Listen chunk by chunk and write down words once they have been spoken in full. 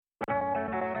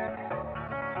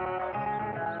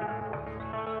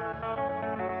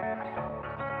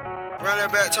Run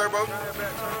that back, turbo.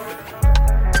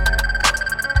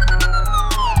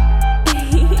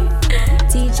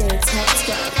 DJ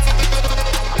Textbook.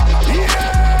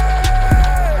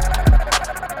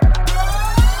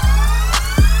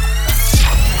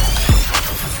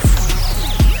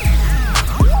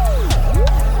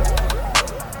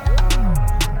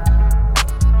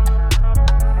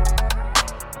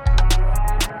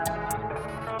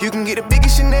 You can get the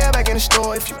biggest Chanel back in the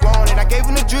store if you want it. I gave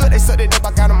them the drill, they sucked it up, I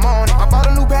got them on it. I bought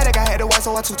a new Patek, I had the white,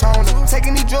 so I two-toned it.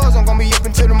 Taking these drugs, I'm gonna be up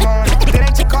until the morning. That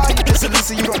ain't your car, you just a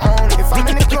Lisa, you don't own it. If I'm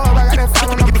in the club, I got that 5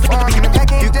 on the phone. In the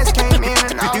back end, you just came in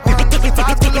and out.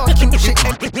 Five below, cute shit.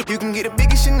 You can get the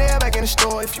biggest Chanel back in the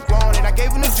store if you want it. I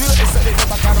gave them the drill, they sucked it up,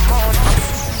 I got them on it.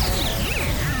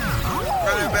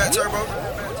 Run that back, turbo.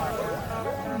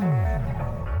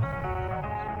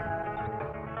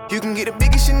 You can get the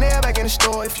biggest Chanel back in the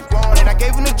store if you want it. I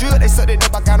gave them the drill, they sucked it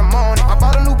up, I got them on it. I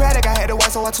bought a new Patek, I had the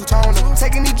white, so I two-toned it.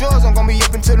 Taking these drugs, I'm gonna be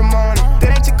up until the morning.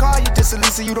 That ain't your car, you just a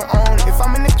Lisa, you don't own it. If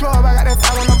I'm in the club, I got that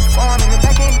 5 on the phone. In the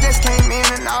back end, just came in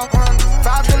and out.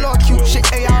 5 below, cute shit,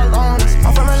 they all on it.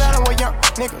 I'm from Atlanta where young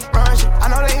niggas run shit. I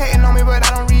know they hating on me, but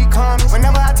I don't read comments.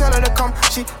 Whenever I tell her to come,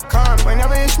 she comes.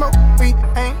 Whenever it smoke, we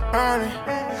ain't running.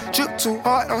 Drip too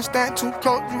hard, don't stand too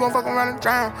close. You gon' fuck around and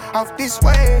drown. Off this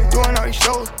way, doing all these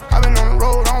shows. I been on the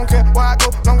road, I don't care where I go,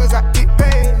 long as I get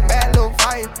paid. Bad little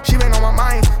vibe, she been on my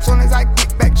mind. Soon as I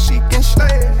get back, she can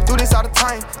slay. Do this all the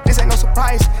time, this ain't no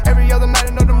surprise. Every other night,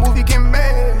 another movie get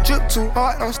made. Drip too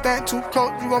hard, don't stand too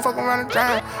close. You gon' fuck around and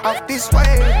drown. Off this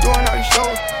way, doing all these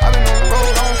shows. I been on the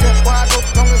road, I don't care where I go,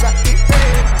 long as I get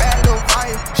paid. Bad little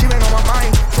vibe, she been on my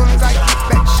mind. Soon as I get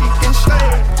back, she can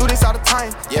slay. Do this all the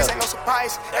time, this ain't no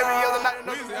surprise. Every other night,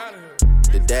 another movie.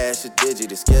 The dash is digi,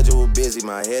 the schedule busy.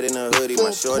 My head in a hoodie,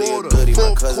 my shorty a goodie.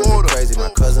 My cousins are crazy, my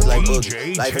cousins like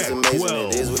boogie. Life is amazing,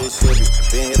 it is what it should be.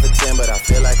 Been here for 10, but I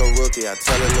feel like a rookie. I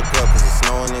tell her look up, cause it's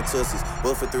snowing in Tootsies.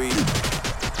 Booked for 3 years.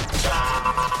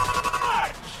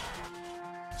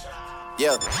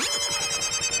 Yeah.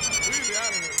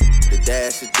 The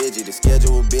dash is digi, the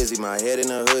schedule busy. My head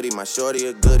in a hoodie, my shorty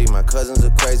a goodie. My cousins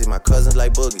are crazy, my cousins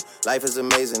like boogie. Life is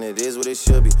amazing, it is what it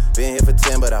should be. Been here for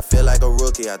 10, but I feel like a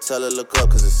rookie. I tell her look up,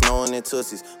 cause it's snowing in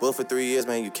Tootsies. Booked for 3 years,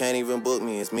 man, you can't even book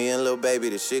me. It's me and Lil Baby,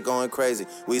 the shit going crazy.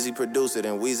 Weezy produced it,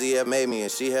 and Weezy had made me.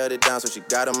 And she held it down, so she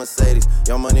got a Mercedes.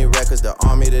 Young Money Records, the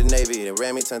Army, the Navy. They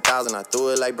ran me 10,000, I threw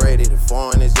it like Brady. The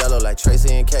foreign is yellow like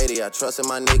Tracy and Katie. I trusted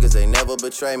my niggas, they never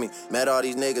betray me. Met all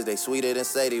these niggas, they sweeter than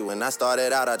Sadie. When I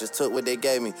started out, I just took what they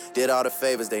gave me. Did all the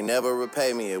favors, they never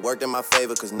repay me. It worked in my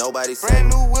favor, cause nobody said brand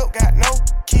new whip, got no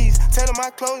keys. Tell them my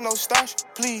clothes, no starch,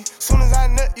 please. Soon as I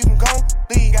nut, you can go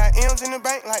leave. Got M's in the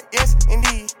bank, like yes,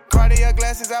 indeed. Cartier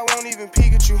glasses, I won't even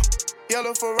peek at you.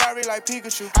 Yellow Ferrari like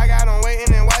Pikachu. I got him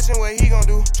waiting and watching what he gon'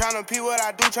 do. Tryna pee what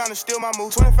I do, tryna steal my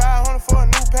move. 2,500 for a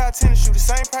new pair of tennis shoes.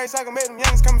 The same price I can make them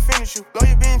youngins come and finish you.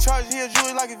 Lawyer being charged, he a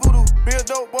jewelry like it's voodoo. Real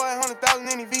dope boy, 100,000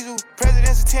 in his Vizu.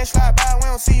 President's a 10 slide by, we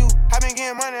don't see you. I been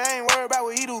getting money, I ain't worried about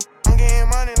what he do. I'm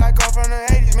getting money like I'm from the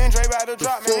 80s. Man, Dre about to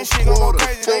drop, man, this shit gon' go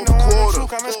crazy. They know I'm the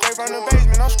truth, coming straight from the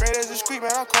basement. I'm straight as a street,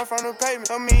 man, I come from the pavement.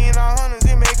 A million all hundreds,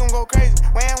 it make them go crazy.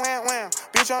 Wham, wham, wham,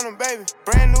 bitch on the baby.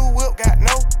 Brand new whip, got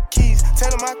no keys. Tell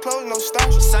them my clothes, no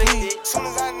starch, please. Soon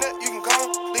as I nut, you can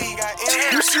come leave. Got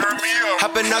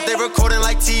hopping out, they recording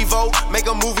like TiVo. Make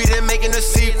a movie, then making a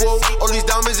sequel. All these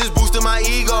diamonds is boosting my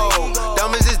ego.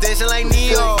 Diamonds is dancing like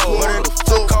Neo.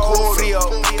 So cold, frio.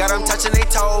 Got them touching their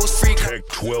toes, freak. Tech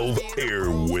 12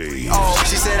 Airways. Oh,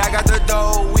 she said I got the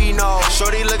dough, we know.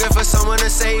 Shorty looking for someone to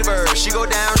save her. She go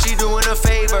down, she doing her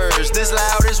favors. This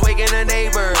loud is waking the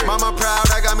neighbor. Mama proud,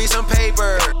 I got me some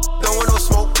paper. Don't want no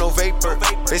smoke, no vapor.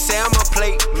 They say I'm a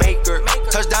plate maker.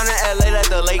 Touchdown in LA like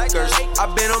the Lakers.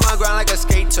 I've been on my grind like a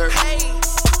skater.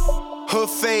 Her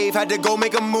fave, had to go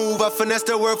make a move. I finessed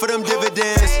the word for them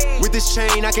dividends. With this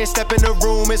chain, I can't step in the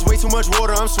room. It's way too much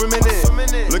water, I'm swimming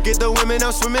in. Look at the women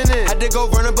I'm swimming in. Had to go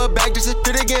run up a bag just to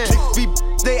shit again.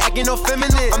 They acting no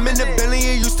feminine. I'm in the Bentley,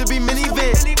 it used to be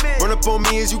minivan. Run up on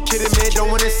me, is you kidding me? Don't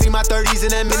wanna see my 30s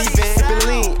in that minivan. Sippin'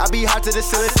 lean, I be hot to the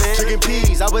ceiling fan. Chicken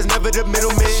peas, I was never the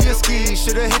middleman. She a ski,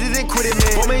 shoulda hit it and quit it,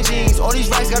 man. Woman jeans, all these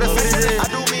rights gotta fit it in. I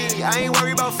do me, I ain't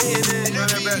worried about fitting in.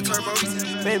 Run that back, turbo.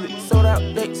 Baby, sold out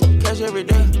dates, cash every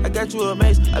day. I got you a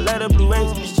mace, I light up blue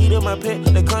rays. She cheated my pet,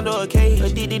 the condo a cage.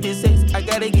 Addicted to sex, I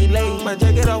gotta get laid. My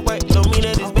jacket all white, don't mean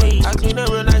that it's beige. I clean up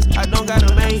real nice, I don't got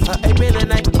a maid. 8 in the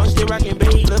night, I'm still rockin'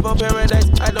 beige. Live on paradise,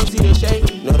 I don't see the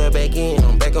shade. Know the back end,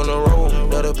 I'm back on the road.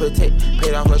 Know the protect,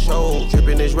 paid off her show.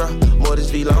 Dripping this rough, more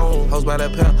this V-long. Hoes by the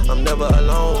pair, I'm never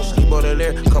alone. Sleep on the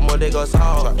lyric, come on, they go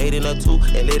solve. So 8 in a 2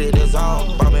 and let it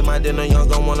dissolve. Bombing my dinner, young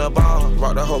gon' wanna ball.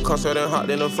 Rock the whole concert and hot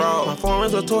than a frog. My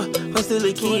foreign's a toy, I'm still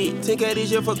a kid. 10K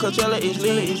this year for Coachella, it's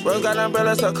lit. Rose got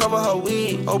umbrellas to cover her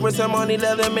wig. Open some money,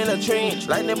 let them in a trench.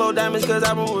 Lightning bolt diamonds, cause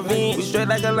I'm a revenge. We straight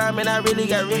like a lineman, I really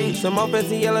got rich. Some more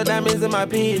fancy yellow diamonds in my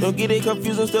pit. Don't get it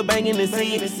confused, I'm still banging the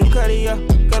seat. You cut it up,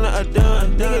 gonna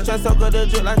done. Niggas try to soak up the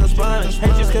drip like a sponge.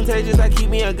 Hatred's contagious, I keep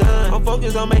me a gun. I'm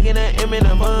focused on making that M in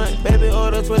a month. Baby,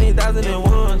 order 20,000 at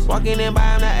once. Walking in by,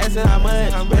 I'm not asking how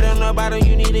much. Bet on the bottom,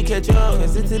 you need to catch up.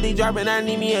 Consistently dropping, I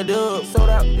need me a dub. Sold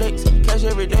out licks, cash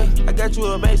every day. I got you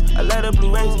a mace, a lot of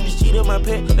blue rays. This cheat on my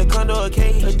pet, the condo a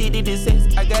cage. Addicted to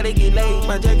sex, I gotta get laid.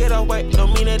 My jacket off white,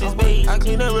 don't mean that it's beige. I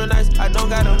clean up real nice, I don't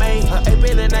got a maid. 8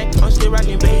 in the night, I'm still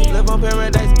rocking beige. Live on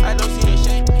paradise, I don't see the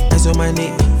shape. Ice on my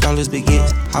neck, dollars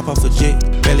baguettes. Hop off a jet,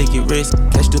 barely get rest.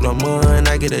 Cash through the mud and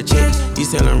I get a check. You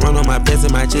sellin' run on my pants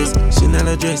and my chest. Chanel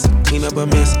a dress, clean up a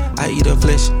mess. I eat her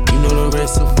flesh, you know the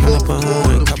rest. Pull up a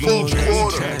hun, cup of he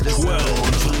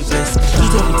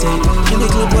told me take in the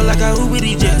club boy like I hoop with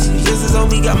these jets. This is on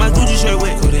me, got my Gucci shirt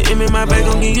wet. Put an M in my bag,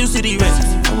 don't get used to these rats.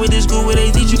 I went to school where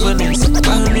they teach you finesse.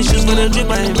 Buy her new shoes for the drip,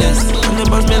 I invest. I'm the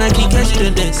boss man, I keep cashing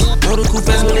the desk. Know the cool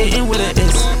fast when they in with an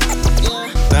S.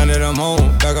 Now that I'm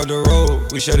home, back up the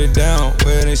road, we shut it down,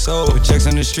 where they sold. Checks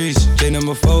on the streets, J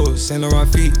number 4, Saint Laurent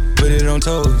feet, put it on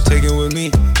toes. Take it with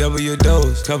me, double your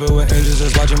dose. Covered with angels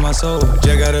that's watching my soul.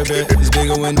 Jack got a bed, it's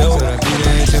bigger window. Said I be the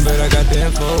ancient, but I got the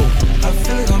info. I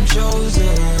feel like I'm chosen,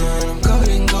 I'm covered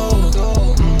in gold.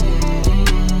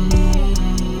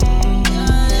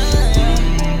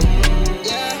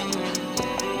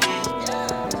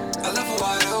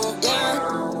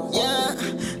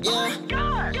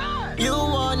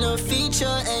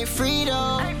 Ain't free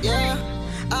though, yeah.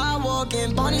 I walk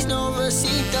in Bonnie's no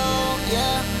receipt though,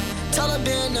 yeah.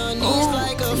 Taliban on knees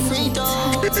like a free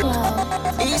throw.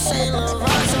 East St.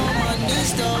 Laurent's on my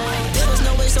knees though. There was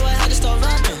no way, so I had to start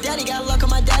rapping. Daddy got luck, and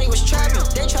my daddy was trapping.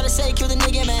 They try to say kill the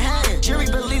nigga in Manhattan. Jury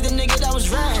believe the nigga that was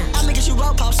rapping. I make it you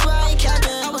out, pop, swear I ain't capping.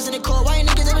 I was in the court, white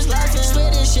niggas they was laughing. Swear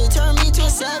this shit turned me to a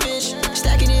savage.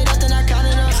 Stacking it up, then I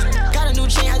counted up. Got a new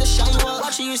chain, had to shine you up.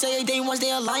 Watching you say a day once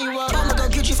they align you up. I'ma go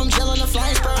get you from jail on the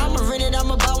flying spur. I'ma rent it,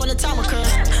 I'ma buy when the time occur.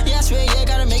 Yeah, I swear, yeah,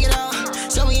 gotta make it out.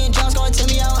 So we in jobs going to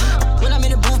me out. When I'm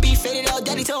in the booth, be faded out.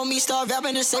 Daddy told me start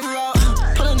rapping to save her out.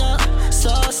 Pulling up,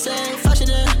 sauce, fashion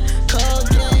in, cold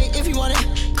day. If you want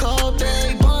it, cold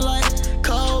bay. Ballin' like,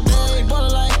 cold bay.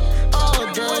 Ballin' like, all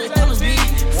day. That must be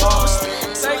false.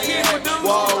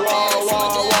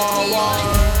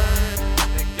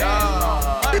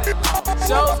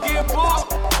 Shows getting booked.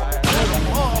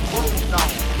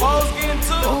 Balls getting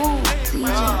took.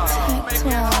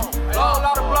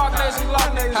 Lot of block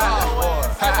nations.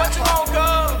 Hey, what you want,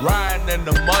 girl? Riding in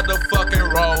the motherfucking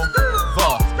Rover.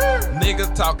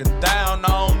 Niggas talking down, I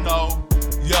don't know.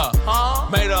 Yeah,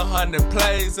 made 100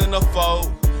 plays in the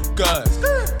focus.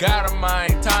 Gotta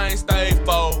maintain, stay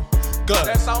focused.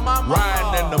 That's on my mind.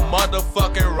 Riding in the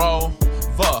motherfucking Rover.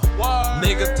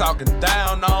 Niggas talking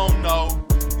down, I don't know.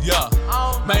 Yeah,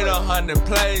 made 100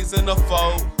 plays in the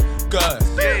focus.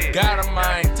 Gotta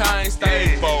maintain,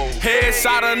 stay bold.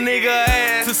 Headshot a nigga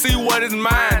ass to see what his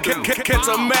mind do. Catch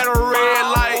a metal red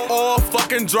light or a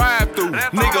fucking drive through.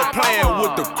 Nigga playing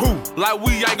with the crew like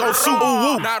we ain't gon' shoot.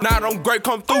 Ooh, now them great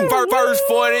come through. First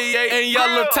 48 and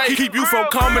yellow tape keep you from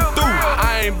coming through.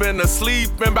 I ain't been asleep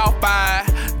in about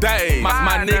 5 days.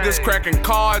 My niggas cracking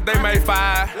cards, they make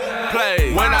 5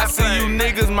 plays. When I see you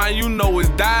niggas, man, you know it's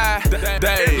die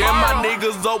day. And my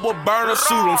niggas up with burner,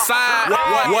 shoot them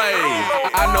sideways.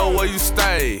 I know where you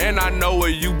stay, and I know where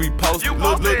you be posted.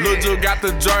 Lil' Jill got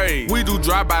the Dre, we do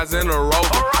drive-bys in a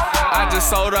Rover. I just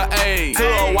sold a A to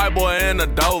a white boy in a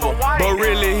Dover, but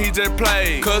really he just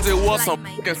played, cause it was some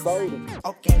fucking soda.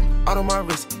 Okay, out on my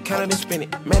wrist, counted and spin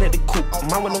it. Man at the coupe,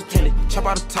 mine with no tenant. Chop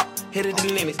out the top, hit it the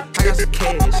limits. I got some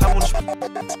cash, I wanna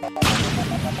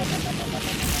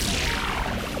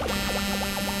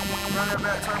Run that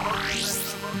back, turbo.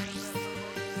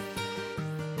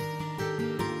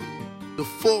 The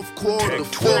fourth quarter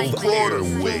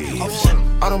wave.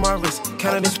 Out on my wrist,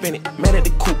 counted and spin it. Man at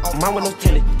the coupe, mine with no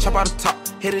tenant. Chop out the top,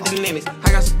 hit it the limits.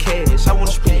 I got some cash, I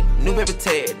wanna spend it. New paper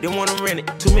tag, didn't wanna rent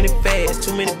it. Too many fads,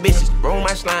 too many bitches. Roll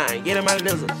my slime, get in my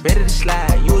lizard. Ready to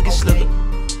slide, you will get slithered.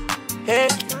 Hey,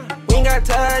 we ain't got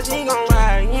ties, you ain't gon'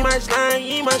 ride. You ain't my slime,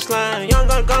 you ain't my slime. Young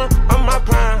gun, I'm my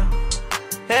prime.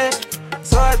 Hey,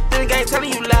 so I think I ain't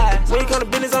telling you lies. When you come to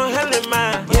business, I'm handling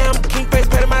mine. Yeah, I'm king face,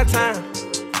 paying my time.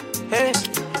 Hey,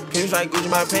 Pimps like Gucci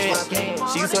my pants.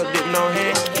 She used to dipping on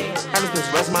hand. I just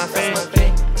put rest my fan.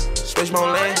 Spaceship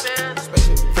on land.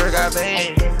 Ferg got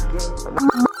van.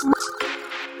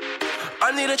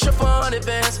 I need a trip for 100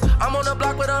 bands. I'm on the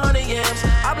block with 100 yams.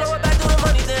 I blow it back through the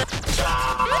money then.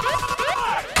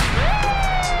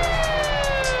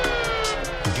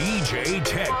 DJ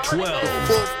Tech 12.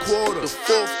 Fourth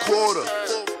quarter.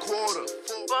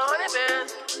 100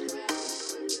 bands.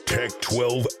 Tech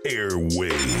 12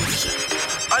 Airways.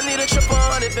 I need a trip for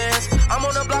 100 bands. I'm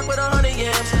on the block with 100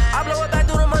 yams. I blow it back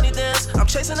through the money dance. I'm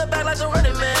chasing the back like a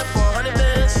running man. For 100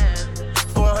 bands.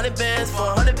 400 bands.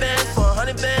 400 bands.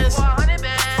 400 bands.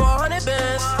 400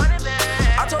 bands.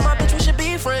 I told my bitch we should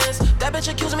be friends. That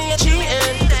bitch accused me of cheating.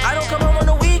 I don't come home on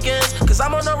the weekends. Cause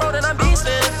I'm on the road and I'm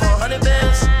beastin'. 400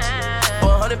 bands.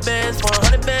 400 bands.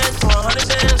 400 bands. 400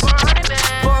 bands.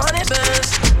 400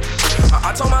 bands.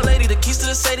 I told my lady the keys to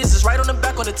the Mercedes is right on the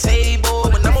back of the table.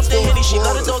 When I'm on the Henny, she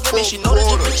know the dog get me, she know the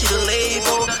Givenchy the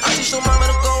label. I teach the mama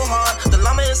to go hard, the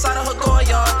llama inside of her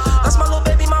Goyard. That's my little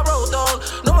baby, my road dog.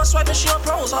 No more swiping, she on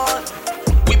pros hard.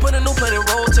 We put a new plan in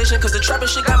rotation, cause the trapping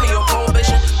shit got me on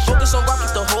probation. Focus on rock,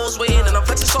 keep the hoes waiting, and I'm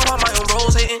flexing so hard, my own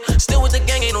rolls hating. Still with the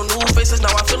gang, ain't no new faces.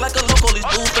 Now I feel like a local, these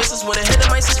blue faces. When a head in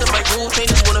my system, my groove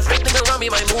changes. When a fake nigga around me,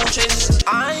 my mood changes.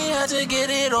 I ain't had to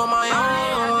get it on my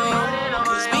own,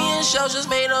 cause me and Shells just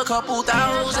made a couple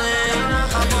thousand.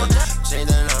 Change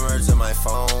the number to my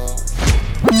phone,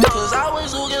 cause I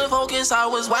was looking focused, I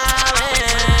was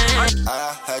wildin'.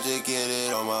 I had to get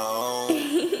it on my own.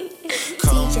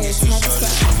 DJ Tech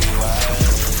 12.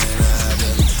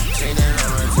 Change the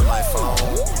number to my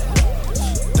phone,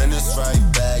 then it's right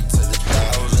back to the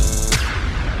thousands.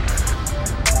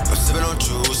 I'm sipping on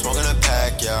juice, smoking a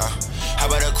pack, yeah. How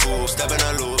about a cool, stepping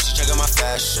a loop, she checking my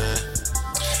fashion.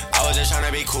 I was just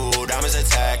tryna be cool, diamonds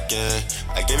attacking.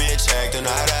 Like give me a check, then I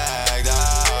had to act,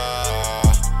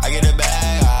 I get it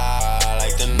back,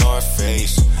 like the North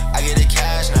Face. I get the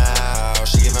cash now,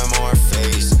 she giving more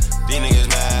face. These niggas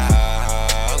mad,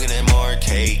 I'm getting more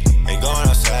cake. Ain't going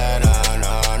outside, nah.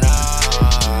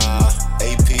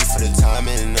 AP for the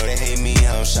timing, know they hate me,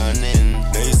 I'm shining.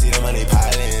 Know you see the money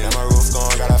piling, and my roof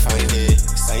gone, gotta find it.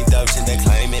 Saint up, shit, they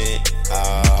claim it.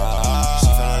 She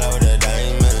fell in love with the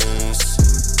diamonds.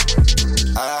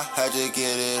 I had to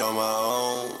get it on my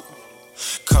own.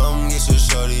 Come get your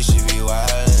shorty, she be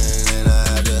wildin'. And I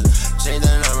had to change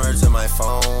the number to my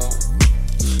phone,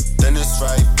 then it's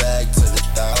right back to the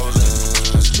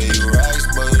thousands. Big racks,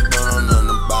 but you don't know nothing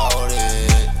about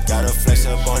it. Gotta flex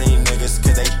up on these niggas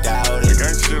cause they doubt it.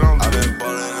 I've been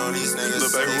ballin' on these niggas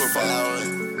so they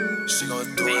foulin'. She gon'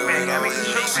 do it right on it.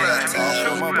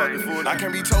 I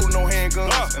can't be told no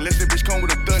handguns unless that bitch come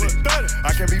with a 30.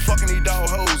 I can't be fucking these dog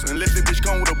hoes unless that bitch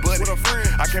come with a buddy.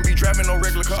 I can't be driving no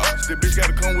regular cars, that bitch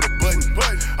gotta come with a button.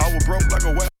 I was broke like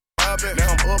a wild bet, now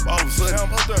I'm up all of a sudden.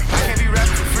 I can't be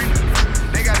rapping for free,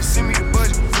 they gotta send me the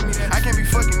budget. I can't be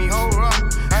fucking these whole rock,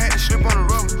 I had to slip on the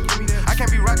road. I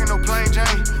can't be rocking no plain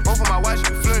Jane, both of my watches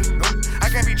be flooded. I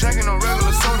can't be drinking no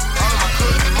regular soda, all of my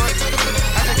cousins money.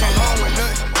 I just came home with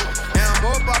nothing.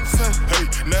 More about the sun. Hey,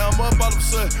 now I'm up all of a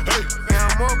sudden. Hey, now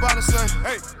I'm more about the sun.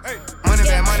 Hey, hey. Money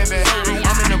bag, money bag.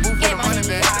 I'm in the booth with a money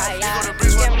bag. You go to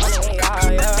Breeze with a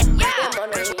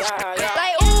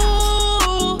like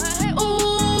ooh,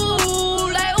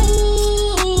 like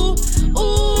ooh.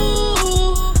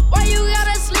 Why you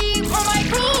gotta sleep on my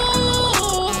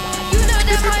crew? You know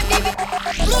that my baby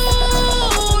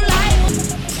blue, like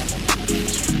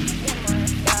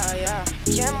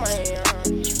get money,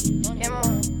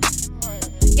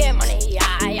 Get money,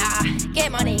 yeah. Get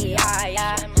money,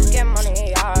 yeah. Get money,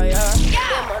 yeah.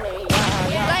 Get money,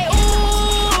 yeah. Like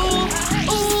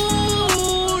ooh,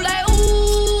 like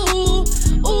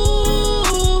ooh.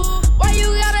 Why you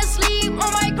gotta sleep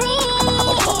on my crew?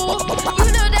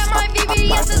 You know that my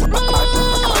BBS is blue.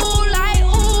 Like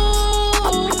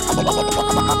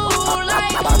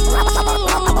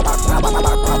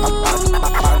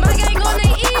my gang gonna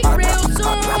eat real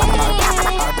soon.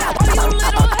 All you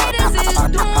little haters is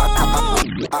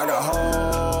doomed. I got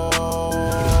hoes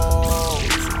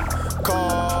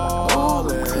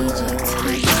calling.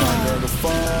 Nigga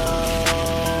phone.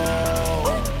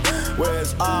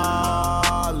 Where's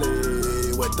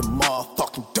Ollie with the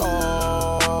motherfucking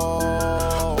dog?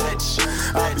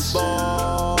 I be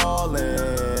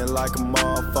ballin' like a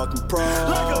motherfucking pro.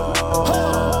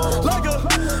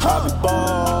 I be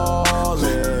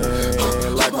ballin'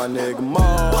 like my nigga Mo.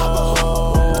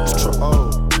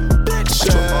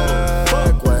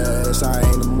 Check West, I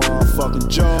ain't a motherfucking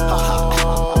joke.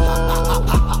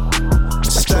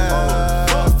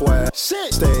 Steph West,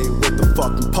 stay with the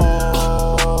fucking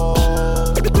pole.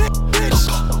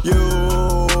 You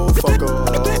fuck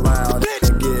around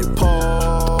and get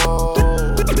pulled.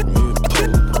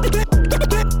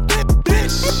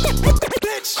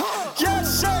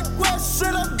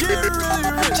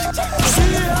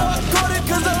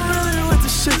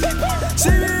 See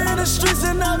me in the streets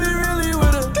and I be really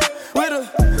with a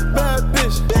bad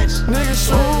bitch. Niggas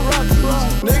straight rockin',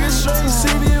 niggas straight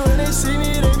see me when they see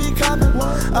me, they be coppin'.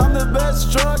 I'm the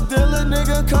best drug dealer,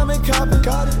 nigga, come and coppin'.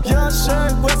 Young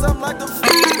shirt, boys, I'm like the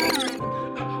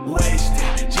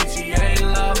wasted, GTA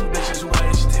love, bitches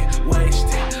wasted.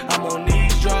 I'm on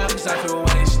these drugs, I feel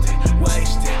wasted.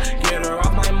 Get her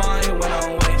off my mind when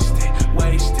I'm wasted.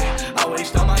 I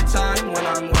waste all my time when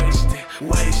I'm wasted.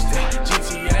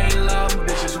 GTA love,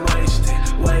 bitches wasted.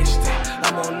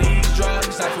 I'm on these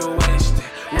drugs, I feel wasted.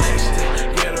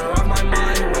 Get her off my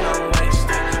mind when I'm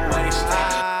wasted.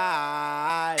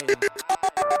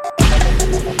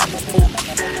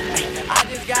 I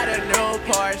just got a new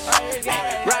Porsche.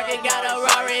 Rocket got a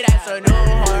Rari, that's a new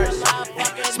horse.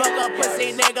 Smoke a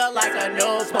pussy nigga like a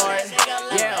Newport.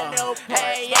 Yeah,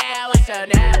 hey yeah, what's your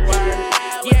net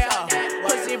worth? Yeah,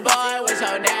 pussy boy, what's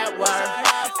your net worth?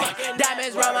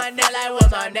 Diamonds round my neck like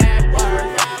what's my net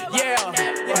worth? Yeah,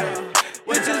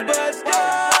 we just bust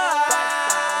down.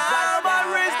 My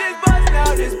wrist is bust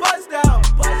down, it's bust down.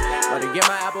 But to get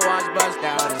my Apple Watch bust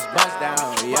down, it's bust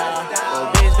down. Yeah,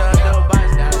 well bitch don't do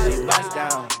bust down, she bust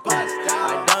down.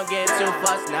 I don't get too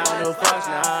fussed now, no fuss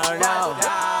now, no.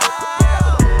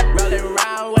 Rolling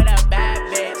around with a bad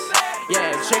bitch.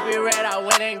 Yeah, trick me red, I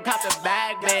went and copped a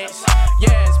bag, bitch.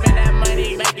 Yeah, spend that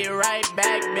money, make it right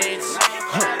back, bitch.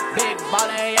 Big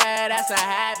ballin', yeah, that's a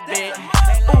habit.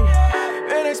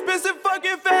 An expensive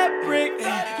fucking fabric.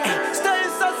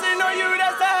 Studying something on you,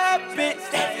 that's a habit.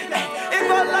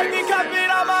 If I like it, cop it,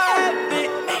 I'm a habit.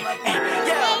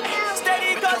 Yeah,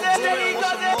 steady cause it.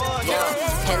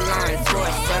 Headline tour,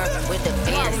 sir, with the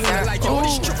band, sir. Ooh,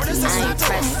 I ain't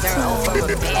pressed, sir, over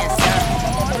a band, sir.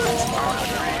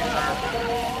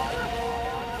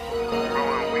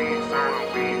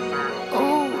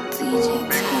 Ooh, DJ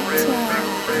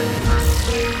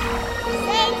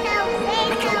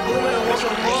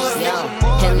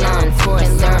Headline tour,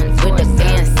 sir, with the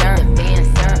band, sir.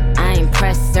 I ain't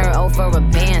pressed, sir, over a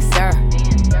band, sir.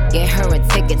 Get her a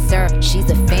ticket, sir, she's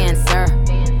a fan, sir.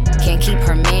 Can't keep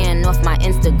her man off my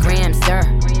Instagram, sir.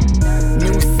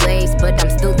 New slaves, but I'm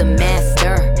still the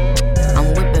master.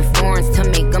 I'm whipping foreigns to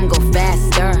make them go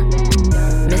faster.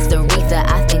 Miss Aretha,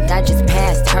 I think I just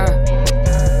passed her.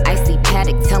 Icy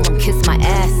Paddock, tell him kiss my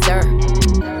ass, sir.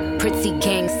 Pretty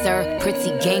gangster.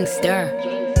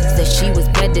 Said she was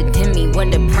better than me,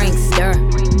 what a prankster.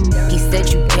 He said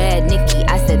you bad, Nikki,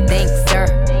 I said thanks, sir.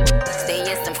 Stay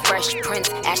in some Fresh Prince,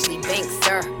 Ashley Banks,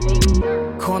 sir.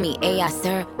 Call me AI,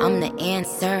 sir, I'm the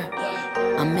answer.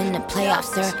 I'm in the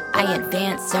playoffs, sir, I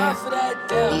advance, sir.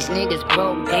 These niggas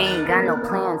broke, they ain't got no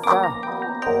plan, sir.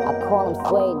 I call them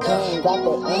sway, they ain't got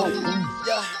the answer.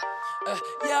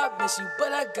 Yeah, I miss you,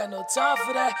 but I got no time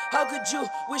for that. How could you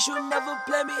wish you never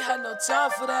play me? Had no time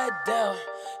for that, damn.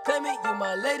 Play me, you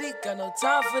my lady, got no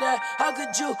time for that. How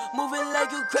could you moving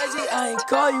like you crazy? I ain't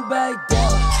call you back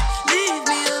down. Leave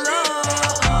me alone.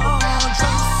 Drunk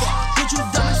as fuck, what you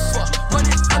dumb as fuck?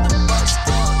 Running out the bus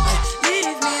down.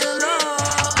 Leave me alone.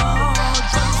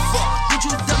 Drunk as fuck, what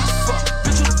you dumb as fuck?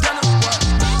 What you done as what?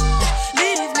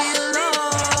 Leave me alone.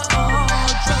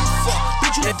 Drunk as fuck,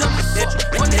 what you dumb as fuck?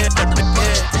 Running out the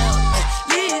bus down.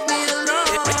 Leave me alone.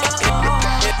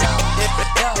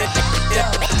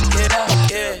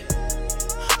 Yeah.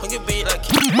 On your beat like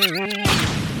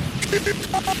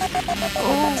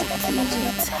Ooh, DJ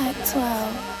Tech 12.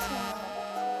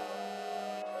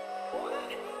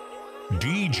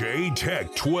 DJ Tech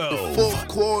 12. The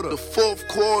fourth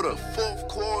quarter.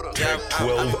 Tech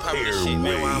 12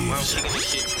 Airwaves. I'm shaking this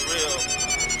shit for real.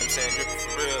 I'm saying drippin'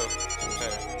 for real.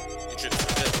 You drippin'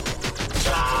 for real.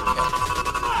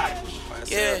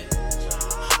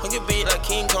 Yeah. On your beat like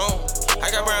King Kong.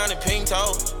 I got brown and pink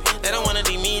toes. They don't wanna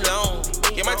leave me alone.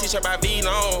 Get my t-shirt by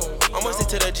V-Long. Almost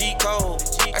into the G-code.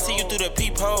 I see you through the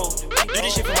peephole. Do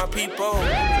this shit for my people.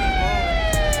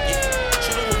 Yeah.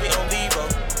 Shoot a movie on Vivo.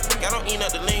 Y'all don't eat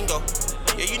up the lingo.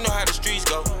 Yeah, you know how the streets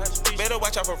go. Better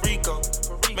watch out for Rico.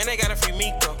 Man, they gotta free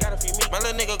Miko. My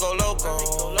little nigga go loco.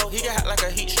 He get hot like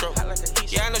a heat stroke.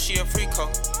 Yeah, I know she a freak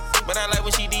hoe, but I like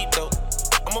when she deep though.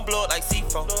 I'ma blow it like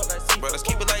C4. Bro, let's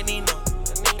keep it like Nino.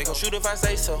 They gon' shoot if I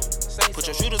say so. Put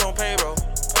your shooters on payroll.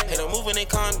 Hey, them moving in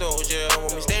condos, yeah.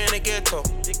 Want me stay in the ghetto.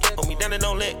 Hold me down and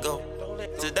don't let go.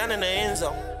 Sit down in the end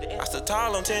zone. I stood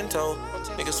tall on 10 toes.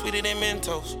 Nigga sweeter than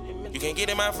Mentos. You can't get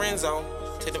in my friend zone.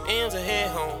 Take them M's and head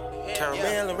home.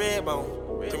 Caramel and red bone.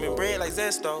 Cream bread like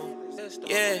Zesto.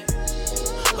 Yeah.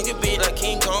 On your beat like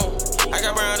King Kong. I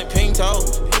got brown and pink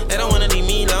toes. They don't wanna leave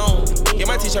me alone. Get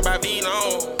my t-shirt by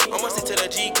V-Long. Almost into the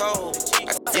G-code.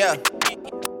 Yeah.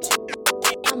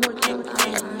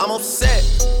 I'm upset.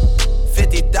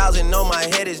 50 50,000 on my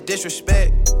head is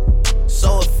disrespect.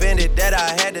 So offended that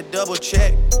I had to double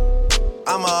check.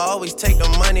 I'ma always take the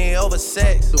money over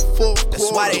sex.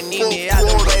 That's why they need me out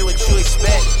the way, what you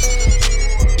expect.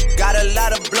 Got a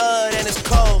lot of blood and it's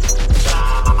cold.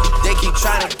 They keep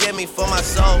trying to get me for my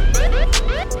soul.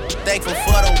 Thankful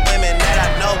for the women that I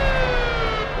know.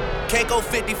 Can't go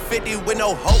 50-50 with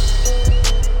no hope.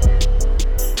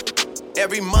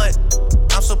 Every month,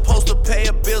 I'm supposed to pay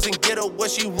her bills and get her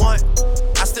what she want.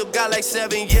 I still got like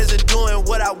 7 years of doing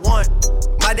what I want.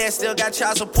 My dad still got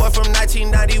child support from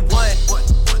 1991.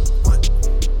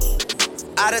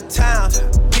 Out of town,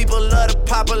 people love to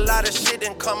pop a lot of shit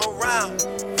and come around.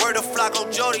 Word of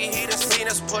Flacco Jody, he done seen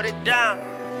us put it down.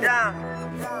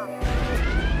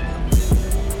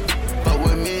 Fuck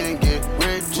with me and get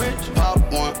rich. Pop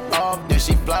one off, then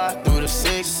she fly through the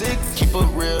six. Keep a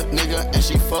real nigga and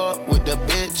she fuck with the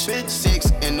bitch.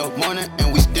 6 in the morning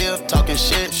and we still talking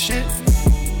shit.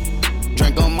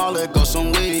 Drink them all, let go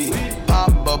some weed.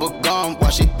 Pop bubble gum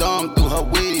while she thumb through her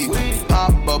weed.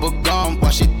 Pop bubble gum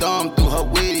while she thumb through her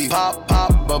weed. Pop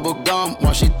bubble gum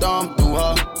while she thumb through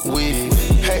her weed.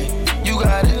 Hey, you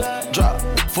got it, drop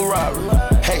Ferrari.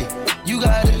 Hey, you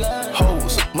got it,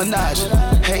 hoes, Menage.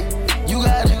 Hey, you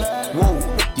got it, whoa,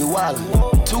 you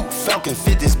wildin'. 2 Falcon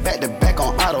 50s back to back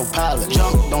on autopilot.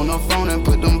 Jumped on the phone and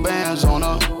put them bands on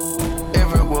her.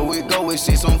 Everywhere we go, we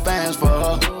see some fans for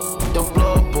her. The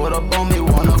plug put up on me,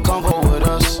 wanna come with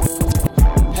us.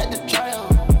 Had to try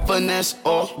 'em. Finesse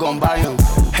or gon' buy 'em.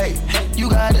 Hey, you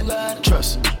got it,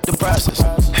 trust the process.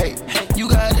 Hey, you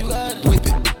got it, whip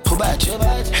it, pull back you.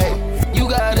 Hey, you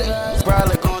got it,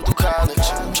 probably going through college.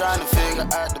 Trying to figure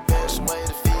out the best way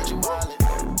to feed your wallet.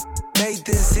 Make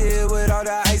this here with all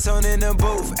the ice on in the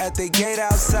booth. At the gate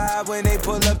outside, when they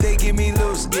pull up, they give me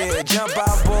loose. Yeah, jump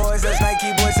out, boys. That's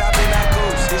Nike boys hopping our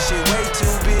coops. This shit way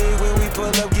too big. When we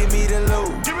pull up, give me the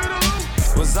loot.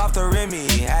 Was off the Remy,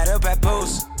 had up at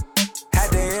Post.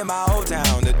 Had to hit my old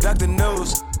town to duck the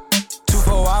news.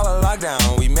 24-hour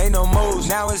lockdown, we made no moves.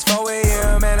 Now it's 4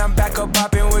 a.m. and I'm back up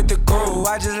popping with the crew.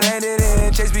 I just landed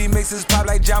in Chase B mixes pop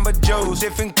like Jamba Joe's.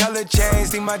 Different color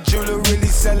chains, think my jeweler really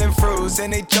selling fruits.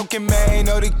 And they joking, man,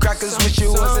 know the crackers wish it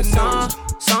was a news.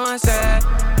 Sunset.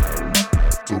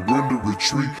 Surrender,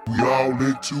 retreat, we all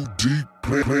in too deep.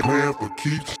 Plan for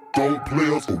keeps, don't play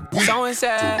us for weak.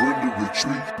 Surrender,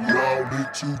 retreat, we all in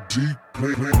too deep.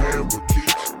 Plan for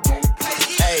keeps, don't play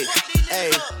us.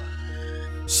 Hey.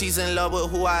 She's in love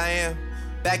with who I am.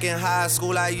 Back in high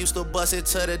school, I used to bust it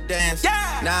to the dance.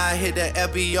 Yeah. Now I hit the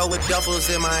FBO with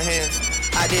duffels in my hands.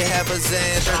 I did half a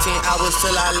Zan, 13 hours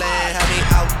till I land. Had me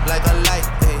out like a light,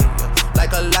 ayy,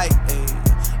 like a light,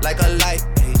 ayy, like a light,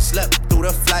 ayy. Slept through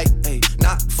the flight, ayy,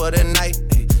 not for the night,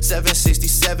 ayy.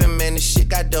 767, man, this shit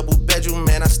got double bedroom,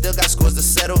 man. I still got scores to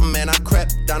settle, man. I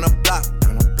crept down a block,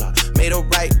 made a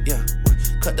right, yeah.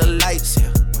 Cut the lights,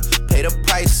 yeah. Pay the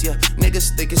price, yeah.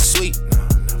 Niggas think it's sweet,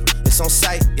 it's on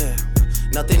sight, yeah.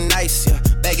 Nothing nice, yeah.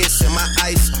 Baggage in my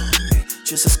ice,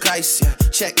 Jesus Christ, yeah.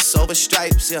 Checks over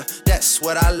stripes, yeah. That's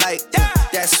what I like, yeah.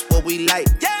 That's what we like,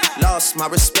 yeah. Lost my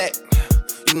respect,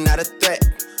 you not a threat.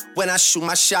 When I shoot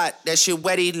my shot, that shit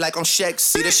wetty like on Shaq.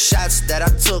 See the shots that I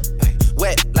took,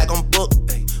 wet like on Book,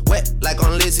 wet like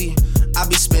on Lizzie. I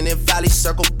be spinning valley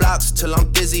circle blocks till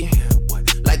I'm dizzy.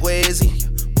 Like where is he?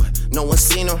 No one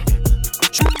seen him.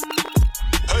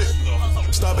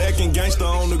 Stop acting gangster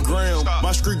on the ground.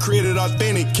 My street credit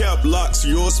authentic, cap locks,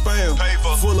 you're a spam.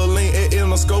 Full of lean in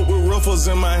the scope with ruffles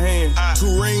in my hand.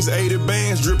 2 rings, 80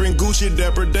 bands, dripping Gucci,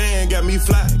 Dapper Dan. Got me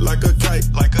fly like a kite,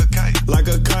 like a kite, like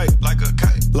a kite, like a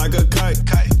kite, like a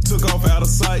kite. Took off out of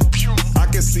sight. I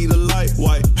can see the light.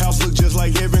 White house look just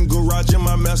like heaven. Garage in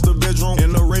my master bedroom.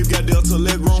 And the rape got Delta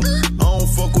leg room. I don't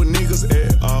fuck with niggas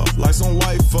at all, like some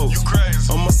white folks. You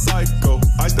crazy? I'm a psycho.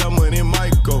 Ice that money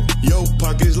might go. Yo,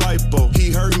 pockets lipo.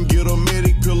 He hurtin', get a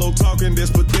medic. Pillow talking,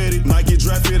 that's pathetic. Nike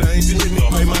draft it, I ain't sitting.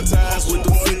 Pay my ties with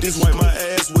the 50s. Wipe my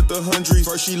ass with the 100s.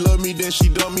 First she love me, then she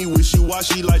dumb me.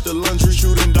 Wishy-washy like the laundry.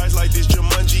 Shooting dice like this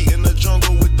Jumanji. In the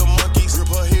jungle with the monkeys. Rip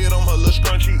her head on her little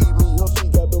scrunchy.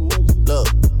 Look,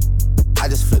 I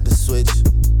just flipped the switch.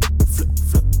 Flip.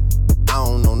 I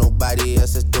don't know nobody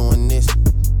else that's doing this.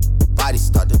 Body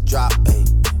start to drop, ayy.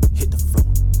 Hit the floor.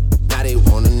 Now they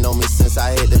wanna know me since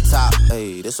I hit the top,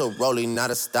 ayy. This a rolling, not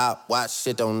a stop. Watch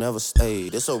shit don't never stay.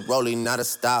 This a rolling, not a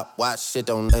stop. Watch shit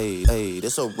don't, ayy.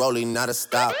 This a rolling, not a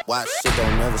stop. Watch shit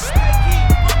don't never stop.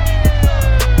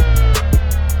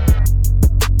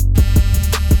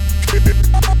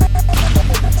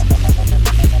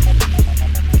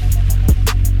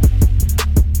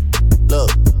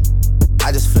 Look,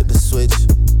 I just flipped the switch.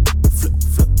 Flip.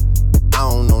 I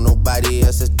don't know nobody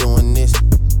else that's doing this.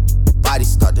 Body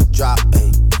start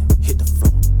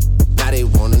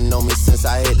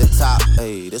since I hit the top.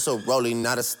 Ayy, this a rolling,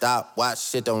 not a stop. Watch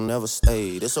shit don't never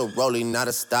stay. This a rolling, not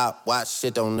a stop. Watch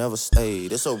shit don't never stay.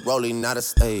 This a rolling, not a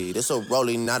stay. This a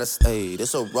rolling, not a stay.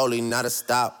 This a rolling, not a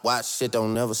stop. Watch shit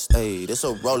don't never stay. This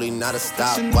a rolling, not a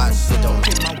stop. Watch shit don't.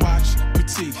 Get my watch,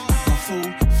 petite, my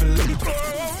food, filet.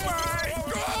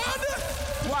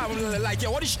 Why would you like,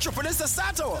 yo, what is tripping? This is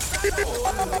Sato.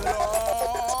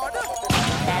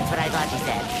 That's what I thought you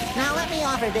said. Now let me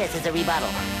offer this as a rebuttal.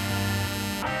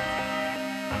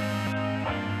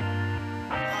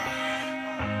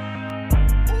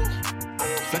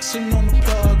 Flexing on the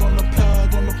plug, on the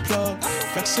plug, on the plug.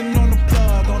 Flexing on the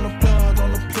plug, on the plug,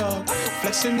 on the plug.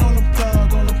 Flexing on the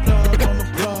plug, on the plug, on the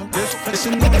plug.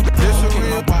 Flexing on the plug. Get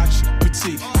my watch,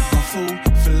 petite, my food,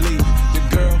 filet. Your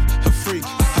girl, her freak.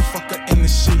 I fuck her in the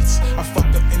sheets. I fuck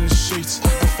her in the sheets. I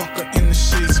fuck her in the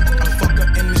sheets. I fuck her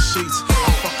in the sheets.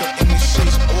 I fuck her in the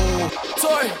sheets. Oh,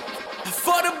 Toy,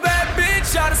 for the bad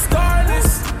bitch out of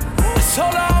Starless. I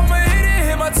told her I'ma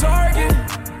hit my target.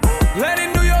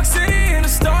 Landing New York City in a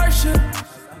starship.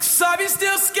 Cause I be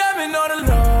still scamming on the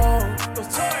low.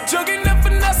 Jugging up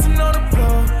and finessing on the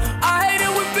blow. I hate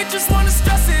it when bitches wanna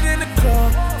stress it in the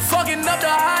club. Fucking up the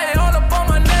high, all up on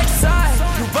my neck side.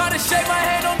 You bout to shake my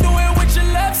hand, don't do it with your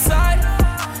left side.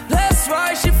 That's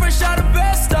right, she fresh out of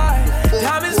Best Eye.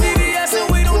 Diamonds VVS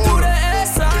and we don't do the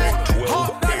S side.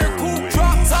 Hop down the coupe,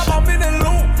 drop top, I'm in the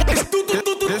loop. It's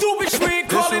do, bitch, we ain't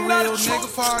calling out a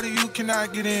nigga party, you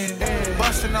cannot get in.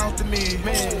 Busting out the mid,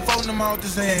 folding them out the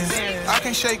Zans. I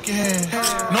can't shake your hand.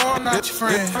 No, I'm not your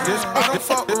friend. I don't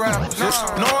fuck with rappers.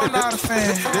 No, I'm not a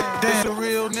fan. Damn, the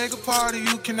real nigga party,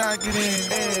 you cannot get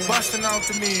in. Busting out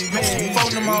the mid,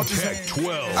 folding them out the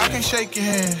Zans. I can't shake your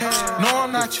hand. No,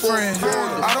 I'm not your friend.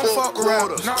 I don't fuck with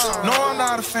rappers. No, I'm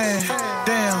not a fan.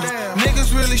 Damn,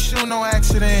 niggas really shoot no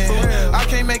accident. I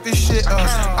can't make this shit up.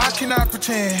 I cannot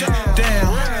pretend. Damn,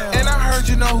 and I heard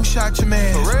you know who shot your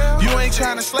man. You ain't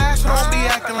tryna slash, so don't be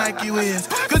acting like you is.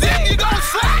 Cause if you gon'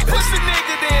 slide, push a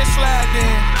nigga, then slide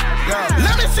in.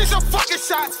 Let me see some fucking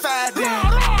shots fired in.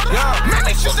 Let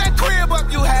me shoot that crib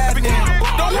up you have in.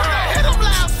 Don't wanna hear them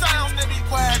loud sounds, then be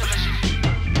quiet.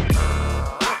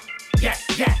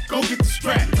 Yeah, go get the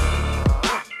strap.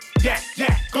 Yeah,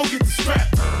 go get the strap.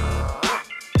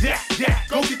 Yeah,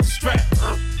 go get the strap.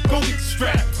 Go get the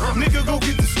strap. Nigga, go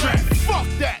get the strap. Fuck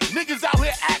that. Niggas out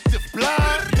here active,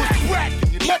 blood. What's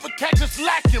cracking? You never catch us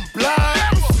lacking, blood.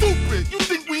 Stupid. You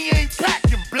think we ain't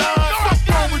packing, blood? What's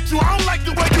wrong with you? I don't like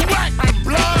the way you acting,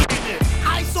 blood.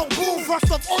 I so boom,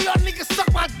 first off, all y'all niggas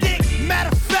suck my dick.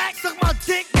 Matter of fact, suck my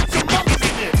dick with your mother's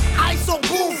in it. I so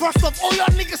boom, first off, all y'all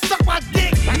niggas suck my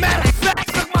dick. Matter of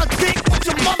fact, suck my dick with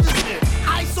your mother's in it.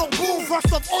 I so boom,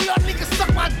 first off, all y'all niggas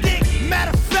suck my dick.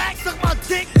 Matter of fact, suck my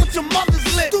dick with your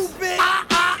mother's lips. Stupid.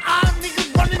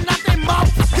 Niggas running out their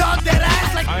mouth. Y'all that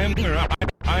ass like I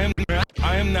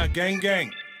am not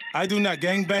gang. I do not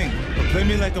gang bang. But play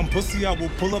me like I'm pussy, I will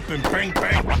pull up and bang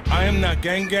bang. I am not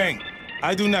gang.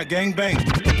 I do not gang bang.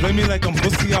 But play me like I'm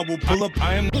pussy, I will pull up.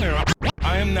 I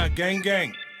am not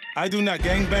gang. I do not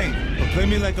gang bang. But play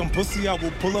me like I'm pussy, I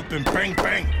will pull up and bang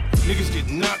bang. Niggas get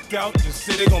knocked out, just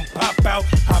say they gon' pop out,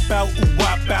 hop out, ooh,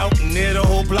 wop out, and near the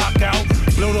whole block out,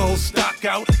 blow the whole stock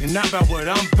out, and not about what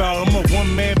I'm about. I'm a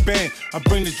one-man band, I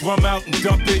bring the drum out and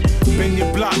dump it, bend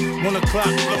your block, 1 o'clock,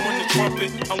 blowing the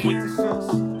trumpet, I'm with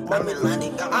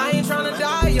the I ain't tryna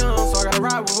die young, so I gotta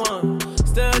ride with one.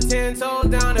 Still 10 toes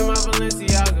down in my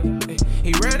Balenciaga.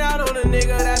 He ran out on a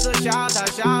nigga, that's a shot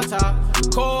top.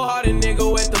 Cold-hearted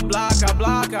nigga with the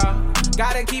block out.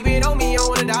 Gotta keep it on me, I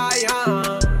wanna die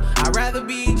young. I'd rather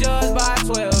be judged by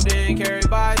 12 than carried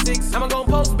by 6. I'ma gon'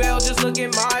 post bail, just look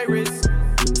at my wrist.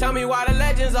 Tell me why the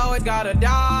legends always gotta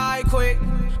die quick.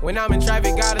 When I'm in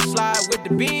traffic, gotta slide with the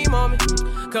beam on me.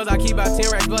 Cause I keep out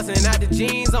 10 racks bustin' out the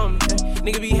jeans on me.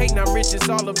 Nigga be hating, I'm rich, it's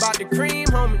all about the cream,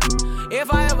 homie.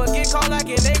 If I ever get caught like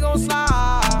it, they gon'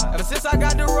 slide. Ever since I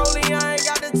got the rollie, I ain't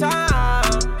got the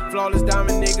time. Flawless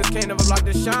diamond niggas can't never block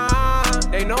the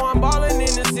shine. They know I'm ballin'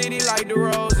 in the city like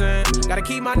DeRozan. Gotta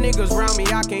keep my niggas round me,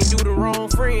 I can't do the wrong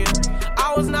friend.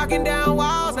 I was knocking down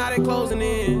walls, now they closing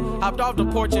in. Hopped off the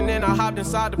porch and then I hopped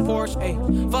inside the Porsche.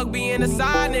 Ay, fuck being the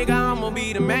side nigga, I'ma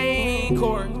be the main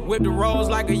course. Whip the rolls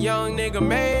like a young nigga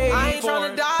made. I ain't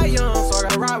tryna die young, so I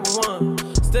gotta ride with one.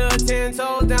 Still 10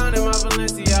 toes down in my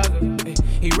Balenciaga. Ay,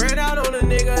 he ran out on a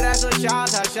nigga, that's a shot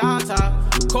top.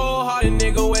 Cold-hearted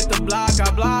nigga with the block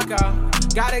out.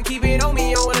 Gotta keep it on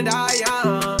me, I wanna die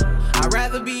young. I'd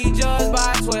rather be judged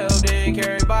by 12 than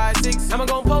carried by 6. I'ma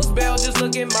gon' post bail, just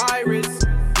look at my wrist.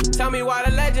 Tell me why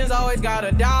the legends always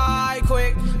gotta die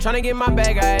quick. Tryna get my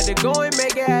bag, I had to go and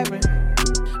make it happen.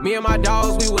 Me and my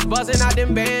dogs, we was buzzing out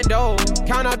them bandos.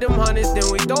 Count out them hundreds,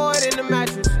 then we throw it in the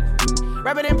mattress.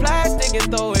 Wrap it in plastic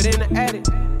and throw it in the attic.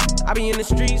 I be in the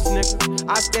streets, nigga.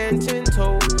 I stand 10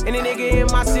 toes. Any nigga in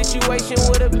my situation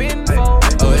would've been fold.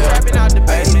 Oh, yeah. Trapping out the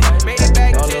basement, made it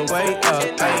back 10 the way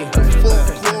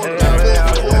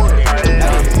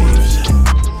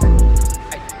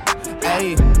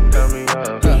Hey, turn me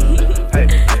up. Hey,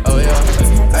 oh yeah.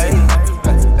 Hey,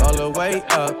 all the way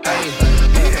up. Hey,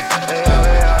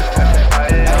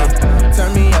 turn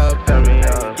me up.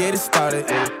 Get it started.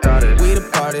 We the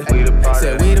party.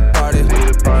 Said we the party.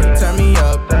 Turn me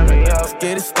up.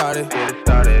 Get it started.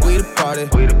 We the party.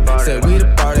 Said we the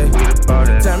party.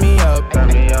 Turn me up.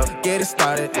 Get it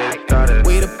started.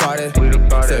 We the party.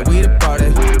 Said we the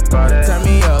party. Turn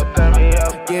me up.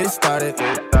 Get it started.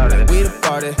 We the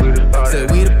party.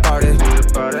 Said we the party.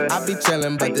 I be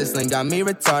chillin', but this link got me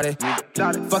retarded.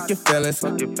 Fuck your feelings.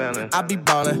 I be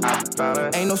ballin'.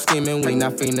 Ain't no scheming, we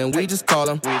not fiendin', we just call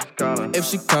 'em. If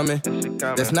she comin',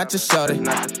 that's not just shorty.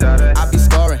 I be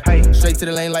scoring, straight to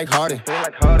the lane like Harden.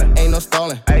 Ain't no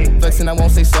stallin', flexin', I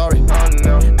won't say sorry.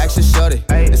 Action shorty,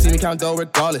 and see me count dough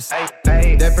regardless.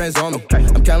 Dead friends on me,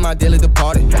 I'm counting my daily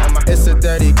departed. It's a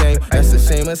dirty game, that's a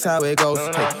shame, that's how it goes.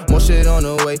 More shit on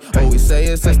the way, oh we say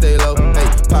it's to stay low.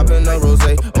 Poppin' the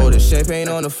rosé, oh the champagne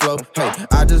on the floor.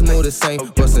 I just move the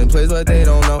same, bustin' plays but they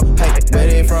don't know. Where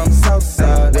they from?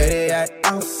 Southside, where they at?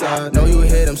 Outside. Know you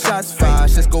hear them shots fired,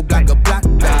 just go black a black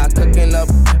guy. Cooking up,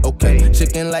 okay,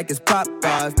 chicken like it's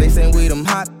Popeyes. They say we them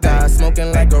hot guys,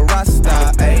 smoking like a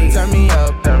Rasta. Ayy, turn me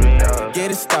up,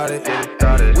 get it started.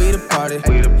 We the party,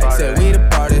 said we the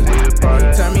party.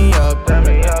 Turn me up,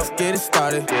 get it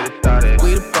started.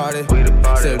 We the party,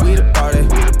 said we the party.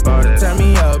 Turn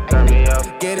me up,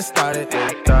 get it started.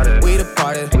 We the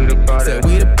party, said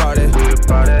we the party.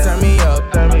 Turn me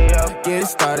up, get it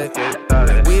started.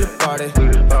 We the party,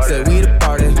 said we the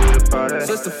party.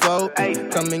 Sister folk,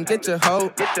 come and get your hoe.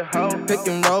 Pick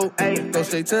and roll, go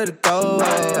straight to the door.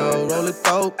 Roll it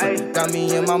dope, got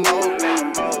me in my mode.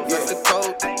 Flip the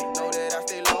coat, know that I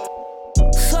stay low.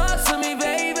 Talk to me,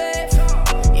 baby.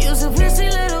 You's a pretty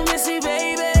little missy,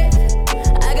 baby.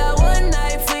 I got one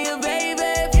night for you,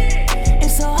 baby.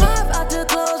 It's so hot out the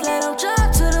clothes, let them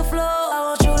drop to the floor. I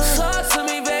want you to talk to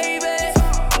me, baby.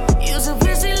 You's a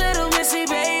pretty little missy,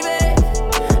 baby.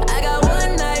 I got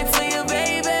one night for you,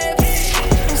 baby.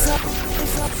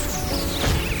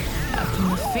 I put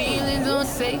my feelings on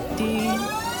safety,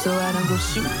 so I don't go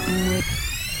shooting with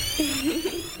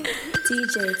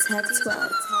DJ Tech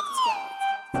 12.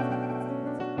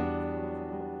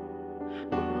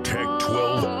 Tech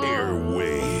 12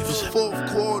 Airwaves. The fourth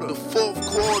quarter.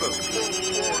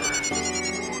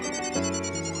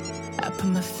 I put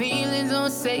my feelings on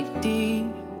safety,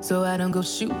 so I don't go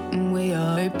shooting where your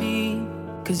heart be.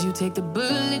 Cause you take the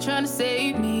bullet trying to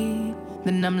save me,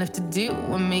 then I'm left to deal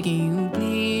with making you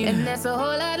bleed. And that's a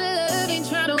whole lot of love, ain't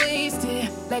trying to waste it.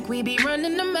 Like we be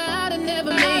running them out and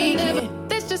never make it.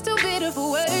 That's just too bitter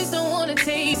for words, don't wanna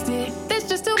taste it. That's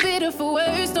just too bitter for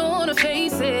words, don't wanna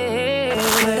face it.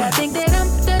 But I think that I'm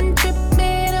done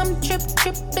tripping, I'm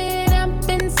tripping. I've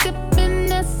been sipping,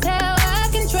 that's how I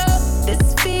control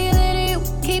this feeling you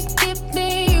keep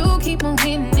giving, you keep on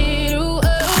hitting it. Ooh,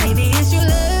 oh. Maybe it's your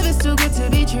love, it's too good to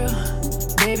be true.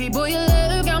 Baby boy, your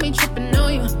love got me tripping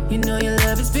on you. You know your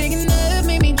love is big enough,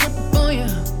 made me trip on you.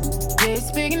 Yeah,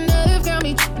 it's big enough, got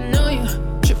me tripping on you.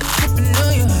 Tripping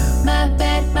on you. My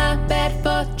bad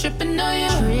for tripping on you.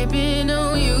 Tripping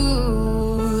on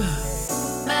you.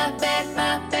 My bad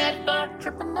for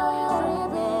tripping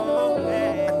on you.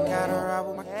 I gotta ride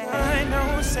with my kind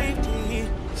on safety,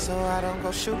 so I don't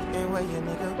go shooting where your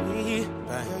nigga be.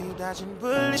 Girl, you dodging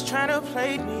bullets trying to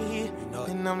play me,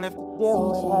 and I'm left to deal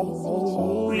with how you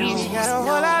say me. Got a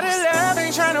whole lot of love,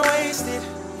 ain't trying to waste it.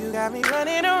 You got me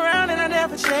running around and I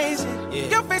never chase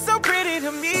it. Your face so pretty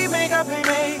to me, makeup ain't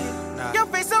made it. Your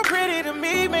face so pretty to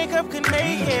me, makeup could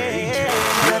make it.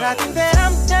 But I think that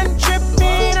I'm done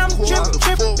tripping, I'm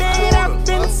tripping. I've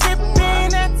been sipping,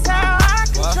 that's how I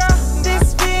control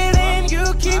this feeling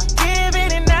you keep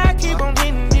giving, and I keep on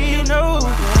hitting you. You know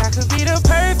that I could be the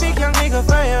perfect young nigga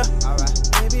for you.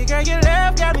 Baby girl, your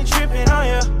love got me tripping on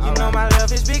you. You know my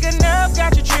love is big enough,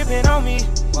 got you tripping on me.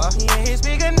 Yeah, it's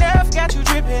big enough, got you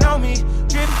dripping on me.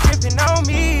 Dripping on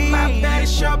me. My bad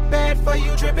is your bad for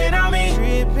you dripping on me.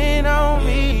 Dripping on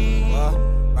me.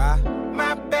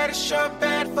 My bad is your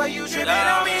bad for you dripping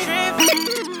on me.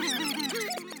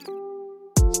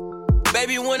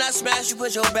 Baby, when I smash, you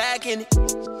put your back in it.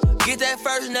 Get that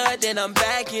first nut, then I'm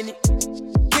back in it.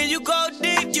 Can you go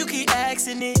deep? You keep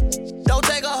asking it. Don't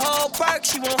take a whole perk,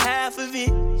 she want half of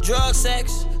it. Drug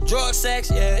sex,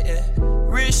 yeah.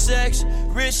 Rich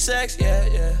sex, yeah,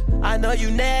 yeah. I know you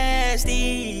nasty.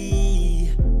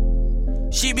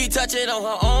 She be touching on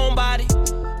her own body.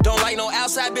 Don't like no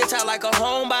outside bitch, I like a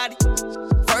homebody.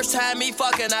 First time me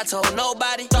fucking, I told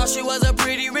nobody. Thought she was a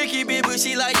pretty Ricky bitch, but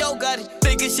she like Yo Gotti.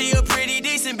 Thinking she a pretty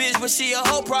decent bitch, but she a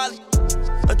hoe probably.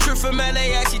 A trip from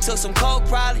LAX, she took some coke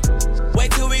probably.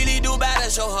 Wait till we leave Dubai to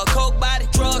show her coke body.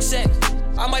 Drug sex,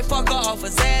 I might fuck her off a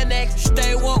Xanax.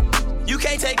 Stay woke, you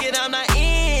can't take it, I'm not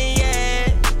in, yeah.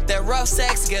 That rough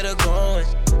sex get her going.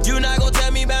 You not gon'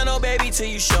 tell me about no baby till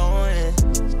you showing.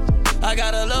 I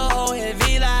got a little hoe in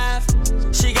V-Live.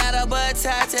 She got a butt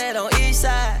tatted on each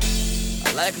side.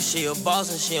 I like her, she a boss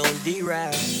and she on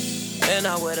D-Ride. And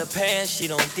I wear the pants, she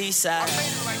don't decide.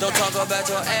 Don't talk about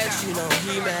your ex, you know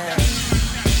he mad.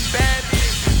 Bad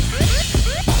bitch.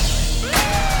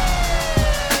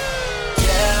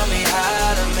 Tell me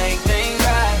how to make things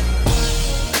right,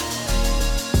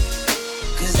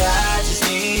 'cause I just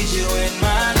need you in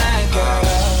my life, girl.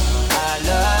 I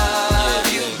love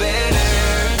you better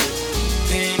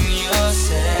than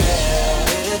yourself,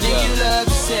 better than you love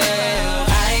yourself.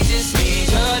 I just need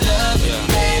your love,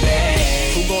 baby.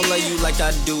 Who gon' love you like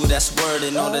I do? That's word.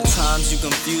 And all the times you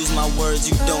confuse my words,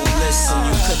 you don't listen.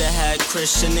 You could've had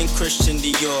Christian and Christian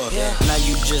Dior. Now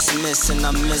you just missing,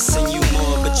 I'm missing you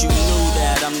more. But you knew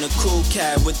that I'm the cool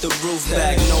cat with the roof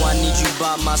back. No, I need you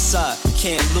by my side,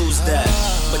 can't lose that.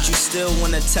 But you still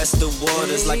wanna test the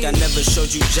waters, like I never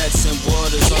showed you jets and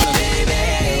waters on the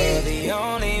baby. You're the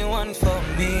only one for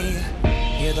me.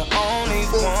 You're the only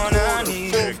one I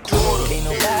need. Can't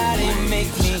nobody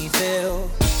make me feel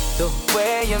the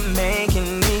way you're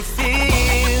making me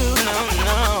feel. No,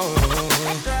 no.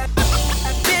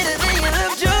 Better than you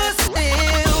love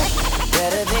yourself.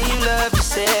 Better than you love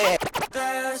yourself.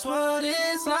 That's what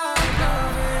it's like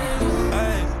loving.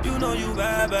 Hey, you know you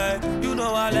bad, babe. You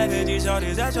know I like it, these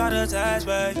shorties that try to attach,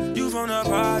 babe. You from the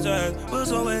project, but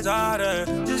so exotic.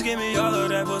 Just give me all of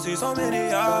that pussy, so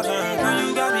many options. Now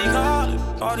you got me calling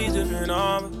all these different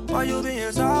numbers. Why you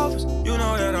being selfish? You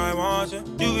know that I want you.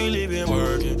 You really been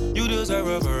working, you deserve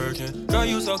a virgin. Girl,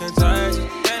 you so contagious,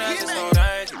 and that's just so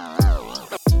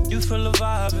dangerous. You feel the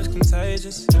vibe is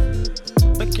contagious.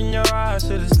 Look in your eyes,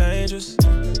 shit is dangerous.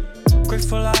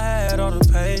 Grateful I had all the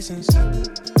patience.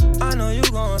 I know you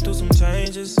going through some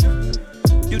changes.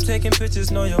 You taking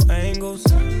pictures, know your angles.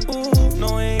 Ooh,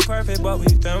 no, it ain't perfect, but we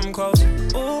them close.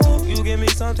 Ooh, you give me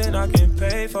something I can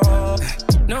pay for.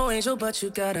 No angel, but you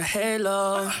got a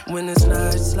halo. When it's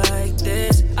nights like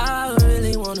this, I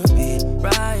really wanna be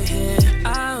right here.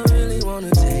 I really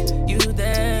wanna take you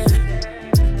there.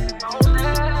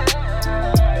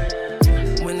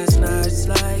 When it's nights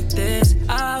like this,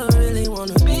 I really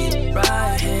wanna be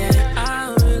right here.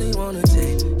 I really wanna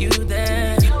take you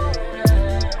there.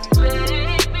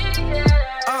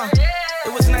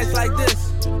 It was nights like this,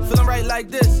 feeling right like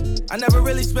this. I never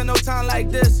really spent no time like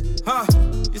this, huh?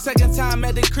 Your second time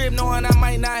at the crib knowing I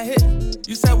might not hit.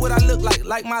 You said what I look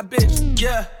like my bitch,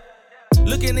 yeah.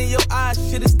 Looking in your eyes,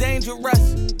 shit is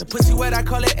dangerous. The pussy wet, I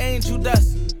call it angel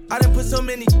dust. I done put so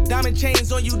many diamond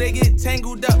chains on you, they get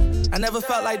tangled up. I never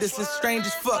felt like this, it's strange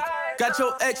as fuck. Got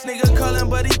your ex nigga calling,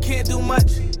 but he can't do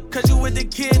much. Cause you with the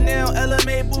kid now,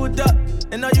 LMA booed up.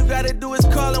 And all you gotta do is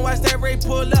call and watch that Ray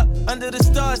pull up. Under the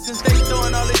stars since they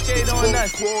throwing all the shade on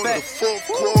us.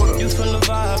 You feel the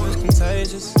vibe is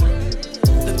contagious.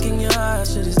 Look in your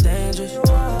eyes, shit is dangerous.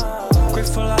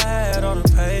 Grateful I had all the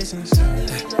patience.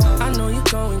 I know you're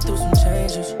going through some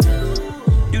changes.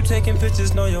 You taking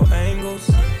pictures, know your angles.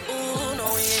 Ooh, no,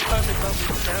 we ain't perfect, but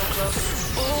we damn close.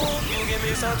 Ooh, you give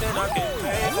me something I can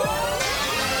pay for.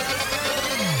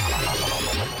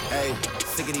 Hey,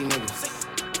 sick of these niggas.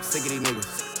 Sick of these niggas.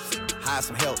 Hire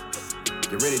some help.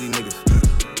 Get rid of these niggas.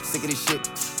 Sick of this shit.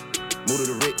 Move to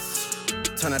the Ritz.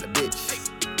 Turn out the bitch.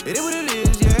 It is what it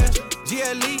is, yeah.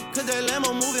 GLE, cause that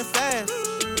Lambo moving fast.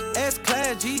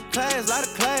 S-Class, G-Class, lot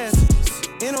of class.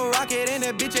 In a rocket and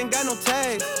that bitch ain't got no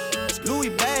tags. Louis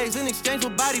bags in exchange for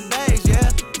body bags, yeah.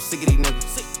 I'm sick of these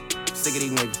niggas. Sick of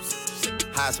these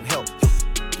niggas. Hire some help.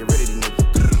 Get rid of these niggas.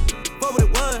 Fuck what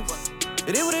it was.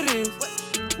 It is what it is.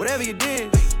 Whatever you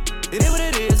did, it is what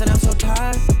it is, and I'm so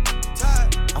tired.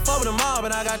 I fuck with them all,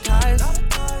 but I got ties.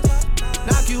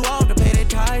 Knock you off to pay their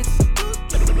ties.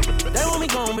 They want me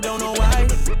gone, but don't know why.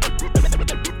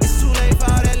 It's too late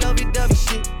for all that lovey-dovey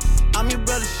shit. I'm your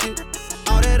brother shit.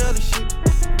 All that other shit.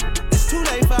 It's too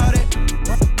late for all that.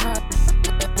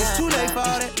 It's too late for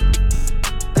all that.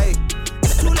 Hey,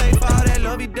 it's too late for all that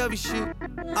lovey-dovey shit.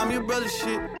 I'm your brother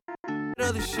shit.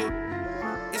 Other shit.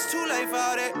 It's too late for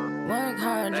all that. Work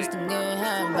hard just to get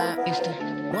high back.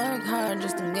 Work hard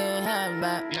just to get high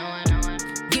back.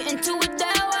 Get into it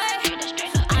that way.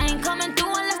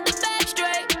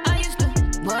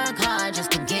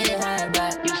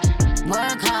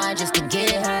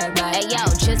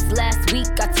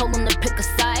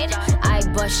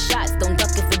 shots, don't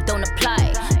duck if it don't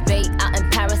apply. Bay out in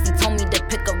Paris, he told me to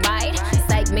pick a ride.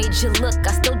 Sight made you look,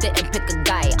 I still didn't pick a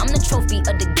guy. I'm the trophy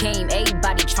of the game,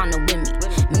 everybody tryna win me.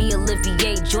 Me,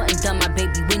 Olivier, Jordan done my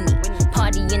baby Winnie.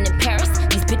 Partying in Paris,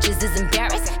 these bitches is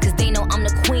embarrassed, cause they know I'm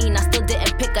the queen, I still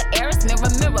didn't pick a heiress.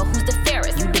 Mirror, mirror, who's the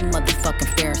fairest? You the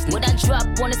motherfucking fairest. What I drop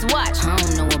on his watch? I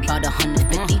don't know about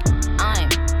 150. I'm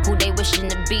who they wishing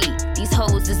to be. These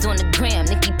hoes is on the gram,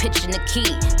 Nicki pitching the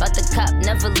key. About the cop,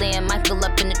 Neverland, Michael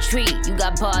up in the tree. You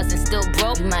got bars and still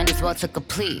broke, you might as well took a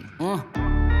plea.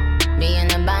 Be in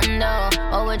the bando,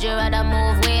 or would you rather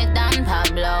move with Don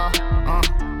Pablo?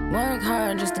 Work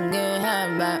hard just to get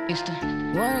half back.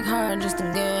 Work hard just to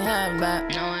get half back.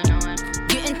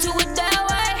 Get into it that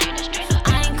way.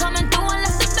 I ain't coming through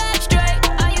unless the back straight.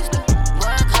 I used to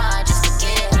work hard just to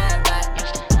get half back.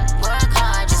 Work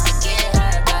hard just to get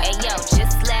half back. Hey yo,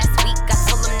 just last week I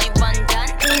told them they run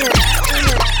done.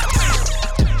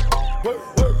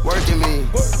 Working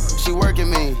me, she working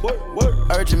me,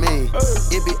 urging me,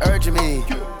 it be urging me.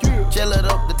 Chill it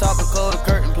up the top and close the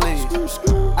curtain, please.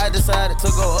 I decided to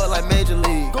go up like Major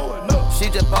League. She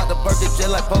just popped the Perky just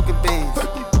like poking beans.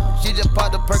 She just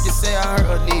popped the Perky, say I hurt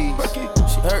her knees.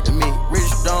 She hurting me,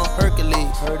 Rich Stone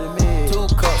Hercules. 2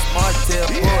 cups, Martell,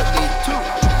 Courtney.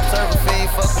 Serve a fiend,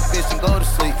 fuck a bitch and go to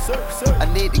sleep. I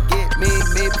need to get me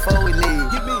before we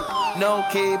leave. No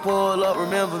kid, pull up,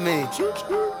 remember me.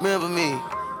 Remember me.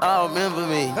 Oh, remember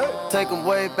me. Take them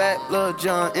way back, Lil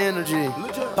Jon energy.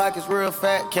 Pockets real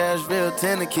fat, cash real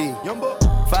Tennessee.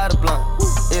 Fire the blunt,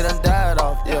 it done died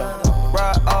off, yeah.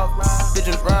 Ride off,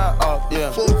 bitches ride off,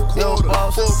 yeah. Yo,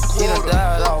 boss, he done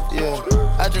died off, yeah.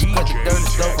 I just cut the dirty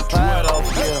stuff and pied off,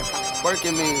 yeah.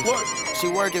 Working me, she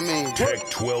working me. Tech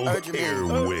 12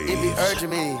 Airwaves. It be urging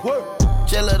me.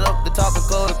 Chill it up the top and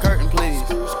close the curtain, please.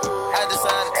 I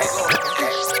decided to go.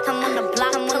 I'm on the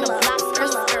block, I'm on the block.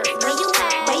 Where you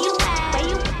at? Where you at? Where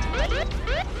you at?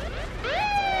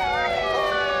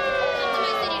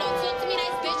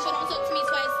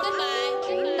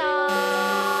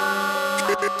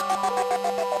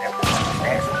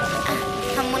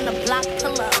 I'm on the block,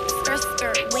 pull up,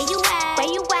 skirt. Where you at? Where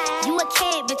you at? You a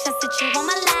kid, bitch, I sit you on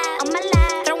my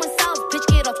lap, Throwing sauce, bitch,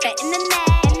 get off that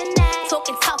internet.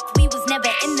 Talking tough, we was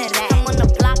never into that. I'm on the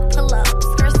block, pull up,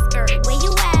 skirt. Where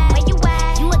you at? Where you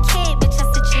at? You a kid, bitch, I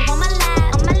sit you on my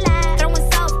lap, Throwing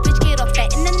sauce, bitch, get off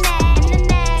that internet.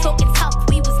 Talking tough,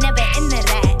 we was never into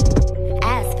that.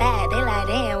 Ass fat, they like,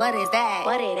 damn, what is that?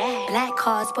 What is that? Black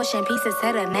cars pushing pieces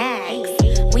to the max.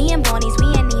 We in Bonnie's,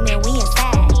 we in Neiman, we in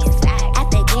Saks. At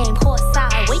the game,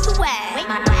 courtside, where you at?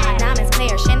 My diamonds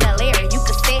clear, chandelier, you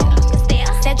can stare.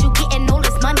 Said you getting all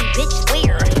this money, bitch,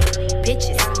 where?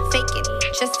 Bitches, fake it,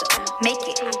 just to make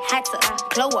it. Had to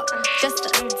glow up, just to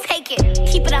take it.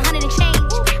 Keep it 100 and change.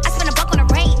 I spend $1 on the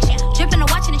range. Dripping and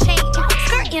watching the change.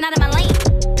 Skirting out of my lane.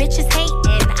 Bitches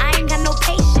hating, I ain't got no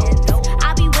patience.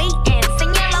 I'll be waiting,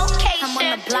 sing your location. I'm on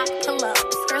the block, pull up,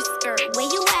 skirt. Where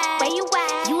you at? Where you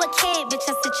at? You a kid, bitch,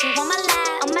 I sit you on my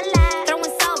lap.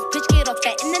 Throwing sauce, bitch, get off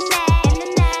that internet.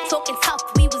 Talking tough,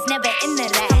 we was never into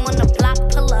that. I'm on the block,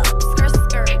 pull up,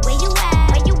 skirt. Where you at?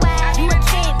 Where you at? You a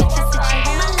kid, bitch, I sit you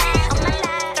on my lap.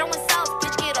 Throwing sauce,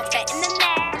 bitch, get off that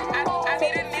internet. I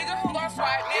need a nigga who gon'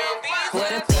 swipe them beats.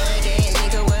 What a bag at,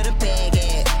 nigga, what a bag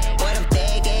at? What a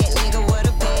bag at, nigga, what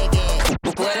a bag at?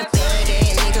 What a bag at, nigga, what a bag at? What a bag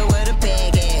at, nigga, what a bag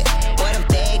at? What a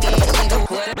bag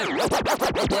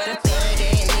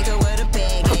at, nigga, what a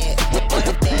bag at? What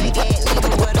a bag at,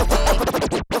 nigga, what a bag at?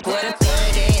 What a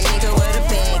bag at, nigga, what a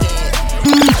bag at?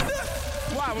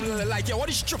 Why I'm like, yo, what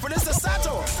is stripping this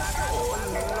Sato?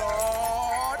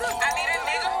 I need a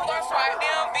nigga who gon' swipe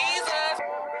them visas.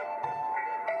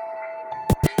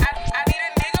 I need a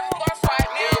nigga who gon'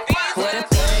 swipe them visas. What a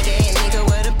bag at, nigga,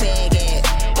 what a bag at?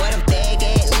 What a bag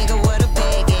at, nigga, what a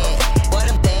bag at? What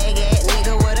a bag at,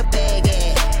 nigga, what a bag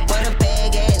at? What a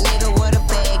bag at, nigga, what a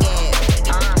bag at?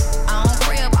 I don't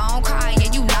crib, I don't cry,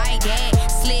 yeah, you like that.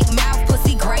 Slick mouth,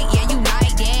 pussy great, yeah, you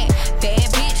like that. Bad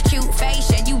bitch, cute face,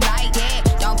 yeah, you like that.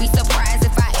 Don't be surprised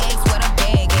if I ask what a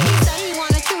bag is. Say he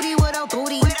want a cutie with a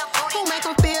booty. Who make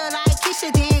him feel like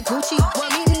Keisha did Gucci? Well,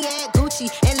 meet me at Gucci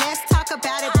and let's talk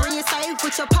about it. Bring it safe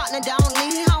with your partner, don't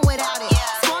leave home without it.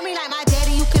 Spoil me like my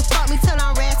daddy, you can fuck me till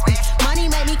I'm raspy. Money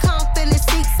make me come feeling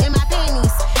seats in my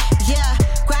panties. Yeah,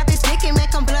 grab his dick and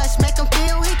make him blush, make him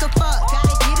feel he can fuck.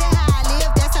 Gotta get it how I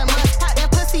live, that's a must. Pop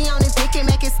that pussy on his dick and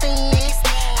make it sting.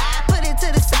 I put it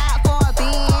to the side for a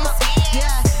beans.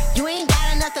 Yeah, you ain't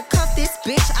got enough to cuff this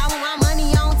bitch. I want my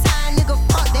money on time, nigga,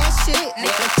 fuck that shit.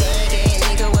 What a bag at,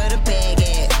 nigga, what a bag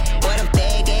at? What a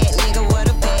bag at, nigga, what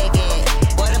a bag at?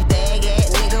 What a bag at,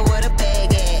 nigga, what a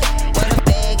bag at? What a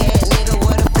bag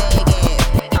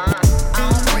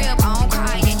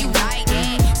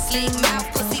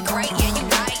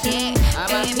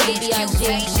B.I.G.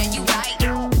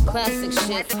 Classic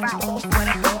shit.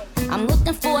 I'm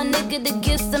looking for a nigga to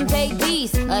give some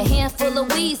babies. A handful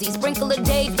of Wheezy, sprinkle of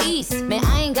Dave East. Man,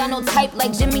 I ain't got no type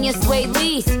like Jimmy and Sway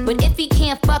Lee. But if he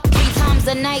can't fuck 3 times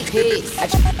a night, pigs.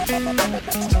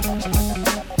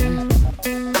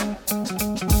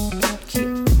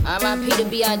 R.I.P. to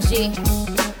B.I.G.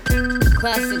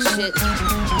 Classic shit.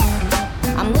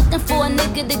 I'm looking for a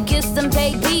nigga to give some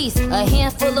babies. A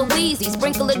handful of Wheezy,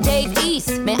 sprinkle of Dave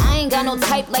East. Man, I ain't got no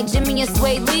type like Jimmy and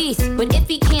Sway Lee. But if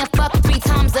he can't fuck 3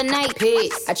 times a night,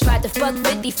 pigs. I tried to fuck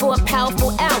 50 for a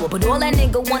powerful hour, but all that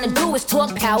nigga wanna do is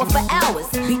talk power for hours.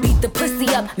 Beat the pussy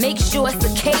up, make sure it's a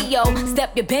KO.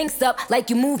 Step your banks up like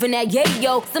you moving that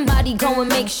yayo. Somebody go and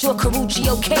make sure Karuchi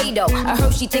okay though. I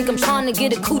heard she think I'm trying to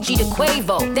get a coochie to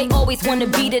Quavo. They always wanna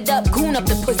beat it up, goon up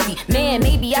the pussy. Man,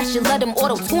 maybe I should let them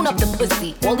auto-tune up the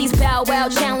pussy. All these Bow Wow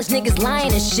challenge niggas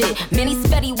lying and shit. Many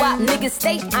Spetty Wap niggas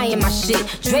stay eyeing my shit.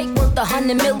 Drake worth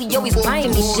 100 million, always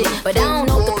buying me shit. But I don't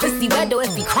know if the pussy wet though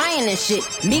if he crying and shit.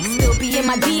 Meek still be in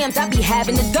my DMs, I be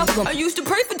having to duck him. I used to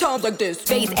pray for times like this.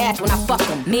 Face ass when I fuck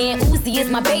him. Man, Uzi is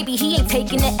my baby, he ain't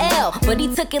taking the L. But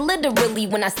he took it literally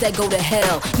when I said go to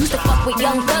hell. Used to fuck with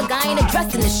Young Thug, I ain't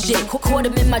addressing this shit. Caught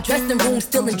him in my dressing room,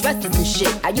 still in dresses and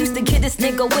shit. I used to get this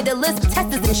nigga with a list of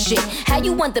testers and shit. How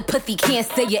you want the pussy can't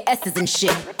say your S's and shit?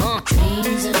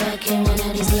 Dreams of fucking one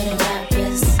of these little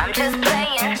rappers. I'm just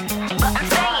playing, but I'm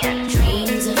saying.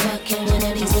 Dreams of fucking one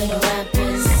of these little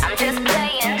rappers. I'm just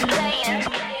playing, playing.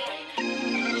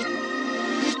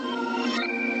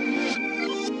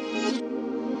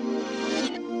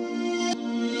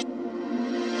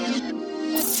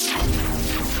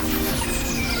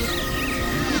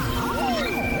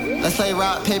 Let's play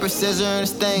rock, paper, scissors, and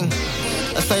this thing.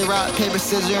 Let's play rock, paper,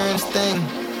 scissors, and this thing.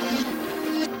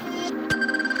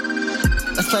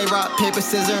 Let's play rock, paper,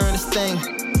 scissors, and this thing.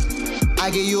 I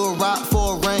give you a rock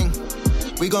for a ring.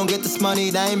 We gon' get this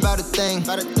money, that ain't about a thing.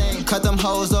 Cut them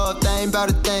hoes off, that ain't about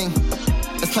a thing.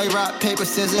 Let's play rock, paper,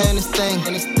 scissors, and this thing.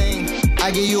 I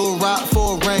give you a rock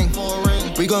for a ring.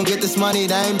 We gon' get this money,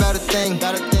 that ain't about a thing.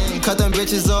 Cut them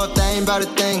bitches off, that ain't about a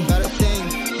thing.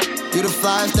 You the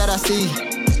flies that I see.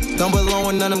 Don't belong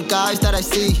with none of them guys that I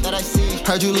see.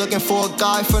 Heard you looking for a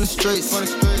guy from the streets.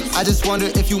 I just wonder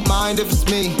if you mind if it's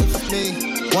me.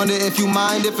 Wonder if you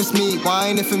mind if it's me. Why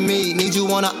ain't it for me? Need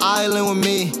you on an island with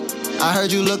me. I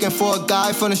heard you looking for a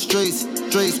guy from the streets.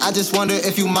 I just wonder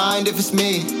if you mind if it's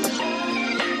me.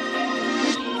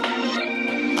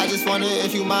 I just wonder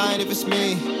if you mind if it's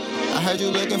me. I heard you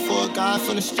looking for a guy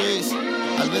from the streets.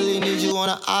 I really need you on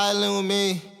an island with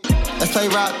me. Let's play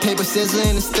rock, paper, scissors,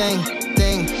 and this thing.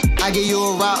 I give you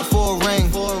a rock for a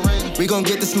ring. We gon'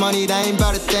 get this money, that ain't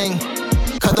about a thing.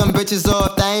 Cut them bitches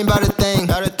off, that ain't about a thing.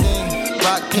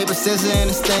 Rock, paper, scissors, and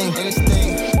this thing.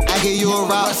 I give you a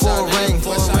rock for a ring.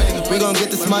 We gon' get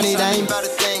this money, that ain't about a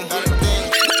thing.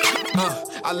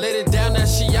 I laid it down, now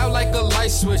she out like a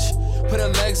light switch. Put her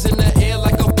legs in the air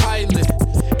like a pilot.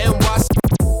 And watch.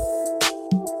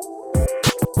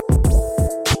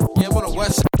 Yeah, I'm on the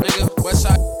west side, nigga. West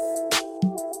side.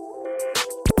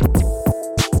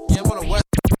 Yeah, I'm on the west.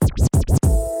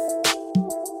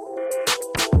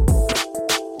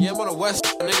 Yeah, I'm on the west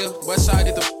side, nigga. West side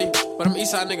did the but I'm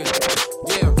east side, nigga.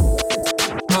 Yeah.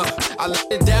 I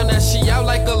laid it down, now she out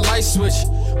like a light switch.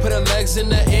 Put her legs in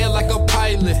the air like a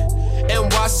pilot.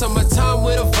 And watch summertime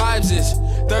where the vibes is.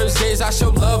 Thursdays I show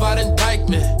love out in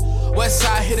Dykeman.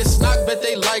 Westside hit a snock, bet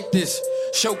they like this.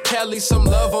 Show Kelly some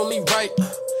love, only right.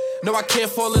 No, I can't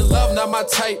fall in love, not my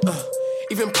type.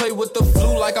 Even play with the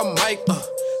flu like I'm Mike.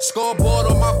 Scoreboard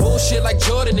on my bullshit like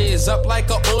Jordan is. Up like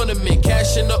an ornament,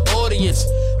 cash in the audience.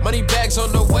 Money bags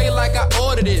on the way like I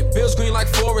ordered it. Bills green like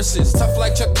Forest's, tough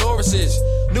like Chuck Norris's.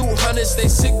 New hunters, they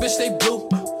sick, bitch, they blue.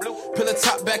 Peel the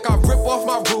top back, I rip off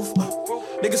my roof.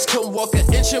 Niggas couldn't walk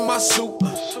an inch in my suit.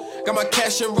 Got my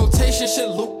cash in rotation, shit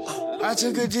loop. I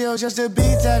took a deal just to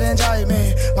beat that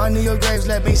indictment. My New York grapes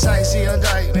let me sightsee on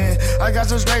Dykeman. I got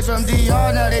some scrapes from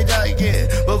DR, now they dyke it.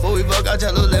 Before we fuck, I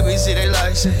tell her, let me see they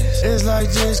license. It's like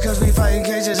this, cause we fighting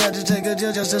cases. Had to take a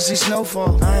deal just to see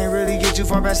snowfall. I ain't really get too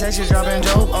far past sections, dropping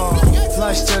dope on.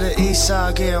 Flush to the east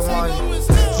side, get money.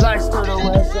 Flush to the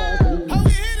west side.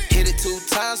 Hit it 2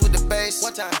 times with the bass.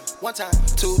 One time.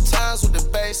 2 times with the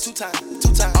bass. 2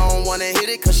 times. I don't wanna hit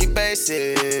it cause she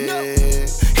basic. No.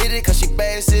 Hit it cause she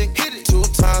basic. Hit it 2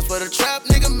 times for the trap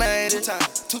nigga made it.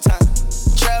 2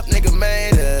 times. Trap nigga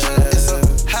made it. It's a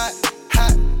hot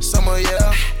summer,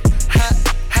 yeah.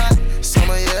 Hot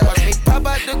summer, yeah. Watch me pop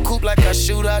out the coupe like I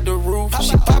shoot out the roof.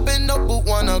 She poppin' no boot,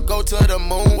 wanna go to the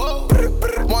moon.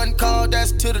 One call,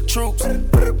 that's to the troops.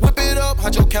 Whip it up,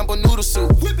 Huncho Campbell noodle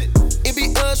soup. It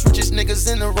be us, richest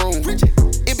niggas in the room.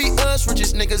 It be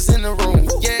niggas in the room.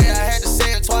 Yeah, I had to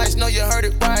say it twice, know you heard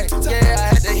it right. Yeah,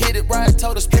 I had to hit it right,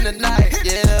 told her spend the night.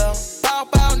 Yeah, bow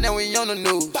bow, now we on the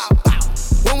news.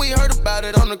 When we heard about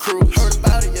it on the cruise, heard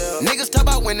about it, yeah. Niggas talk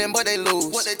about winning, but they lose.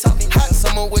 What they talking about? Hot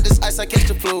summer with this ice, I catch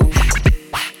the flu.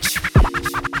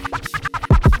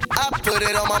 I put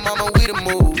it on my mama, we the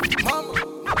move. Mama.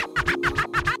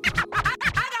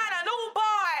 I got a new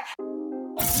boy.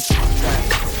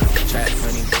 Trap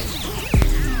money,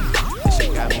 this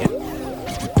shit got me in.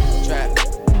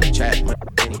 Trap money,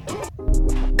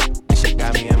 this shit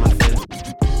got me in my feelings.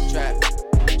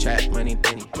 Trap money,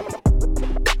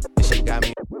 this shit got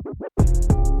me.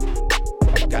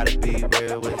 Gotta be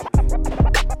real with it.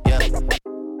 Yeah.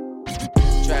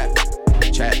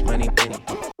 Trap money,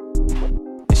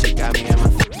 this shit got me in my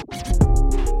feelings.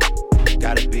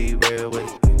 Gotta be real with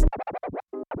it.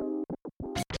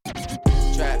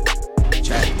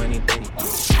 Trap money,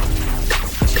 this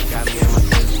shit got me in my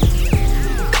feelings.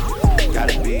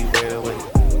 Gotta be real with it.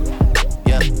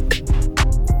 Yeah.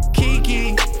 Kiki,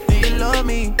 do you love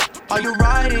me? Are you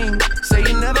riding? Say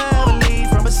you never ever leave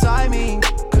from beside me.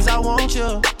 Cause I want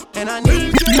you, and I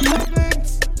need you.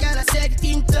 Girl, I said it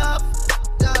in tough.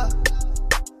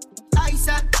 Ice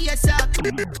up, cheers up.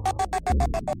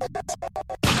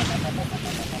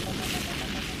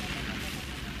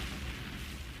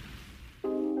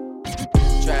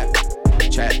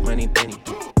 Trap money,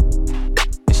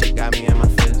 this shit got me in my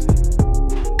feelings.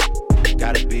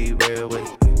 Gotta be real with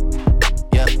it.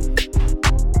 Yeah.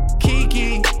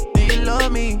 Kiki, do you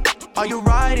love me? Are you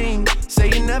riding? Say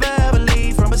you never ever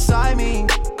leave from beside me.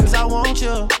 Cause I want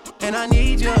you, and I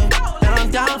need you. And I'm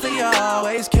down for you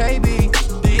always, KB.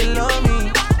 Do you love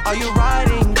me? Are you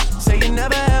riding? Say you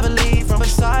never ever leave from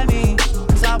beside me.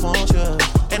 Cause I want you,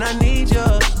 and I need you.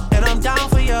 And I'm down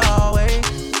for you always.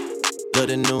 Look,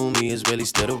 the new me is really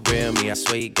still the real me. I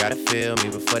swear you gotta feel me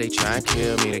before they try and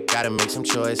kill me. They gotta make some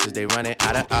choices, they running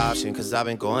out of options. Cause I've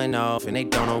been going off and they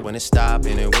don't know when to stop.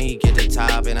 And when you get to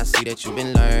top, and I see that you've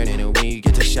been learning. And when you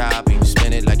get to shopping, you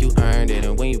spend it like you earned it.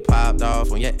 And when you popped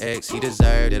off on your ex, he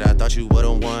deserved it. I thought you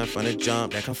would've won from the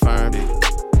jump, that confirmed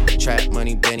it. Trap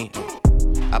money, Benny.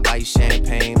 I buy you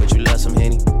champagne, but you love some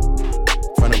Henny.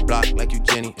 From the block like you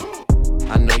Jenny.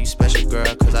 I know you special,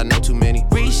 girl, cause I know too many.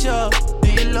 Risha, do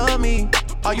you love me?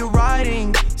 Are you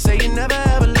riding? Say you never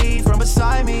ever leave from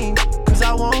beside me. Cause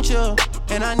I want you,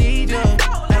 and I need you.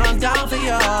 And I'm down for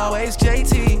you always,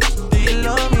 JT. Do you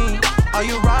love me? Are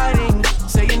you riding?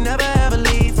 Say you never ever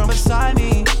leave from beside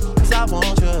me. Cause I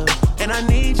want you, and I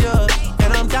need you.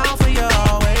 And I'm down for you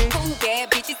always. Cool bad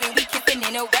bitches and we kissing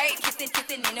in a way.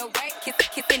 Kissing in a way.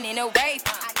 Kissing in a way.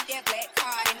 I need that black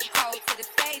card and the code to the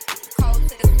safe. Code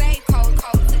to the safe. Code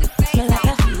to the safe. Me like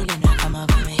a feeling that come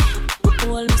over me.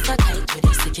 Hold me so tight with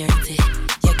the security.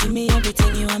 You give me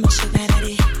everything you want, me sugar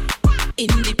daddy.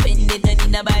 Independent and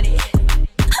in the body.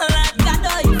 Like God,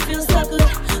 oh, you feel so good.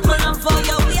 My love for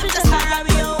you, we just hurry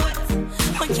me away.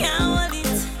 We can't hold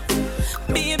it.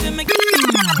 Baby, make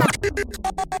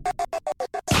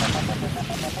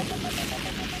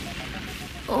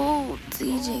Oh,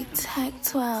 DJ Tech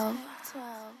 12.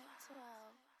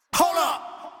 Hold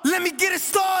up, let me get it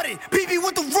started. BB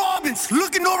with the Robins,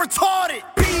 looking all retarded.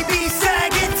 BB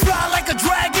sagging, fly like a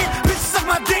dragon. Bitch suck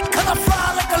my dick, cause I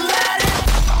fly like Aladdin.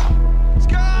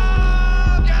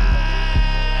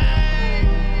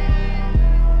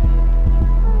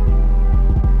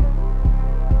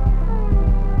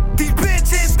 These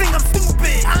bitches think I'm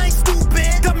stupid. I ain't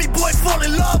stupid. Dummy boy fall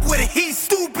in love with it, he's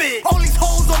stupid. All these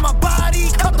hoes on my body,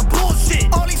 cut the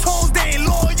bullshit. All these hoes, they ain't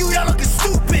loyal, y'all looking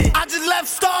stupid. I just left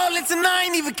Starlets and I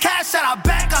ain't even cash out. I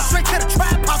back out straight to the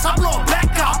trap house, I blow it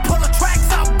back out. I pull the tracks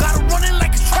out, got it running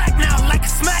like a track now. Like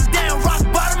a smackdown, rock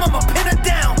bottom, I'ma pin it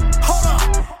down. Hold up,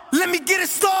 let me get it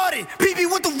started. BB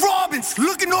with the Robins,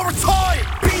 looking all retarded.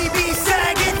 BB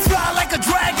sagging, fly like a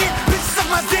dragon. Bitch suck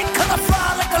my dick, cause I fly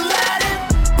like Aladdin.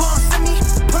 Boss send me,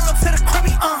 pull up to the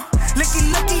cribby,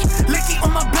 licky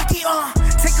on my blicky,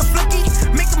 take a flicky,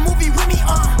 make a movie with me,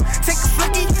 take a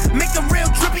flicky, make a real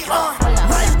drippy,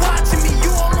 Why you watching me?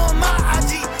 You all on my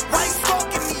IG. Why you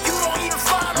stalking me? You don't even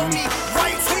follow me.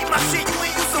 Why you tweet my shit? You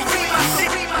ain't used to read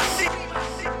my shit.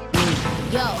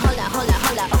 Yo, hold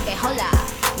up, okay, hold up.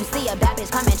 You see a bad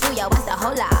bitch coming through, yo, what's the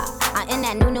hold up? I'm in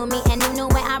that new me and new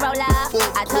when I roll up.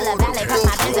 I told her valet, pop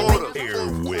my pants and bring.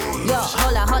 Yo,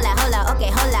 hold up,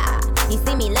 okay, hold up. He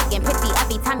see me looking pretty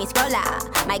every time he scroll up.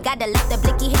 Might gotta let the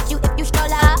blicky hit you if you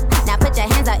stroll up. Now put your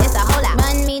hands up, it's a whole lot.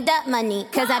 Run me the money,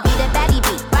 cause I be the baddie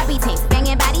beat. Barbie tanks,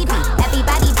 banging body beat.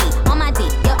 Everybody beat, on my D.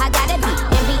 Yo, I gotta be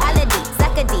in reality,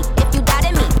 suck a D. If you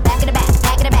doubted me, back of the back,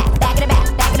 back of the back, back of the back,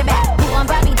 back of the back. Who on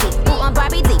Barbie D? Who on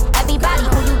Barbie D? Everybody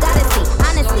who you gotta see.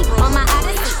 Honestly, on my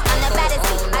odyssey.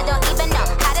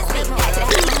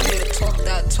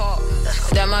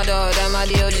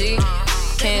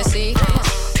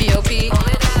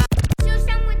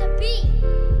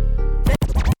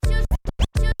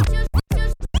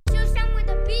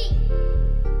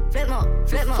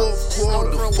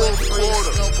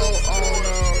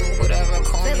 Whatever,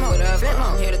 call me whatever.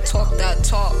 I'm here to talk that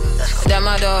talk. That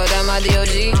my dog, that my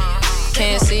DOG.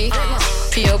 Can't see,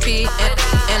 P.O.P.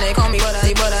 And they call me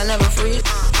but I never freeze.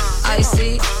 I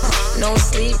see, no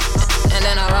sleep, and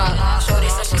then I rock. Shorty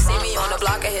said she see me on the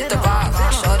block, I hit the rock.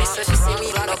 Shorty said she see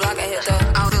me on the block, I hit the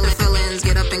outer feelings.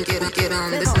 Get up and get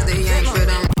 'em. This is the yank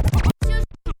rhythm.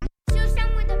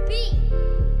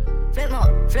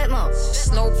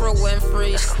 Snowbro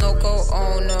Winfrey, Snowco,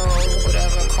 oh no,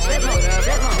 whatever, call me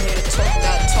whatever. I'm here to talk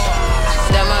that talk.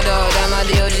 That my dog, that my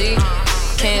DOG.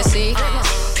 Can't see,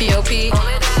 P.O.P.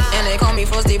 And they call me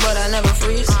Frosty, but I never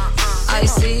freeze. I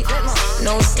see,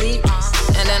 no sleep,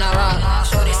 and then I rock.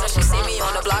 Shorty said she see me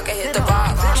on the block, I hit the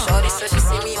rock. Shorty said she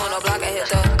see me on the block, I hit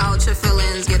the out your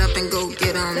feelings, get up and go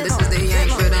get 'em. This is the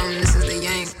yank rhythm, this is the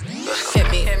yank. Hit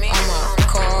me, on my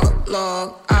call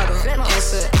log, I don't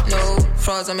answer, no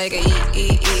frauds, I make it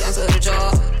eat, until the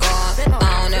jaw gone.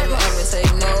 I don't ever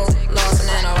take no loss, and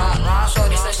then I rock.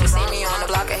 Shorty said she see me on the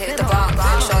block, I hit the rock.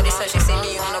 Shorty said she see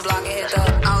me on the block, I hit the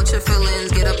out your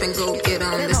feelings, get up and go get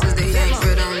 'em. This is the yank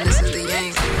rhythm, this is the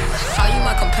yank. How you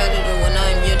my competitor when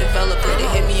I'm your developer? They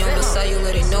hit me on the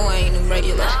cellular, they know I ain't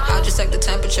irregular. I just check the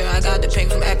temperature, I got the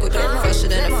pink from Ecuador. Fresher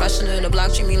than a freshener, the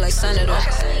block treat me like senator.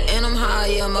 And I'm high,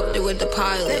 yeah, I'm up there with the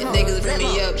pilot. Niggas bring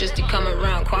me up just to come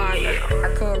around quiet. I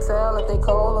can't tell if they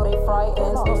cold or they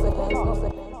frightened.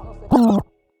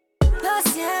 Lo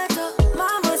siento,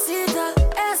 mamacita,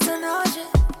 esta noche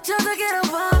yo te quiero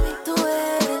pa' mí. Tú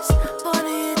eres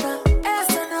bonita,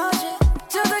 esta noche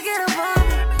yo te quiero pa'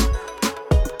 mí.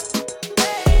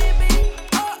 Baby,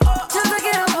 yo te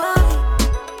quiero pa' mí.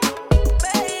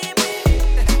 Baby,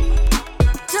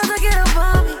 yo te quiero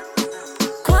pa' mí.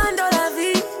 Cuando la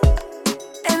vi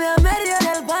en el medio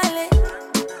del baile,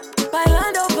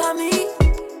 bailando pa' mí,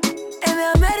 en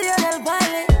el medio del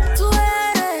baile. Tú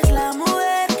eres la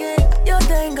mujer que yo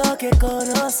tengo que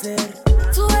conocer.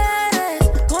 Tú eres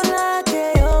con la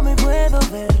que yo me puedo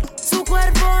ver. Su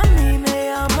cuerpo a mí me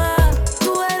llama.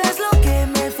 Tú eres lo que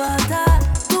me falta.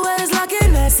 Tú eres la que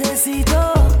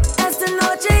necesito esta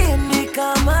noche en mi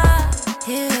cama.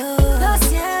 Lo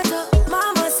siento,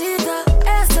 mamacita,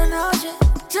 esta noche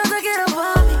yo te quiero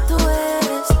pa' mí. Tú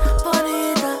eres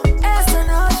bonita, esta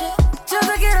noche yo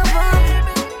te quiero pa' mí.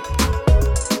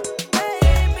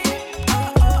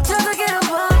 Yo te quiero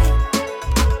pa' mí.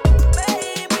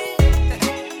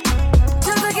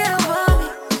 Yo te quiero pa' mí.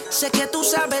 Sé que tú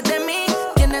sabes de mí,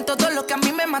 tienes todo lo que a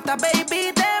mí me mata,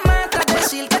 baby. Te mata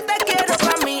decir que te quiero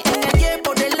pa' mí. En el J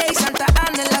por el ley, Santa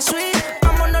Ana en la suite.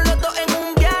 Vámonos los dos en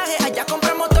un viaje, allá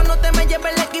compramos todo, no te me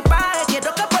lleves el equipaje.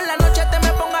 Quiero que por la noche te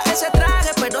me ponga ese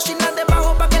traje, pero sin nada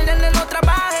debajo pa' que el nene no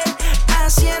trabaje.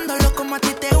 Haciéndolo como a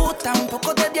ti te gusta, un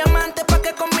poco de diamante pa'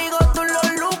 que conmigo tú lo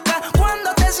lucas.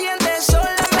 Cuando te sientes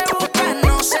sola me buscas,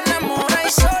 no se enamora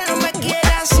y solo me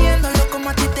quiere. Haciéndolo como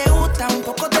a ti te gusta, un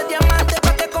poco de diamante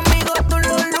pa' que conmigo tú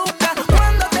lo lucas.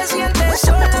 Cuando te sientes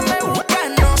sola me buscas,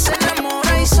 no se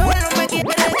enamora y solo me quiere.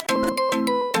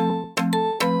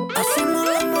 Hacemos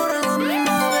el amor a la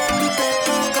misma vez y te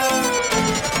toca.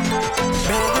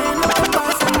 Bebé, no te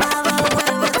pasa nada,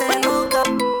 vuélvete loca.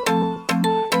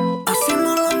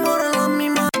 Hacemos el amor a la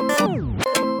misma vez.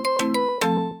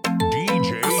 DJ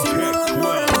Hacemos el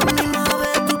amor a la misma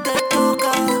vez, tú te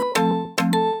toca.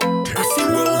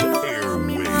 Hacemos el amor a la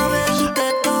misma vez y te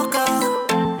toca.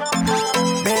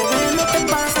 Bebé, no te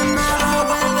pasa nada,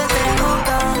 vuélvete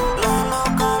loca.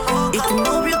 Y tu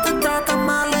novio te trata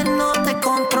mal, él no te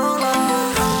controla.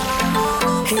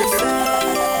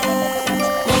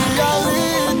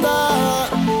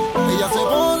 Ella se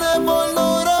pone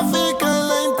pornográfica en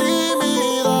la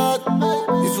intimidad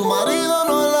y su marido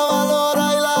no la valora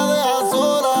y la deja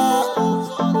sola.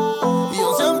 Y yo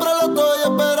siempre la estoy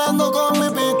esperando con mi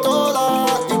pistola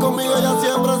y conmigo ella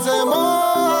siempre se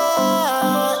moja.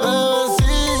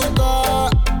 Bebecita,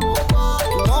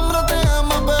 tu hombre te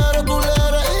ama pero tú le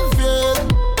eres infiel,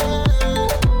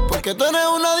 porque tú eres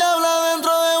una diabla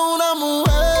dentro de una mujer.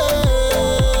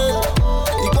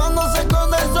 Y cuando se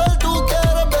esconde el sol tú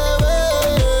quieres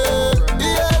beber y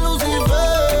es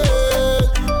Lucifer.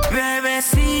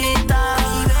 Bebecita,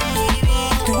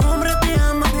 tu hombre te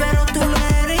ama pero tú le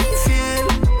eres infiel.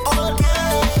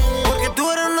 Porque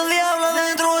tú eres una diabla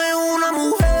dentro de una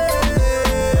mujer.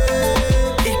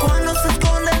 Y cuando se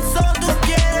esconde el sol tú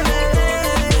quieres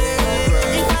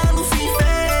beber y es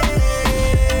Lucifer.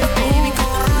 Baby,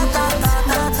 como rata, ta,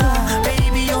 ta, ta.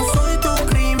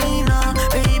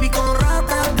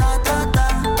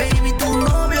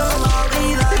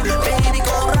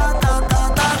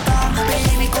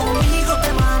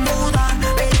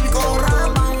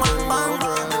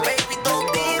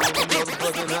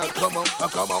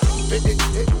 Come on. Do it, baby,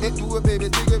 take it, baby. Do it, baby,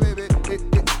 take it, baby.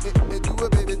 Do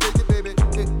it, baby, take it, baby.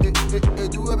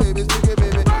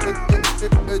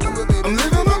 I'm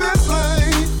living my best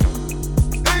life.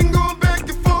 Ain't going back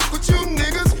and forth with you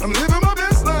niggas. I'm living my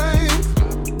best life.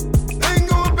 Ain't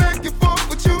going back and forth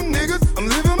with you niggas. I'm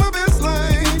living my best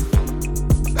life.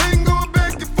 Ain't going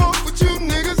back and forth with you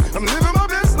niggas. I'm living my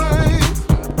best life.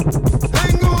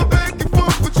 Ain't going back and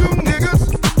forth with you niggas.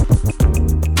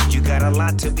 You got a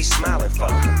lot to be smiling for.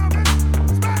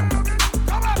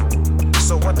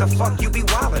 So what the fuck you be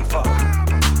wildin' for?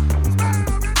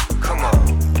 Come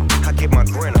on, I get my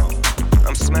grin on.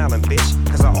 I'm smiling, bitch,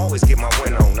 cause I always get my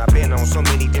win on. I've been on so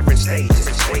many different stages.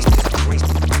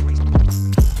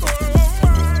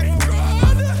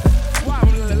 Why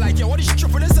would I like, yo, what is you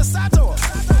tripping? This is Sato.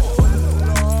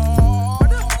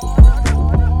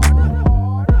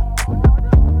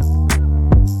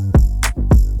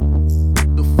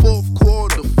 The fourth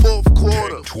quarter.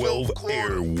 12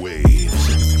 airwaves.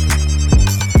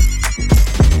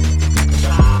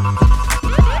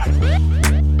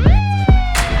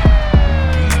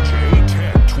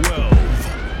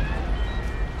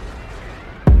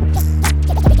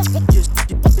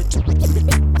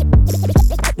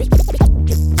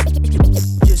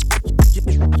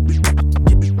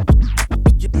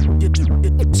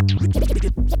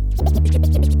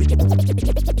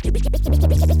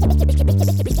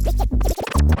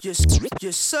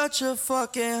 You're such a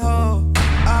fucking hoe,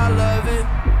 I love it.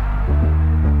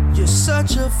 You're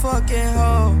such a fucking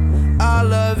hoe, I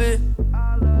love it.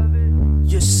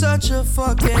 You're such a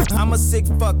fucking. I'm a sick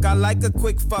fuck, I like a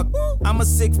quick fuck. I'm a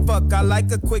sick fuck, I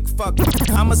like a quick fuck.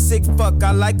 I'm a sick fuck,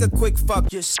 I like a quick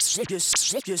fuck. You're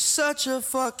such a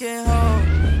fucking hoe,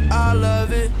 I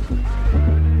love it.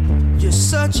 You're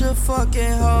such a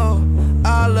fucking hoe,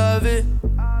 I love it.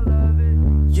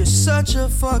 You're such a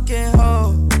fucking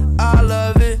hoe, I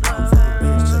love it.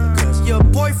 Your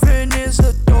boyfriend is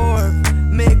a dork,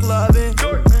 make loving.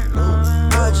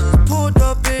 I just pulled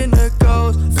up in the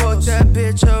ghost, fucked that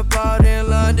bitch up out in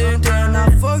London. Then I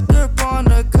fucked up on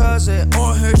a cousin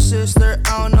or her sister,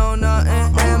 I don't know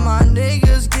nothing. And my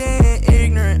niggas getting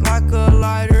ignorant like a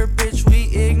lighter, bitch, we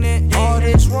ignorant. All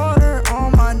this water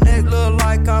on my neck look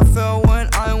like I fell when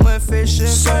I went fishing.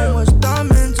 So much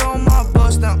diamonds on my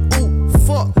bust now, ooh,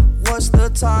 fuck. What's the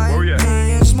time? Me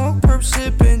and smoke, perp,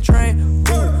 sippin', train.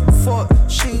 Ooh, fuck,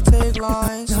 she take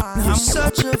lines. You're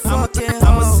such a fucking hoe.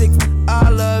 I'm a sick, I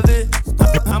love it.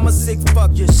 I'm a sick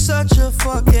fuck. You're such a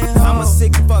fucking hoe. I'm a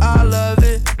sick fuck. I love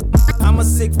it. I'm a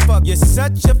sick fuck. You're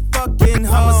such a fucking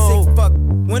hoe. I'm a sick fuck.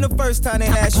 When the first time they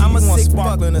asked you, I'm a you want sick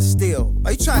sparkling or still?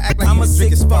 Are you trying to act like I'm a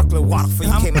sick sparkling water before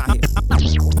you came out here?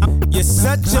 You're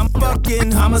such a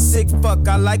fucking. I'm a sick fuck.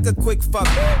 I like a quick fuck.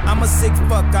 I'm a sick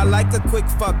fuck. I like a quick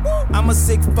fuck. I'm a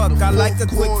sick fuck. I like a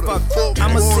quick fuck.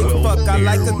 I'm a sick fuck. I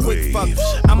like a quick fuck.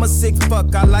 I'm a sick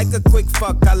fuck. I like a quick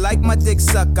fuck. I like my dick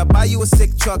suck. I buy you a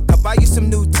sick truck. I buy you some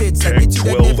new tits. I get you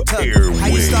that nip tuck. How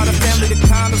you start a family? The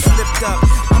condom slipped up.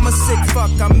 I'm a sick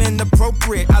fuck. I'm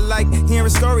inappropriate. I like hearing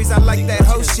stories. I like that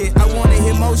hoe shit. I wanna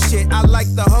hear more shit. I like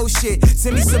the whole shit.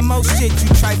 Send me some more shit. You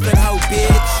trifling hoe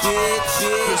bitch.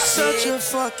 You're such a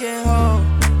fucking hoe.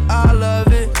 I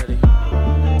love it.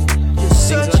 You're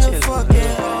such a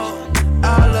fucking hoe.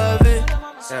 I love it.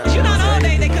 You know, all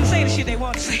day they couldn't say the shit they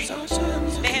want to say.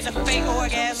 They had the fake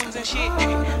orgasms and shit.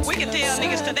 We can tell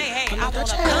niggas today, hey, I wanna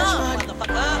come,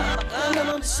 motherfucker.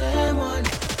 I'm the same one.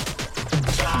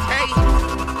 Hey,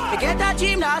 I get that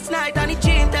dream last night and the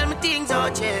dream tell me things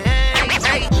don't change.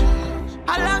 Hey,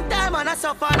 a long time and I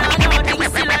suffer and I know things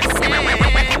still are the same.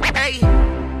 Hey,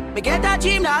 me get that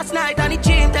dream last night and the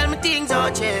dream tell me things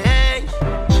don't change.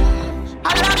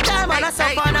 A long time and I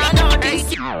suffer and I know things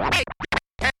still.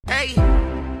 Hey,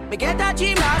 me get that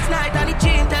dream last night and the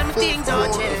dream tell me things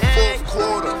don't change. Fourth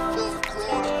quarter.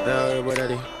 Yeah, what are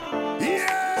they?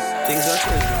 Yeah. Things are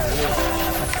changing.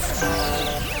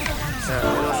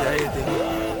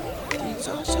 Things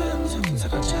don't change, things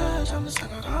don't change. I'm the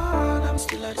second God, I'm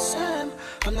still the same.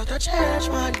 I'm not a change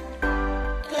man.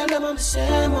 Tell them I'm the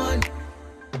same one.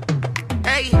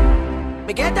 Hey,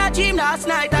 me get that dream last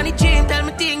night and the dream tell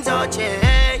me things don't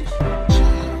change.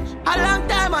 A long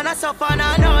time and I suffer and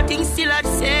I know things still are the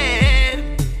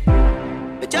same.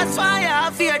 But just why you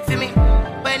have feared for me.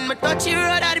 When me touch the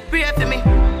road, I pray for me.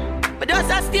 But just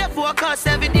I stay focused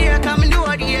every day, come and know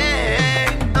the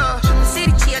end. See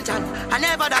the change and I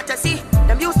never that to see.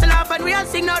 Them used to laugh and real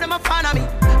sing, now them a fan of me.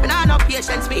 And I no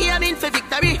patience, me aiming for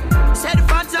victory. Say the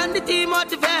fans and the team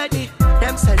motivate me.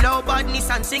 Them say low badness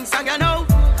and sing song, you know.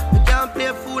 You can't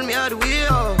play fool me all the way,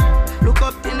 oh. Look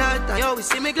up tonight and you will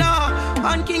see me glow.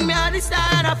 One king me at the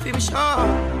side of him show.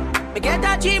 Me get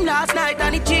a dream last night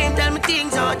and the dream tell me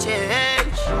things don't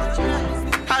change.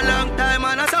 A long time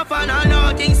and I suffer now,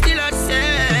 no things still the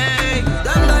same.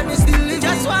 Don't let me still live.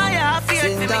 Just why I fear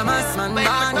for me. Thomas, man, but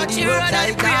I got you and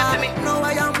I pray for me. No,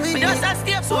 I am with me. Just a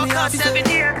step so walk out 7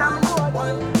 years.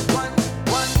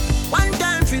 One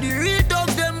time for the real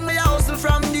dogs, them me hustle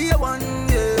from day one,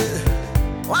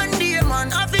 yeah. One day,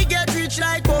 man, I forget rich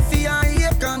like Puffy and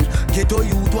Akon. Get to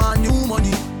youth want new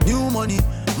money, new money.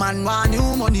 Man want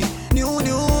new money, new.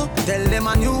 Tell them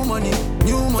a new money,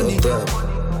 new money.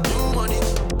 New money.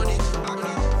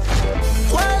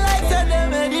 Well, I tell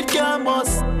them and it can't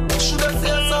bust. Shoulda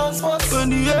said sounds first. When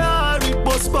the air it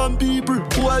bust from people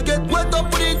who I get wet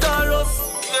up with it and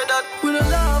rough. Hear that? We don't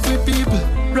laugh with people.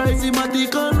 Rise him and they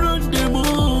can run them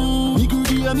all. Me could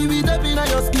hear me with up in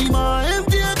your schema.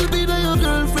 Empty could be your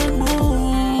girlfriend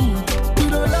more. We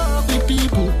don't laugh with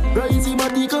people. Rise him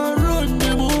and they can run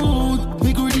them all.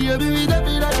 Me could hear me with up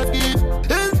in your schema.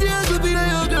 Empty could be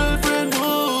your girlfriend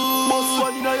more. Must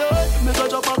one in your head, make a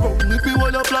drop a gun. If you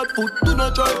want a flat foot, do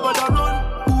not try but a run.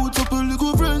 Boots up a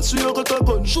little friends, so you got a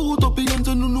gun. Shoot up against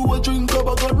and you know what drink a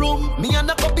bag of rum. Me and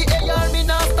a copy AR, me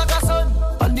now stack a son.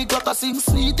 And the clock a sing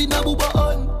sweet in a booba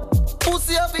on.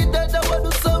 Pussy a fit dead, I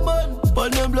want to summon.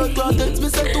 Pan them blood clots, me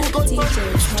say 2 guns man.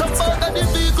 Jump out of the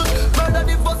vehicle, murder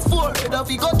the first 4. Head a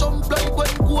go jump like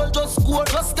when goal just score.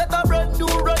 Just get a brand new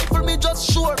rifle, me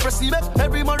just sure. Press it,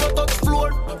 every man out touch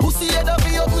floor. Pussy head a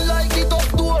be up like the top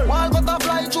door. Wall got a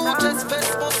fly through, chest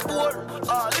fest must score.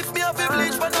 Lift me up a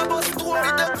bleach when I bust door.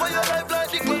 It take for your life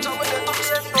like the clutch and when they touch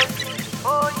them.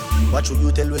 What should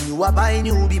you tell when you are buying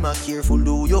new? Be more careful,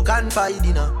 though you can't find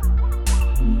dinner.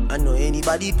 I know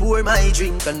anybody pour my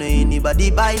drink, I know anybody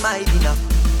buy my dinner.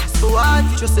 So hard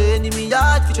for just an enemy,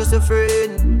 hard for just a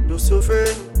friend. Just your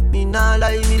friend. Me nah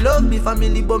lie, me love me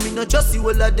family, but me not just see all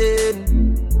of them.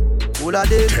 All of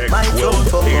them, my sound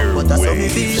for up, but that's how me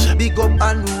feel. Big up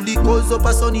and rule, goes up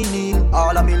a sunny kneel.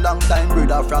 All of me long time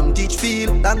brother from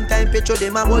Teachfield. Long time petro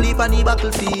them a whole heap on the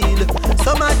battlefield.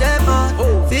 Some of them are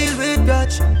filled with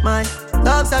grudge. My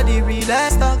dogs are the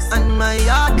realest dogs, and my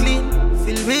heart clean,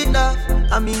 filled with love.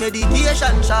 And me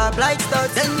meditation sharp like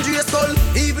studs. Dangerous skull,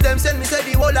 even them send me say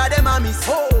the whole of them a miss.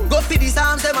 Go for the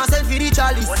psalms, them a send for the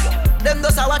chalice. Them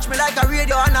does a watch me like a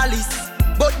radio analyst.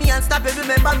 But me and stop it,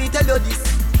 remember me tell you this.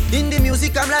 In the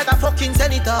music I'm like a fucking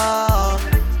senator.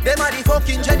 Them are the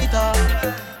fucking janitor.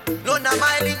 None of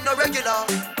my link no regular.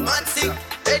 Man sick,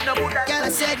 head no Buddha. Girl I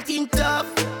said it in tough.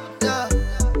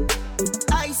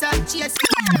 Ice and chest.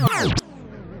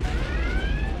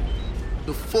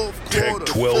 The fourth Tech quarter.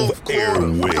 12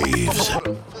 airwaves.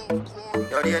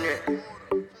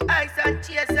 Ice and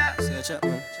chaser. Search up,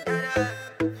 man.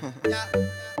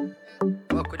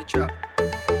 Walk with the trap.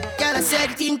 Girl I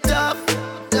said it in tough.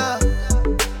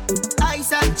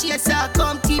 Ice and chaser.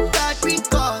 Come keep that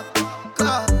drink up.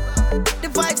 The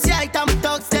vibes right and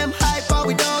thugs them hype, but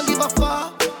we don't give a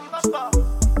fuck.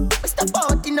 We step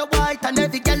out in the white and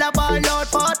every girl a ball out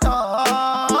for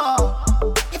talk.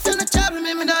 If you not trouble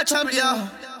me, me not trouble you.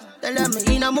 Tell them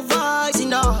me in my voice, you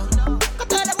know. Go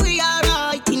tell them we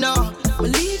alright, you know. We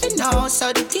leaving now,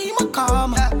 so the team will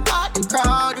come. Part the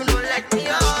crowd, you know, let me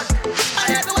out. I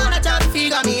never wanna try to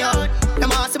figure me out.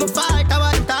 Them ask me fight, I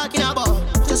what I'm talking about.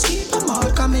 Just keep them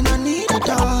all coming, I need a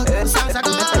dog. Songs are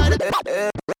God.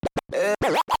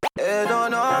 They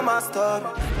don't know my story.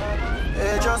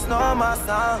 They just know my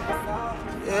sound.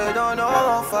 They don't know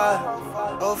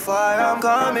how far I'm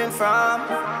coming from.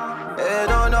 They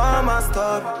don't know my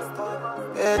story.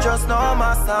 They just know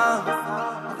my sound.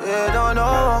 They don't know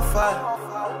how far.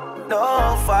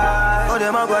 No fight. Oh,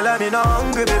 them a go like me not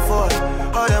hungry before.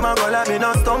 Oh, them a go like me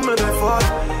not stumble before.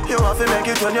 You have to make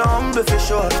it when you're humble for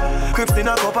sure. Crips in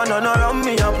a cup and none around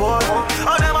me a pour.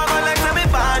 Oh, them a go like to be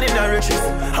born in the riches.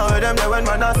 How them there when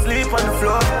man asleep on the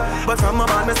floor. But from my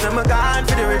man, me say me gone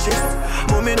for the riches.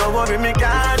 Mommy don't worry, me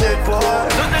can't get poor.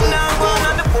 Nothing now gone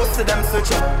on the post to them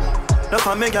switch up. No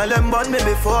for me girl them born me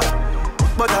before.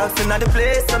 But I've seen at the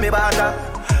place so me bother.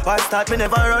 Why start me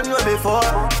never run away before.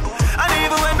 And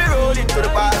even when me roll into the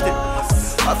party,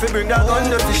 I feel bring that gun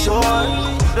to the shore.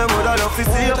 Them woulda love to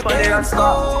see up on the rock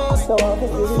star.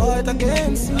 Fight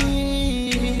against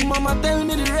me. Mama tell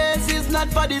me the race is not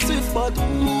for the swift, but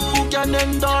who can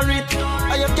endure it?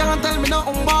 And you can't tell me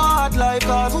nothing bad like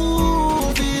us. Who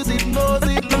is it, knows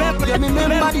it. Yeah, me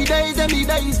remember the days and the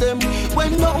days them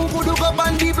when nothing could go up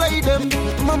and be play them.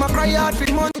 Mama cry hard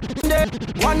for money.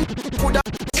 One could have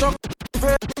struck.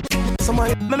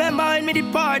 Remember when me the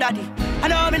poor daddy. I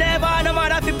know me never had no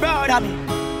mother fi proud of me.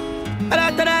 And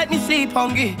after that me sleep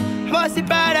hungry. I must be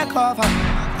proud of cover.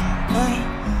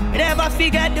 Me never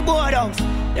forget the boardhouse.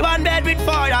 The one bed with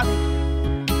 4 of me.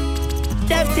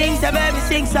 Them things that made me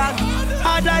sing song.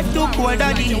 Hard life too cold,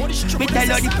 daddy. Me tell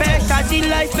you the patience in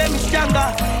life made me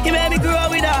stronger. He made me grow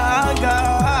with a hunger.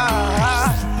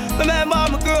 Remember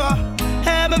me grow,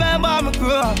 hey, remember me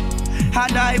grow.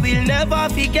 And I will never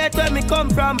forget where me come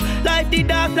from. Life the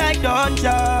dark like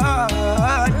dungeon.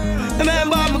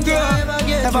 Remember me grow,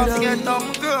 never forget how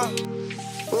me grow.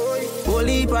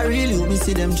 Holy for real, me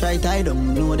see them try tie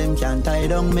down. Know them can't tie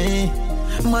down me.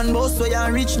 Man boss so ya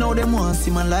rich now them want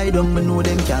see man lie down. Me know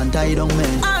them can't tie down me.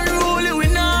 Unruly we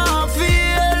not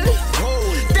feel.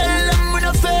 Tell them we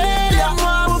not fail. Them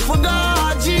want we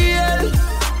forgot jail.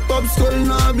 Pop skull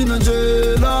now be no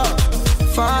jailer.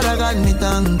 Father God me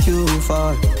thank you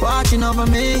for watching over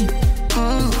me.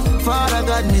 Father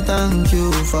God me thank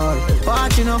you for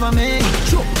watching over me.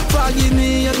 Forgive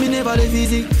me if me never live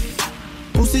easy.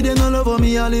 Pussy them no love how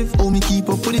me a live. How me keep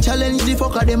up with the challenge, the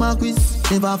fucker them a quiz.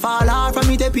 Never fall off from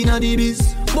me tapping a the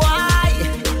biz.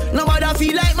 Boy, nobody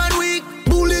feel like man weak.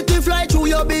 Bullet to fly through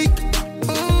your beak.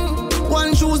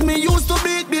 One shoes me used to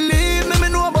beat. Believe me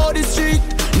know about the street.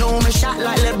 No, me shot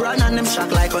like LeBron and them shot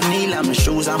like O'Neal. And my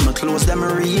shoes and my clothes them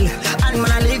real. And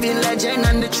when I live in legend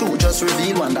and the truth just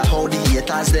reveal. Wonder how the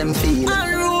haters them feel.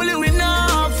 Unruly we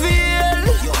not feel.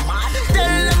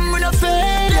 Tell them we not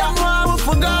fail. Them want we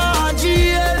forgot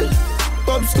jail.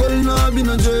 Pop skull now be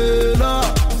no jailer.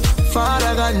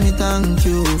 Father God me thank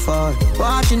you for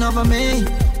watching over me.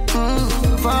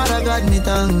 Father God me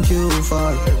thank you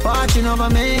for watching over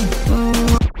me.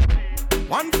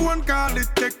 One phone call it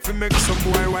take to make some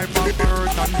boy wipe up her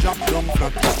hurt and drop down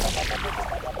flat.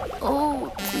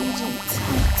 Oh, DJ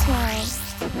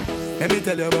Tata. Let me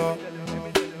tell you about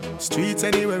streets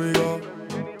anywhere we go.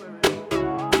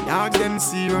 Dog them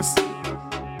serious,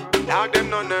 dog them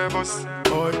not nervous.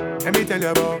 Boy, let me tell you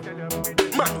about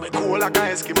man we cool like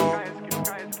a Eskimo.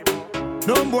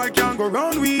 No boy can go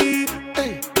round with.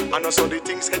 Hey, I know so the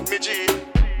things hit me G.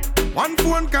 One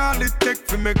phone call it take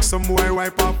to make some boy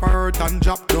wipe up her hurt and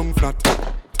drop down flat.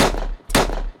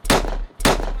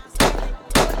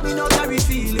 Me no carry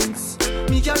feelings,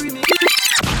 me carry me.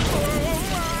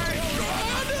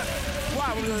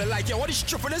 Why we really like it? What is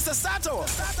tripping? This is Sato.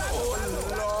 Oh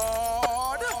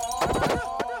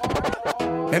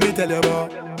Lord. Let me tell you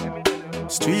about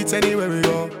streets anywhere we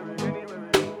go.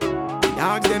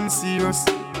 Dog them serious,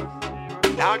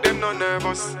 dog them not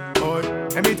nervous. Boy,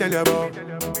 let me tell you about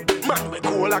man we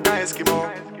cool like a Eskimo.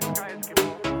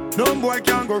 No boy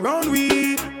can go round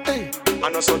with. Hey, I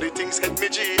know so the things hit me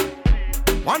G.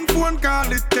 One phone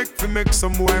call it take to make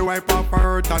some boy wipe up her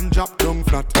hurt and drop down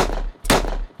flat.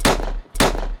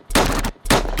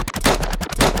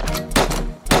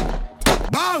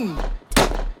 Bang!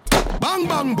 Bang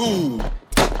bang boo!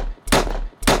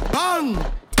 Bang!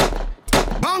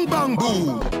 Bang bang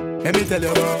boo! Let me tell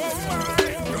you about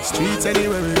streets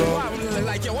anywhere we go.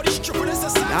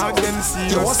 Now them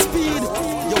serious. Your speed.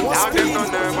 Now them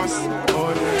not nervous.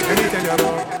 Oh, let me tell you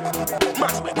about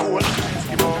man we cool.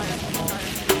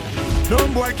 No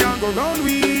boy can go round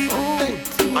with.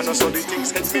 I know so the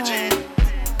things hit me G.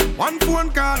 One phone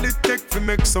call it take to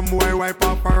make some boy wipe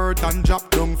up her hurt and drop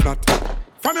down flat.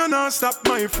 From you not stop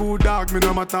my food dog. Me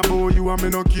no matter about you and me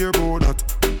no care about that.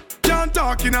 Can't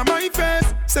talk in my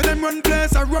face. Say them run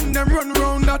place, I run them run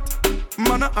round that.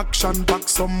 Man a action back,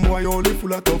 some boy only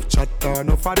full of tough chatter.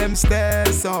 Enough of them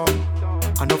stairs up,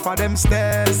 enough of them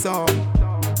stairs up,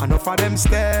 enough of them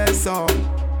stairs up.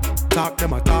 Talk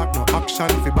them a talk, no action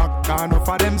fi back. Enough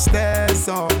of them stairs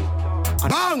up,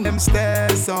 bang them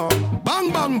stairs up,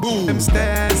 bang bang boom, them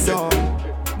stairs up.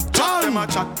 Talk them a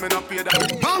chat, me no pay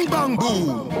that. Bang bang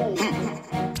boom,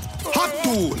 hot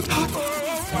tool,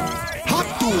 hot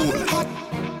tool,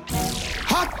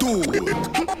 hot tool.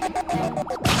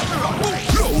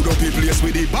 Load up the place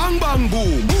with the bang bang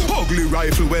boom. Ugly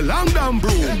rifle with long damn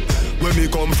broom. When me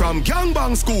come from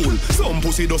gangbang school, some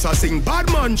pussy does a sing bad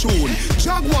man tune.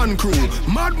 Jaguan crew,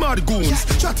 mad goons.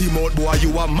 Chatty mouth boy,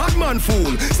 you a madman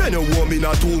fool. Send a woman in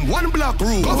a tomb, one black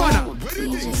room. Governor,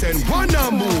 send one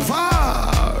and move.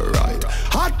 Alright,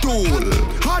 hot tool,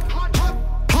 hot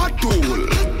tool.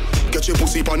 Get your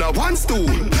pussy on a one stool.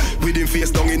 With him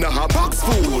face down in a hot box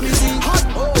food. Hot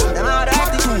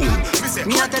tool.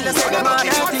 Me a tell you say them a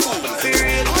dirty. For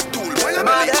real, them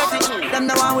a dirty. Them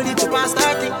the one with the super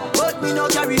starting. But me no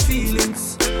carry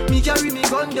feelings. Me carry me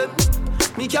gun them.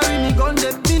 Me carry me gun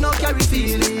them. Me no carry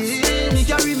feelings. Me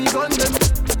carry me gun them.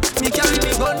 Me carry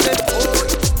me gun them.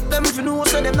 Oh, them if you know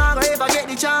so them not gonna ever get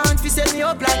the chance to set me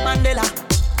up like Mandela.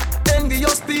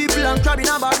 Envious people and crabbing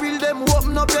a barrel. Them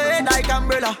open up your head like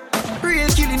umbrella. Real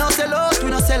killing, no sell out, we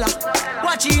no sell her.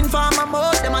 Watching for my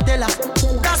mouth, them a tell her.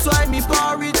 That's why me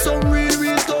par with some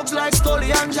real thugs like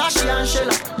Stolly and Joshy and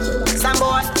Shella. Some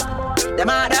boy, them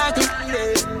a dirty.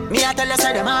 Me a tell you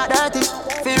say them a dirty.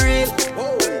 For real,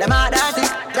 them a dirty.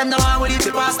 Them the one with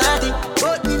it past 30.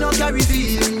 But me no carry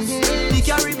feelings. Me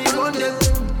carry me gun them.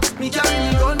 Me carry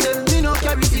me gun them. Me no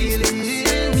carry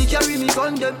feelings. Me carry me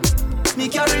gun them. Me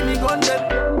carry me gun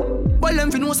them. Well,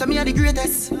 them fi know say me a the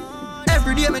greatest.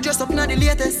 Every day me dress up in the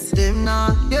latest. Them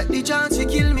nah get the chance to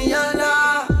kill me,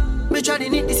 yalla. Me try to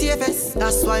need the safest.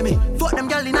 That's why me fuck them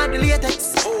gal in the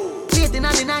latex. Late in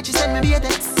the night she send me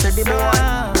latex. Said the boy,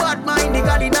 bad mind the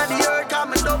god in the earth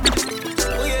coming up.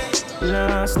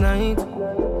 Last night,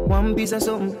 one piece of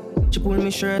something. She pulled me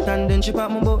shirt and then she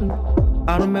popped my button.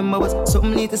 I remember was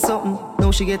something lead to something. Now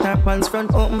she get her pants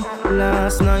front open.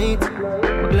 Last night,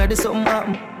 I'm glad there's something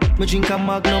happen. Me drink a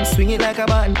Magnum, swing it like a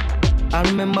button. I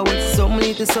remember when something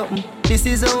lead to something. This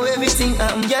is how everything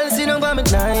happen. Girl, see no got me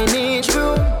 9-inch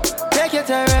room. Take your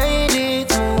time, ride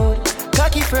it smooth.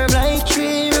 Cocky firm like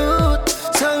tree root.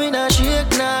 So we not shake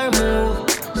nor move.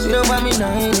 See no got me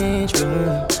 9-inch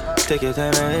room. Take your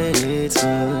time, ride it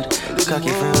smooth. Cocky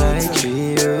firm like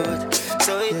tree root.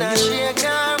 So we not shake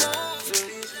nor move.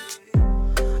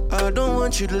 I don't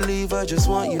want you to leave, I just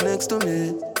want you next to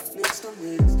me.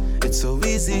 It's so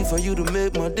easy for you to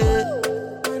make my day.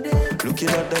 Looking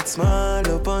at that smile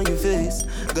upon your face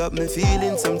got me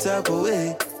feeling some type of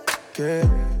way. Girl,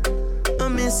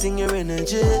 I'm missing your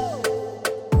energy.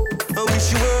 I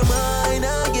wish you were mine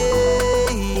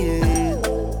again.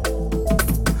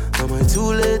 Am I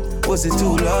too late? Was it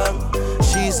too long?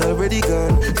 She's already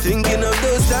gone. Thinking of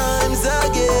those times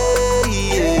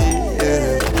again.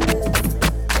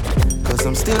 Cause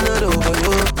I'm still not over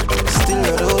you. Still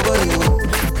not over you.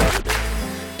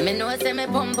 Me know say me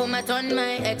pump my turn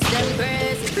my ex them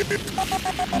crazy.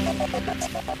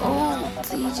 Oh,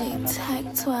 DJ Tag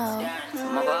 12.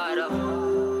 My God up.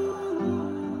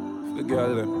 The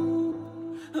girl them.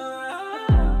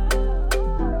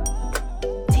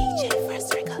 DJ First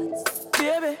Records.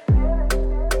 Baby.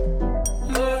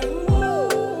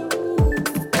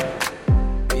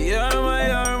 You're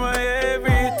my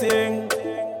everything.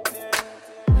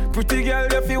 Pretty girl,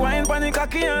 you feel wine panic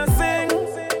cocky and sing.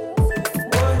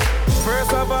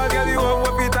 First of all, girl, you have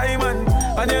what your diamond.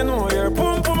 And you know you're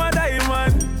pump for my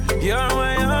diamond. You're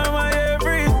my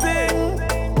everything.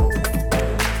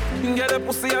 Get the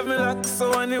pussy have me lock.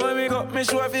 So anyway me got me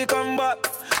sure if you come back.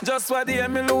 Just for the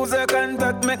me lose your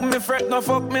contact. Make me fret, no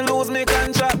fuck me lose me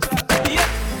contract. Yeah,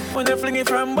 when you fling it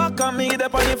from back on me, the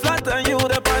on the flat and you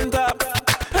the on top.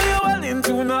 And you all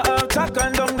into no half track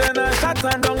and down then I shot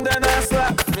and down then I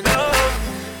slap.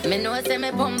 Me know say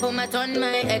me pump my turn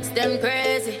my ex them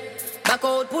crazy. Back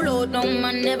out, pull out, down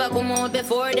man never come out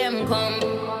before them come.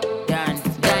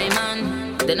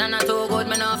 Diamond, then I'm not too good,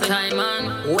 man off time man.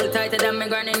 Hold tighter than me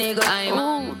granny nigga, I'm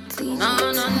no.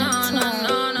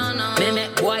 Me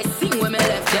make boy sing when me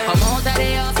left them. Come out of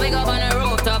the house, wake up on the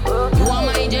rooftop. You want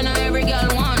my gen, every girl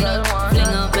want that. Fling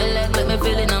up my leg, make me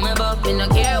feel it on my butt. Me no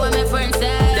care what my friends say.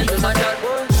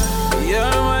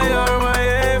 You're my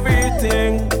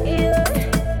everything.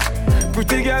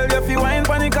 Pretty girl, you feel wine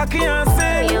panic cocky and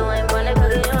sing.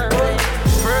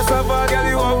 First of all, girl,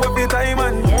 you have up your time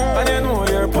and you know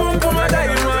you're pump for my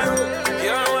diamond.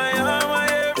 You're my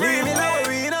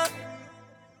everything.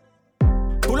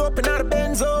 Pull up in our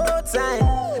Benz outside.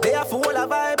 They have full of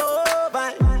vibe, oh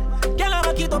vibe. Girl, I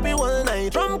rock it up in one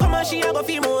night. From come and she a go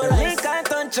feel more like. I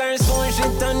touch her so she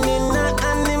turn in an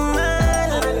animal.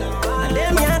 And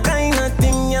them ya kind of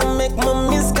thing you make me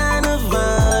miss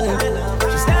carnival.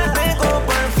 She start make up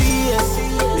her face,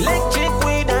 electric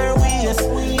with her waist.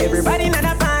 Everybody in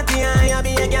the party, I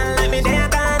be a girl like me there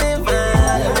carnival.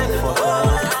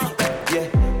 Yeah,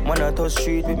 man I touch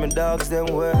street with my dogs them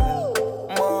well.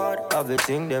 Have the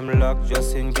thing them locked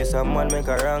just in case a man make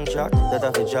a wrong shot. That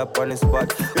have a drop on the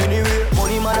spot. Anyway,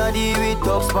 money man I deal with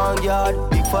top spank yard.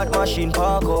 Big fat machine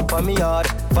park up on me yard.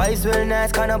 Vibes well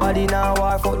nice, kind of body now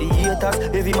war for the haters.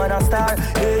 Every man a star.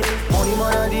 Hey, money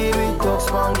man I deal with top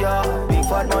spank yard. Big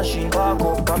fat machine park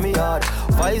up on me yard.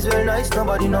 Vibes well nice,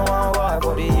 nobody now war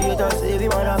for the haters. Every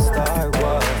man a star.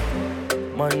 Wow.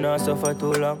 Man not suffer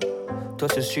too long.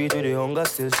 Touch the street with the hunger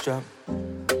still strong.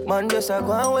 Man just a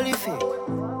go and hold it fake.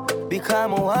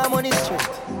 Become a warm on the street.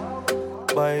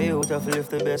 By youth have lived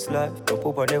the best life. The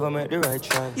pooper never make the right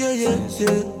choice. Yeah.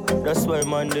 That's why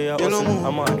Monday I hustle,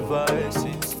 I'm on advice.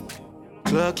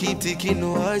 Clock keep ticking,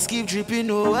 no eyes keep dripping,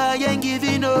 no I ain't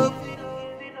giving up.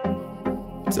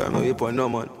 Time away for no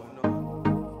man.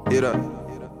 Hear that?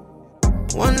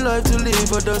 One life to live,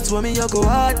 but that's why me I go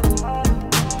hard.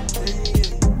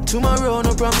 Tomorrow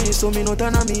no promise, so me no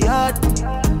turn on me yard.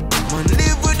 Man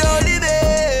live without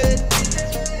limit.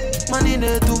 Man in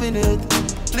it to win it.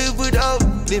 Live without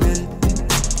limit.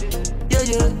 Yeah,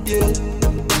 yeah, yeah.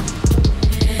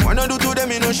 Wanna do to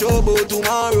them in no show about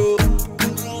tomorrow.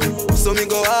 So me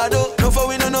go hard up, no for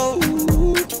we no know.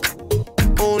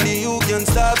 Only you can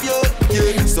stop you,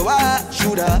 yeah. So why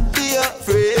should I be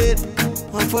afraid?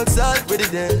 I'm fuck's already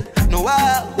dead. No,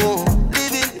 I won't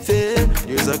live in fear.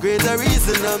 There's a greater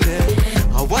reason I'm here.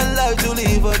 I want life to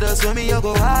live, but that's when me I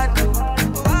go hard.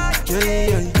 Yeah,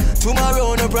 yeah.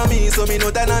 Tomorrow no promise, so me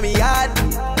no turn on me yard.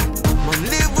 Man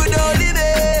live without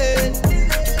limit.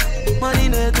 Man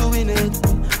in it to win it.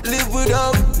 Live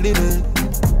without limit.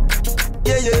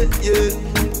 Yeah, yeah, yeah.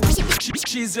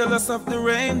 She's jealous of the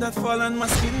rain that fall on my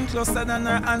skin, closer than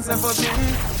her hands ever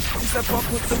been. She step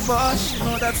up with the boss, she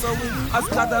know that's a win. As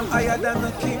God I'm higher than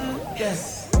the king.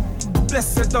 Yes.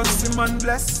 Blessed don't see man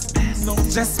bless. No,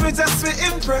 just me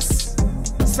impress.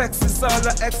 Sex is all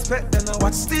I expect. Then I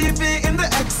watch TV in the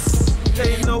X.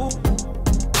 They know,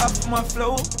 off my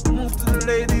flow. Move to the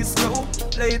ladies slow.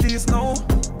 Ladies know.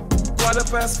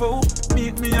 4:15,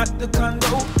 meet me at the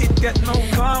condo. It get no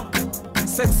calm.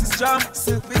 Sex is jam,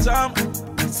 silky jam.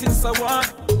 Since I want,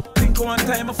 think one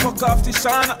time I fuck off the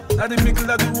Shana. At the middle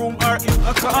of the room or in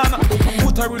a corner.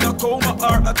 Put her in a coma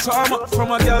or a trauma.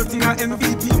 From a girl thing a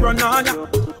MVP run on ya.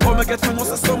 How me get from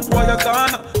most of some boy a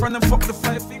Ghana. From them fuck the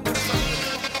 5 fingers.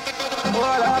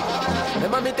 Hold up.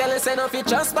 Remember me tell you say no fi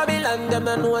trust Babylon. Them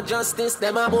no know justice.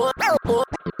 Them a boy.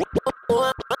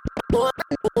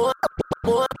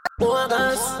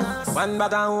 One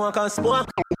bag and walk and sport.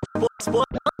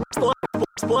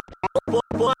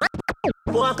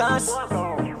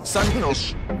 Sun.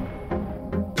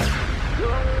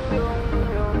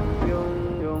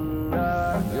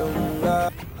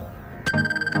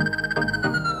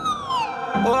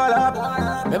 Hold up.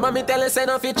 Remember me tell you say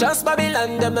no fi trust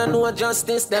Babylon. Them no know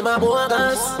justice. Them a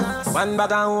bogus. One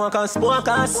bag and walk and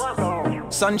spokers.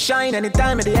 Sunshine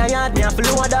anytime of the yard me a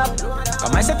flood up.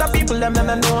 Come I set up people them no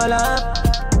know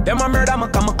love. Them a murder me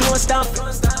come a close stuff.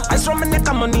 I saw my neck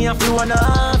and money a flow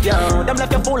up. Yeah, them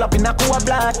left you full up in a cool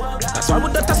blood. That's why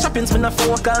with the touch shoppings me no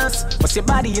focus. But your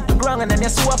body hit the ground and then you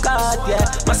soak out. Yeah,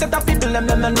 my set up people them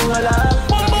no know love.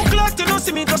 Bumbo clock you know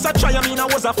see me just a try. I mean I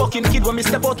was a fucking kid when me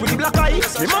step out with the black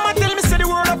eyes. My mama tell me say the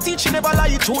word of teaching never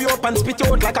lie. Chew you up and spit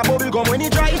you out like a bubble gum when you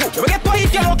dry. You get paid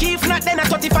if you're lucky. If not then at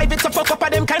 35 it's a fuck up of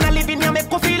them kind of living you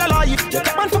make you feel alive. You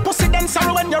get man for pussy then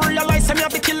sorrow when you realize them you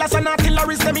have the killers and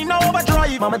artilleries them in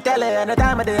overdrive. Mama tell you any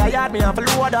time of the day I had me have to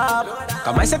load up.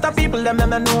 Cause my set of people them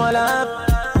know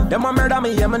love. Them a murder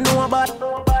me, yeah me know about.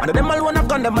 And them all wanna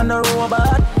gun them and no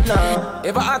robot. Nah,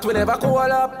 if I heart will never cool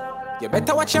up. You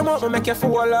better watch your mouth, make you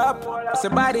fall up. It's a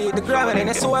body, the ground, and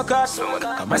it's so cut.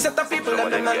 Cause my set of people them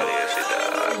know love.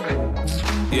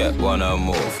 Yeah, wanna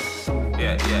move.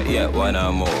 Yeah,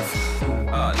 wanna move.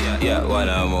 Yeah,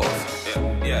 wanna move.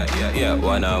 Yeah,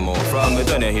 wanna move. From me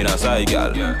turn in a side,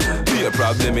 gal. Be a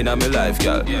problem in my life,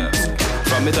 gal.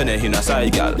 From me turn in a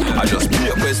side, gal. I just be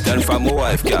a question from my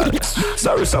wife, gal.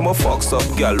 Sorry, some of fucks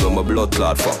up, gal, when my blood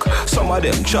clot fuck. Some of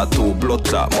them chat too blood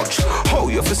clot much. How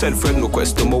you fi send friend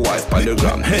request to my wife on the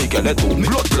gram? Hey, gal, let too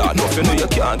blood clot. Nothing know you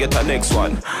can't get a next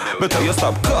one. Better you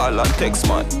stop call and text,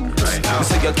 man. You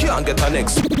say you can't get a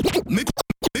next.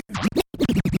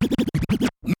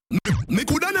 Me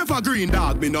coulda never green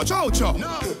dog, me no chow-chow. No.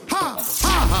 Ha,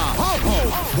 ho.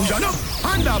 Who ya know?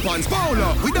 Underpants,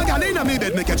 polo. With the gal inna me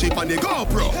bed, make a chip on the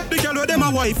GoPro. The gal with them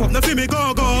a wife up, no fi me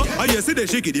go-go. And you see the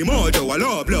shaky, the mojo, a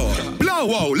low blow. Blow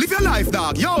wow, live your life,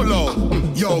 dog, YOLO.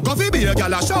 Yo, go fi be a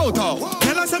gal a shout-out.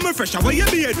 Tell us I'm fresh, how you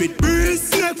beard with breeze.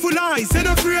 Snake full eyes, said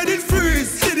afraid it freeze.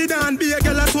 See the down, be a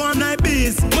gal a swarm like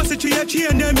bees. Must see a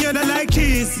chain, them here that like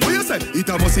cheese. What you say? It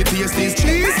a must taste this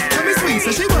cheese. Tell me sweet,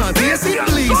 so she want taste it,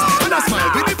 please. And I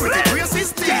smile with the pretty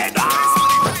racist teeth.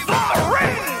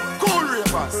 Cool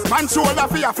ravers, man shoulder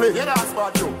for your flick. Yeah, that's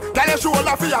bad you. Tell your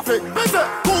shoulder for your flick.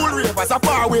 Cool ravers are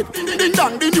far with. Ding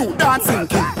dong, the new dancing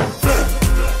king.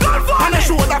 And your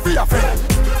shoulder for your flick.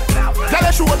 Tell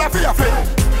your shoulder for your flick.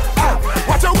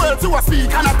 Watch your words to a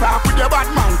speak and attack with your bad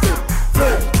man thing.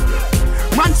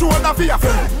 Man shoulder for your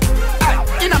flick.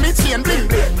 In a me chain bling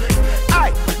bling.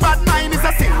 Bad mind is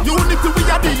a sin, unity we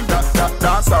a deal.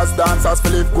 Dancers,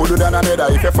 feel it good than another.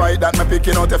 If you fight that, me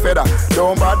picking out a feather.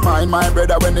 Don't bad mind my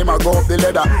brother when they ma go up the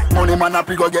ladder. Money man up,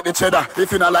 go get the cheddar.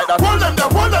 If you not like that, hold them there.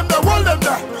 Hold them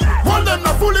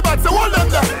there, fully bad, so hold them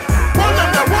there. Hold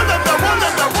them there.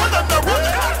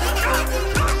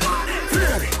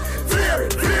 Clear it. There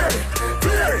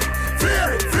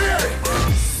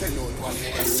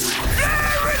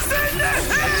is in the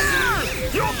hell!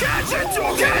 You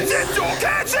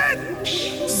catch it!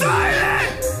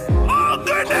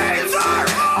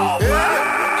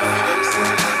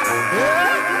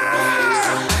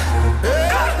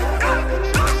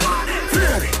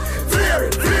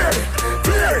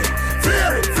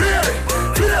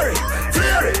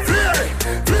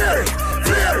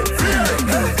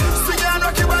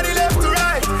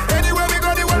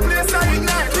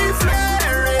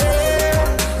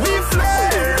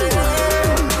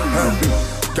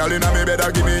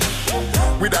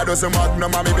 with a dozen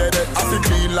magnum on me bed. I feel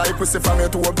clean like pussy from your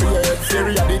toe up to your head.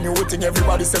 Theory of the new thing,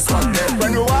 everybody says swag neck.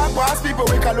 When we walk past people,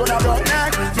 we call on a rock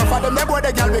neck. No for them, they boy,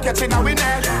 the girl we catching a we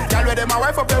neck. Girl with them, my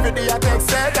wife up every day, I take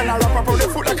set. And I wrap up on the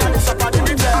foot like I just up on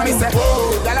the jet. Me say,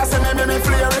 whoa, y'all say me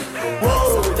flare it.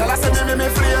 Whoa, y'all say me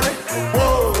flare it.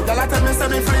 Whoa, y'all tell me say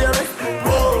me flare it.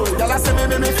 Whoa, y'all say me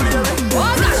flare it.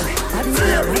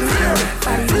 Flare it, flare it, flare it,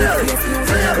 flare it,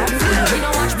 flare it. You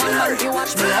don't watch my life, you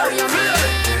watch me how you mean.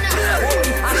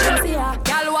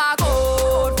 Girl walk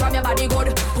out from your body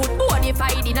good. Put body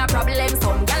fight in a problem.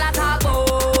 Some girl a talk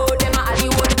about them a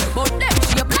Hollywood, but them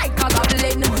shape like a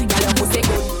goblin. Girl your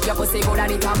pussy good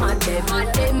and it's a man them.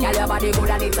 Girl your body good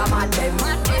and it's a man them.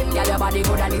 Girl your body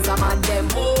good and it's a man them.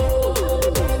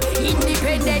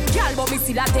 Independent girl, but me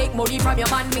still a take money from your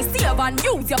man. Me save and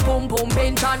use your pum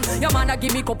pension. Your man a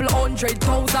give me couple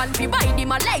 100,000. Fi buy the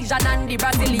Malaysian and the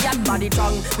Brazilian body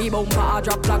tongue. Me bumper a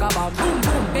drop like a bomb. Boom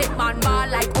boom, bet man ball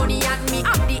like honey and me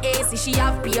have the AC. She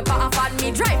have paper a fan.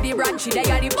 Me drive the branch, she dey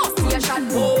at the bus station.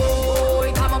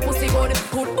 Boy, come on pussy good.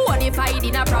 Put body fight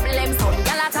in a problem. Some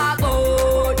gyal a talk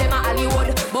about them a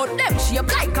Hollywood, but them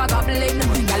shape like a goblin.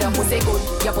 Gyal your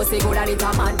pussy good and it's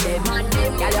a man them.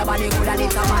 Gyal your body good and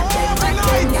it's a man.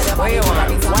 What you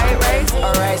want? White rice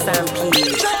or rice and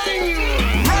peas?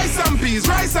 Rice and peas,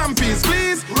 rice and peas,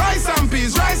 please. Rice and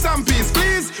peas, rice and peas,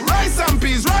 please. Rice and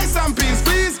peas, rice and peas,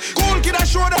 please. Cool kid, I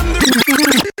show them the.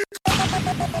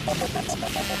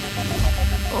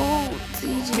 Oh,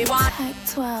 DJ Type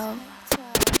 12.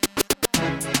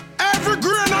 Every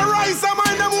grain of rice, I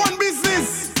mind them one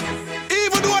business.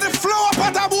 Even though the flour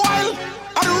pot a boil,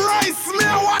 and the rice me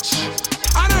a watch,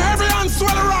 and every hand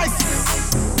swell the rice.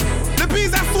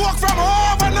 Peas that soak from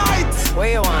overnight. What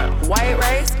you want? White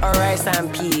rice or rice and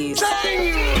peas?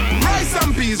 Rice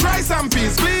and peas, rice and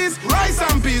peas, please. Rice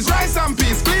and peas, rice and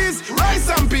peas, please. Rice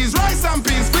and peas, rice and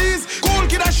peas, please. Cool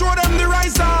kid, I show them the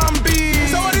rice and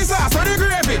peas. So what is that? So the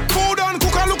gravy. Food on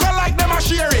cook and look like them a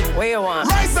share it. What you want?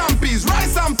 Rice and peas,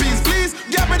 please.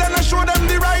 Get me then I show them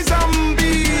the rice and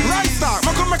peas. Rice stock,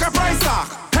 I could make a price stock.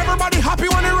 Everybody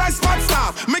happy when the rice pot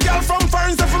stop. Me girl from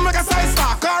foreign stuff make a size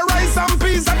stock. Cause rice and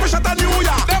peas that push out a New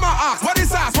York. Them a ask, what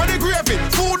is sauce, what the gravy?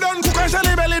 Food done cook and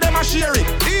shelly belly, them a share it.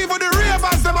 Even the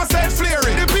ravers, them a said flare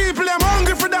it. The people, them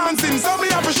hungry for dancing, so me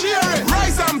have to share it.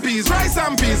 Rice and peas, please. Rice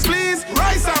and peas, please.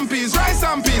 Rice and peas,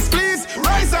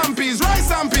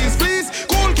 please.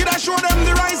 Cool kid, I show them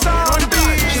the rice and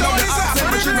peas. So what is sauce,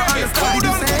 what the gravy? Food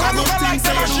done cook and look like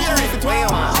them a share it.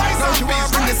 Rice and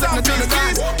peas,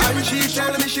 please. She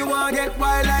telling me she wanna get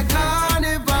wild like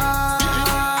carnival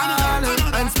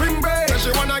and spring break. So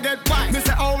she wanna get wild. Me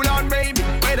say, hold on, baby,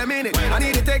 wait a minute. I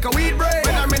need to take a weed break.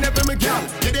 Wait a minute for me, girl.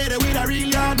 You did it with a real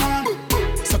yard man.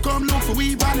 So come look for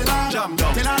weed on the land.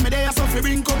 Tell her me there, so fi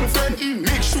bring couple friends.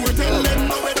 Make sure tell them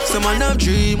no way. Some man have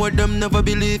dream what them never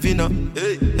believe in.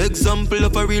 Example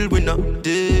of a real winner.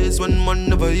 Days when man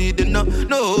never eat dinner.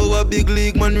 No, a big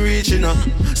league man reaching.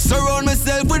 Surround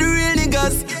myself with the real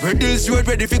niggas. Reduce road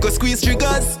ready fi go squeeze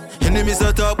triggers. Enemies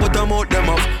a talk but I'm out them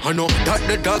off. I know that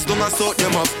the dogs don't sort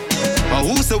them off.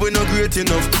 Who say we not great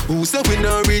enough? Who say we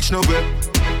not reach nowhere?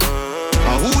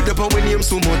 Who the power name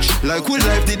so much? Like who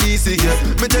life the DC here?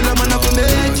 Me tell them I'm not gonna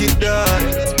make it that.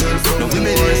 No we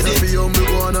made it. Tell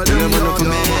them I'm not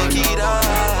gonna make it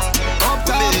that. Up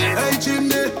top, hey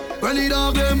chimney, well it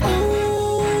off them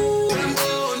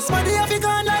bones. But the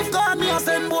African life got me a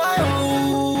send boy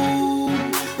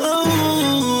home.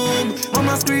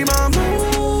 Mama scream and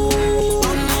boom.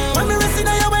 When me resting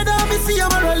on your bed, me see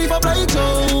I'm a rally for play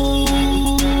Joe.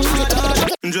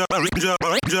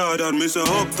 Jordan, me say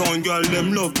uptown girl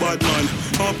them love bad man.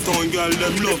 Uptown girl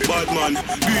them love bad man.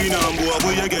 Green and boy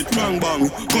where you get bang bang.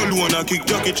 Cold wanna kick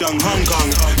Jackie Chan Hong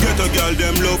Kong. Get a girl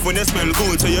them love when they smell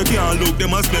good, so you can't look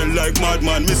them a smell like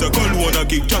madman. Me say cold wanna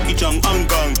kick Jackie Chan Hong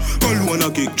Kong. Cold wanna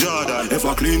kick Jordan. If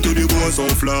I clean to the bones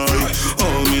on fly.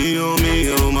 Oh me, oh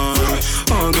me, oh my.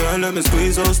 Oh girl let me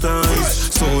squeeze those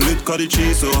thighs. So lit 'cause the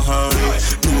cheese so high.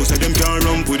 No say them can't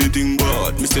run with the thing,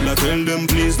 but me still I tell them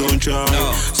please don't try.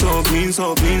 So clean,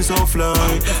 so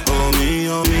fly. Oh me,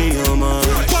 oh my.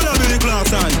 Follow me the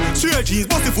glass and straight jeans,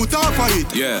 bust the foot off of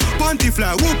it. Yeah. Panty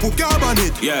fly, whoop up carbon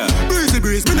it. Yeah. Breezy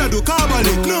breeze, me not do carbon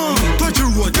it. No. Touch the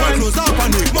road, your clothes up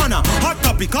on it. Mana, hot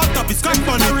topic, scratch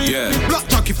on it. Yeah. Black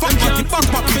jacket, fat jacket, back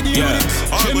pocket. Yeah.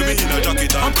 All with me in a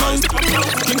jacket and pants.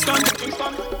 Kingston.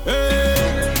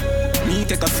 Hey. Me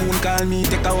take take a phone call me,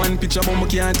 take a one picture, but me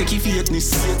can't take your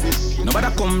fakeness.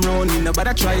 Nobody come round me,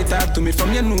 nobody try talk to me.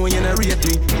 From you know you not rate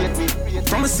me.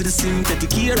 From a citizen, take the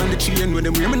key on the train. When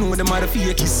them hear me know them are the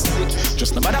fakies.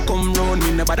 Just nobody come round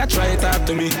me, nobody try talk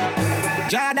to me.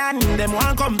 Jordan, them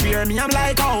want compare me, I'm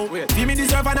like, oh, feel me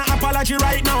deserve an apology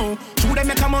right now. True, them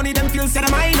make a money, them feel said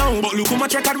I know. But look how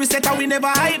much record we set out, we never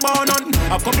hype on none.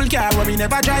 A couple car where we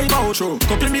never drive out. True,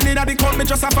 couple minutes that become me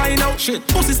just a find out. Shit,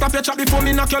 pussy stop your chat before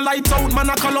me knock your lights out. Man,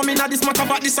 I call me now this matter,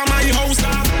 but this is my house.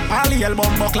 All the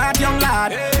album buck like young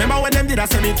lad. Remember when them did I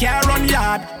say me care run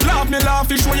yard. Laugh me laugh,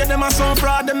 we show you them a some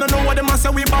fraud. Them don't know what them a say,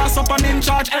 we boss up and in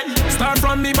charge. Hey, start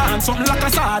from me band, something like a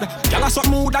sad. Gyal a suck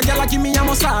mood, a gyal a give me a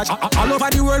massage. All over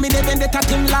the world, me they vendetta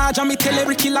team large. And me tell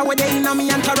every killer where they in a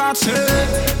me entourage.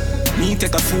 Me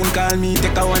take a phone call, me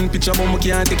take a one picture, but me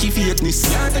can't take your fakeness.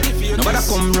 Nobody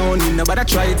come round me, nobody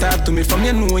try talk to me. From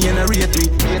you know you not rate me.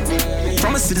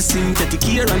 From a citizen, take the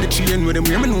key on the train. With them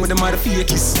hear me know them are the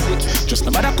fakies. Just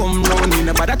nobody come round me,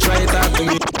 nobody try talk to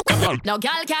me. No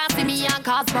girl can't see me and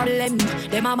cause problem.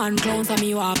 Them a man clowns and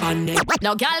me walk on them.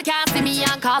 No girl can't see me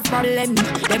and cause problem.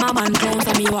 Them a man clowns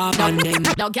and me walk on them.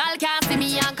 No girl can't see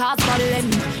me and cause problem.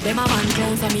 Them a man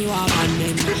clowns and me walk on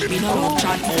them. Me no love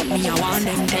chat, but me I want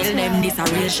them. Tell them this a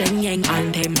real Shen Yang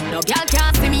anthem. No girl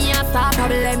can't see me and start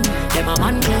problem. Them a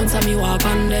man clowns and me walk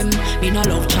on them. Me no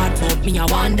love chat, but me I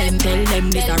want them. Tell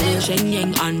them this a real Shen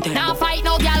Yang anthem. Now fight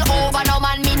no girl over no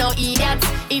man, me no idiot.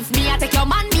 If me I take your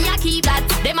man, me I keep that.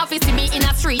 Them a see me in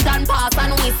a street and pass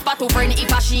and whisper to friend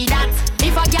if I she that.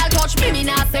 If a girl touch me, me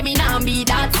nah say me nah be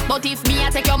that. But if me I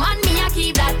take your man, me I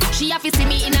keep that. She a see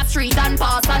me in a street and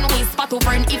pass and whisper to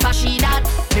friend if I she that.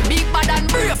 Me big bad and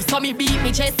brave, so me beat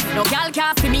me chest. No girl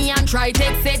can't see me and try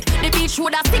take it. The bitch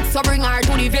woulda stick, so bring her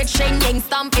to the vet. Shen Yang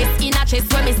stamp it in a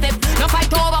chest when me step. No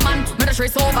fight over man, me the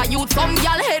stress over youth. Some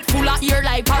girl head full of ear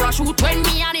like parachute. When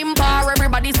me and him par,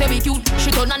 everybody say we cute.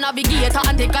 She turn a navigator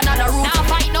and take another route. Now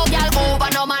fight no girl over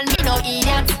no man. Me no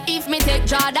idiot. If me take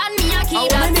Jordan, me a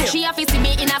keep that. She a see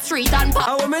me in a street and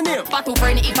pop. But to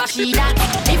friend if I she that.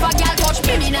 If a girl touch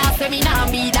me, me nah say me nah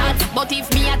be that. But if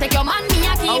me a take your man, me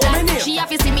a keep that. She a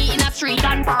see me in a street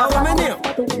and pop. How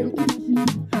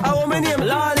my name?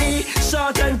 Lolly,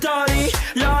 short and tally.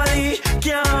 Lolly,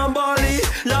 can't bally.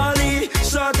 Lolly,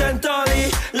 short and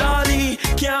tally. Lolly,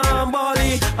 can't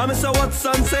bally. I'm say what's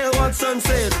on sale, what's on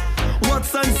sale.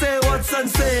 What's on sale, what's on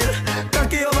sale.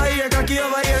 Cocky over here, cocky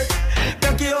over here.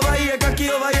 Cocky over here, cocky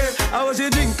over here. I want you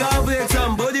drink cornflakes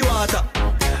and body water.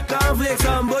 Cornflakes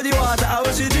and body water. I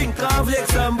want you drink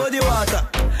cornflakes and body water.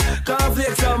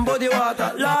 Cornflakes and body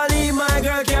water. Lolly, my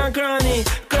girl can't cranny.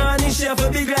 Cranny, she have a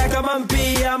big like a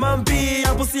mampy. A mampy,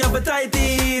 a pussy have a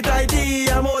tighty. Tighty,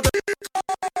 I'm out.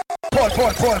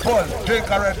 Pull. Drink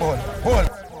a Red Bull. Pull.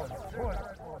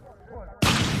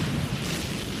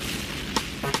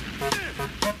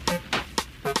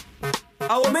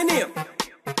 How my name?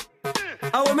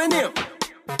 How my name?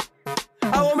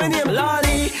 How my name?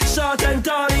 Lolly, short and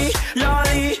tally.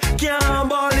 Lolly, can't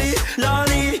bally.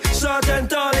 Lolly, short and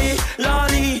tally.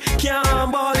 Lolly,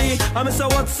 can't bally. I'm say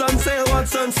what's on sale,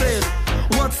 what's on sale.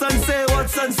 What's on sale,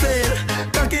 what's on sale.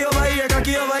 Cocky over here,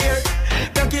 cocky over here.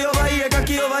 Cocky over here,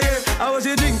 cocky over here. I want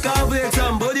you drink cornflakes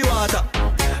and body water.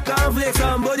 Cornflakes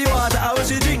and body water. I want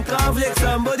you drink cornflakes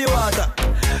and body water.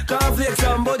 Cornflakes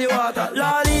and body water.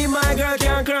 Lolly, my girl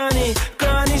can't cranny.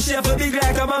 Cranny, she have a big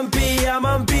like a mampy. A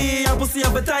mampy, a pussy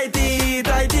have a tighty.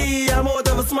 Tighty, I'm out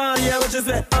of a small, yeah, what you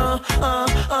say?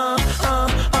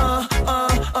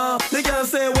 The girl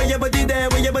say, where your body there,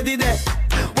 where your body there?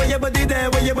 Where your body there,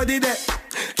 where your body there?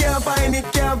 Can't find it,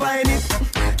 can't find it.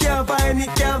 Can't find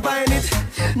it, can't find it.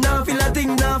 Now feel a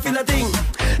thing, now feel a thing.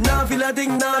 Now feel a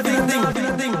thing, now feel a thing, now feel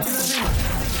a thing.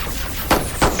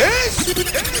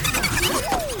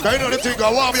 Can you know the thing?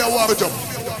 I want me jump.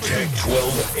 Tech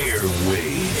 12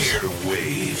 Airwaves.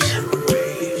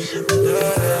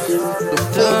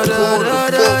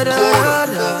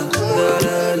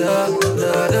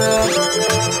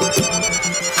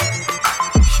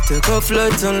 She take a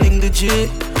flight and link the G.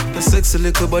 The sexy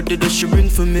little body that she bring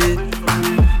for me.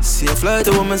 See a flight,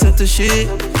 a woman said to she.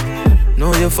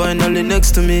 Now you're finally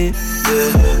next to me.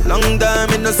 Yeah. Long time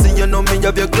I no see you, know me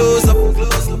have your close up.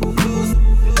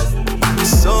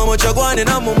 So much you're going in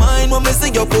on my mind when me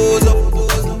see your pose up.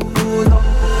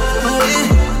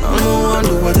 I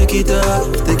don't want to take it off.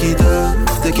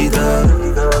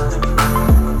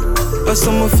 But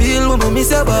some feel when I miss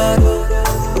your body.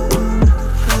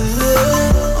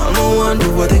 I don't want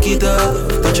to take it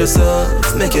off. Touch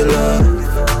yourself, make you love.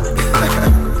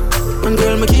 And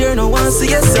girl, me care no one see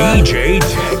your side. DJ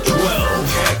Tech 12.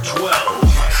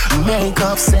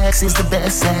 Make-up sex is the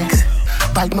best sex.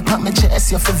 Bite me pop my chest,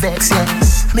 you feel vex,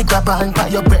 yes. Me grab on by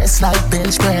your breast like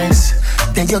bench press.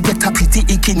 Then you get a pretty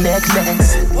icky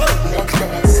necklace.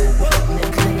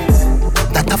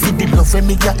 That I feel the love when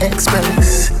me your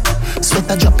express. Sweat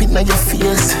a drop in on your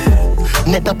face.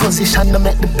 Net a position to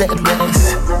make the bed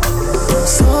rest.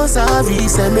 So sorry,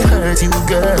 say me hurt you,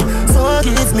 girl.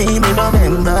 Forgive me, me no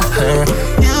remember her.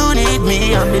 You need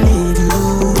me, and me need you.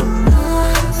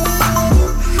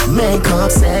 Make-up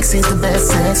sex is the best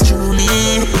sex, truly.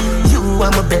 You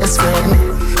are my best friend.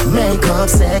 Make-up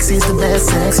sex is the best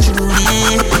sex,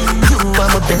 truly. You are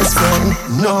my best friend.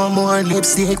 No more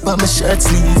lipstick by my shirt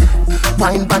sleeve.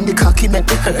 Wine on the cocky make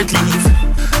the hurt leave.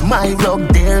 My rug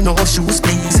there, no shoes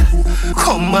please.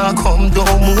 Come on, come,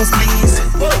 don't move please.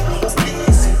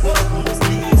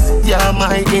 Yeah,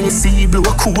 my AC blow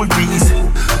a cool breeze.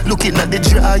 Looking at the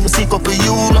jar, you see couple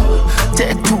you.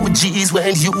 Take 2 G's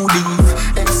when you leave.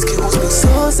 Excuse me,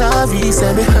 so sorry,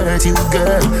 say me hurt you,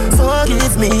 girl.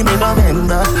 Forgive me, me no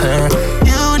remember her.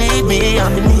 You need me, I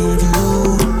need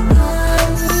you.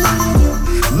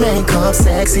 Make-up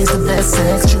sex is the best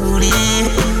sex, truly.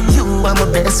 You are my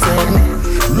best friend.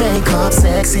 Make-up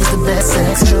sex is the best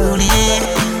sex, truly.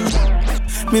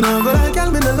 Me no go like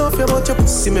girl, me no love you, but your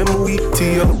pussy me weak to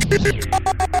you.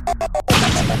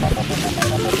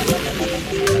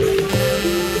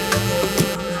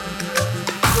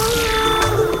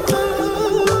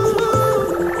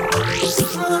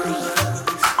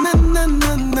 Na na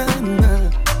na na na,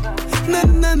 na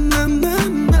na na na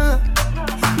na,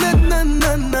 na na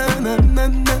na na na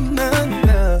na na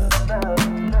na.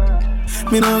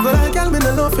 Me no go like girl, me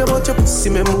no love you, but your pussy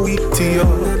me weak to you.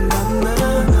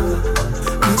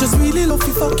 I just really love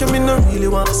you, fuck you, me no really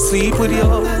want to sleep with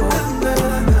you.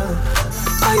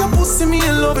 I your pussy, me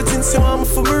in love it since you want me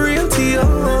for me real to you.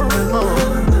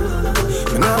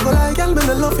 Me nah go like girl, me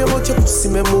no love you, but your pussy,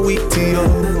 me weak to you.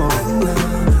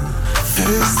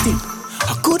 Thirsty,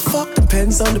 a good fuck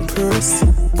depends on the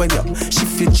person. When you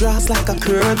shift your dress like a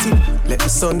curtain, let the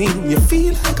sun in, you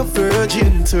feel like a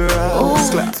virgin to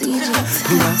us.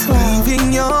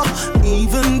 Leaving you,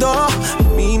 even though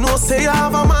me no say I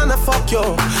have a man to fuck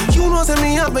you. You know say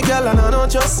me have my girl and I don't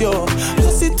trust you.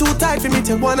 Pussy too tight for me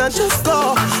to wanna just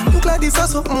go. Look like this or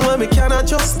something where me cannot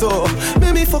just do.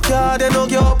 Make me fuck her, then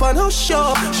hug you up and hush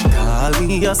you. She call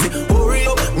me and say, hurry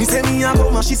up. Me say me a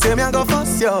come and she say me a go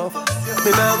fast you.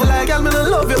 Me nah go like girl, me no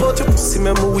love you, but your pussy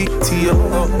me weak to you.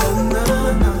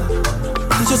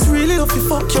 I just really love you,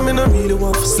 fuck you, me no really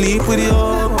want to sleep with you.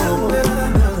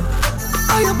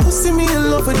 I your pussy me in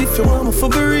love with if you want me for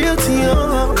be real to you.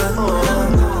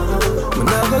 Me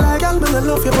nah go like girl, me no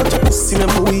love you, but your pussy me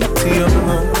weak to you.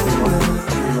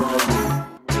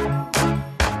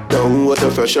 Down with the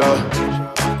pressure.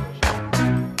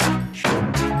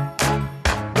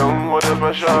 Down with the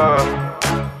pressure.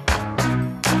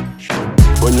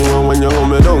 When you hold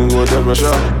me down with the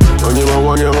pressure. When you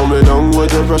hold me down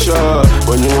with the pressure.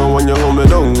 When you hold me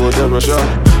down with the pressure.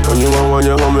 When you hold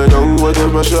me down with the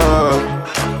pressure.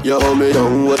 You hold me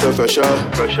down with the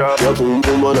pressure. Your boom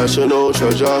boom a national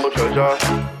treasure.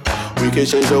 We can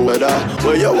change the weather.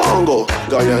 Where you want go?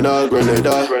 Guyana,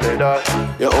 Grenada.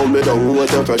 You hold me down with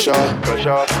the pressure.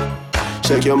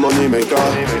 Shake your money maker.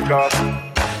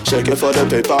 Shake it for the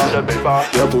paper.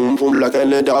 Your boom boom like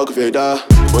a dog Vader.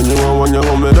 When you hold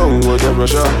me down with the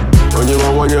pressure. When you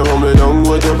hold me down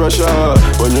with the pressure.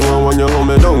 When you hold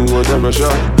me down with the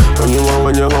pressure. When you hold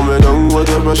me down with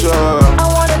the pressure. I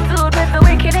want a dude with the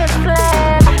wickedest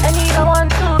plan. And he the 1,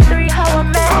 2, 3, how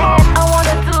I'm mad. I want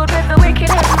a dude with the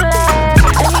wickedest plan.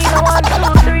 And he the 1,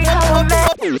 2, 3, how I'm mad.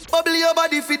 Bubble your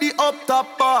body for the up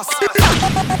top boss.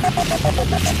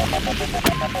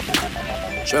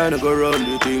 Tryna go round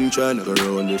the thing, tryna go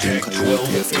round the thing. Cause you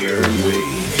pay for airway.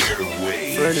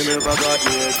 Friendly never got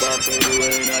me head back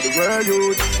anywhere in the world,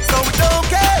 youth. So we don't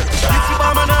care. If you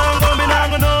buy my now, me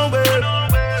not go nowhere.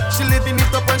 She living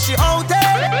it up and she out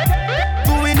there.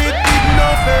 Doing it big no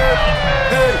fair.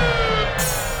 Hey.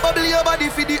 Bubble your body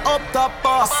for the up top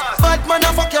boss. Bad man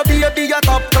a fuck your baby a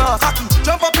top class. Cocky,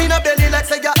 jump up in a belly like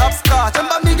say you upstart.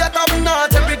 Remember me a top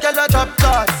notch, every girl a drop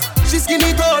class. She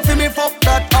skinny tall for me fuck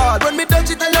that hard. When me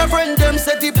touch it tell her friend them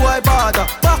say the boy bad.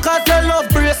 Back at your love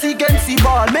brace against the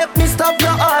ball. Make me stop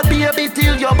your heart baby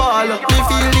till your ball. Me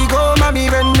feel the go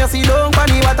mommy when you see long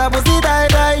funny. What a pussy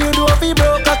die you do fi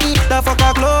broke cocky. The fuck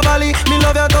her globally. Me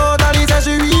love you totally. Say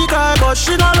she weak but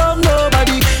she don't love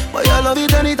nobody. But you love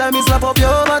it anytime me slap up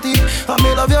your body. And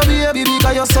me love your baby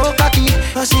because you're so cocky.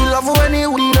 And she love when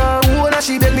you win her own. And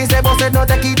she beg me say boss said no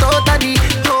take it out of the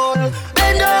hole.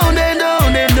 Then down, then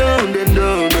down, then down, then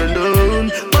down, then down.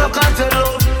 Back at the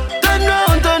low. Turn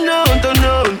down, turn down, turn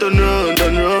down, turn down.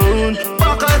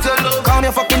 want your love. Calm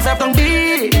your fucking self down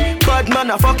deep. Bad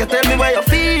man, I fuck you, tell me where you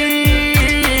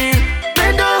feel.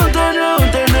 Turn down, turn down,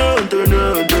 turn down, turn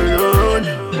down, turn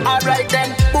down. Alright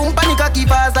then, boom panic keep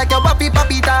fast like your papi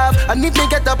top. And if me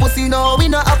get a pussy no, we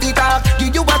no happy talk.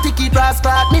 Give you a ticket brass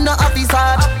clock, me no happy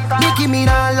search. Nicki me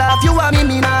nah laugh, you and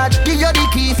me match. Give you the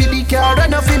key for the car,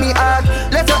 run off in me heart.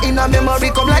 Left you in a memory,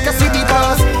 come like a city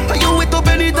bus. And you wait up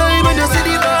anytime when you see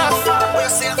the bus.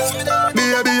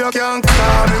 Baby, you can't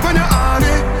call me when you're on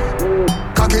it.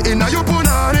 Cocky inna your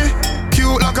punani.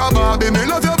 Cute like a Barbie, me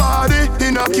love your body.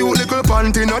 In a cute little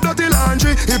panty, no dirty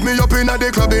laundry. Hit me up inna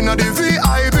the club, inna the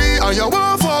VIP. And you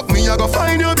want fuck me, I go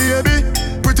find your baby.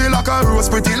 Pretty like a rose,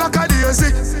 pretty like a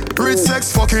daisy. Rich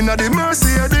sex fucking at the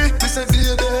Mercedes. Me say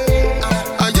baby,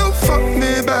 and you fuck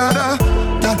me better.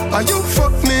 And you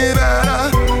fuck me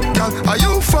better. And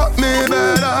you fuck me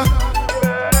better.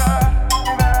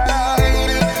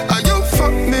 And you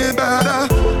fuck me better.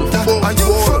 And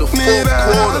you fuck me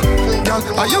better.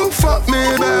 Girl, you fuck me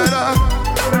better.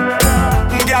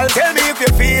 Girl, tell me if you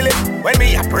feel it when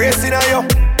me a pressing on you.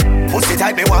 Pussy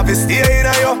tight, me want to stay in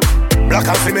on you. Black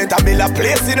and cement and build a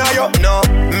place in on you. No,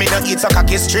 me not eat so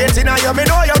cocky straight in on you. Me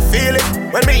know you feel it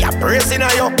when me a pressing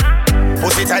on you.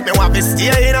 Pussy tight, me want to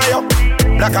stay in on you.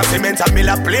 Black and cement and build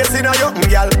a place in on you.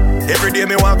 Girl, every day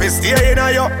me want to stay in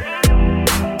on you.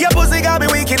 Your pussy got me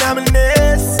weak in my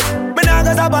nest. Me nah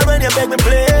go stop when you beg me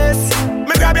place.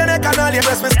 Me grab your neck and all your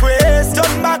breast me squeeze.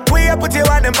 Turn back way, put your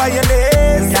hand by your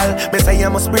knees. Girl, me say you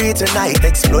must breathe tonight.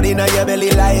 Exploding on your belly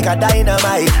like a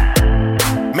dynamite.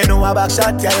 Me know a back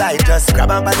shot you like. Just grab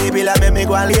on body bill and make me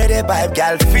go and lay the pipe.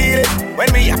 Girl, feel it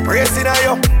when me a pressing on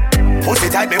you. Pussy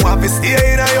tight, me want to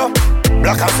stay in on you.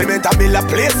 Black and cement and build a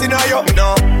place in on you.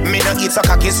 No, me not eat so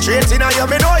cocky straight in on you.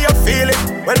 Me know you feel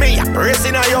it when me a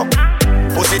pressing on you.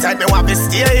 Pussy tight, me want to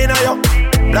stay in on you.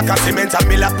 Black and cement and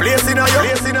build a place in on you.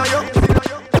 Place in on you.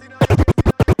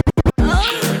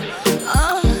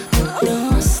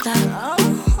 Don't stop.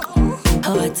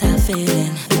 How what I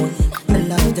feeling? I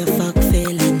love the fuck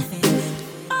feeling.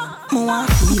 I want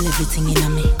to feel everything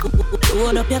in me.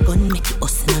 Load up your gun, make it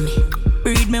us in me.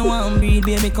 Breed me one, breed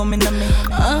baby come in me.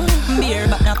 Beer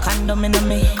but no condom in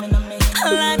me.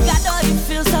 Like God, oh it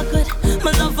feels so good.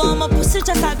 My love on my pussy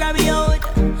just I grab you out.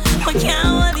 I can't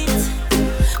hold it,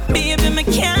 baby, me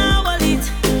can't hold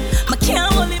it. Me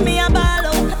can't hold it, me a ball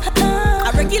out.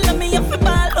 I regular me up a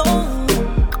ball out.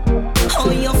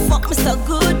 Oh you fuck me so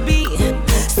good, B.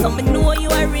 So me know you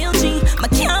a real G. Me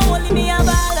can't hold it, me a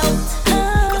ball out.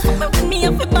 You fuck me with me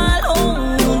up a ball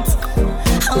out.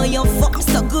 Oh you fuck me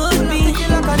so good, B.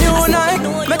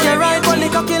 Make you ride on the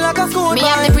cocky like a school. Me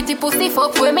have the pretty pussy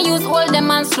fuck where me use all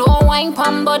them and slow wine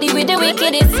palm body with the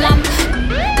wickedest slam.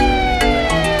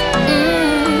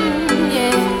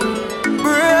 Yeah.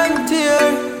 Brain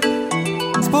tear,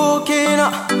 spooky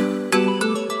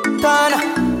Tana.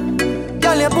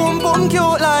 Girl, you boom boom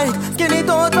cute like skinny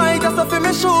toe tight just for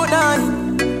me shoot night.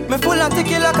 Me full of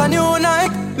ticky like a new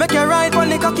Nike. Make you ride on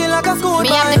the cocky like a school. Me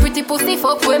have the pretty pussy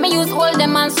fuck where me use all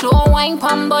them and slow wine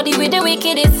palm body with the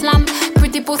wickedest slam.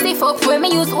 Pretty pussy fuck where me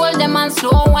use all them and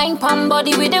slow wine palm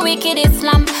body with the wickedest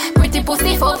slam. Pretty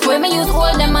pussy fuck where me use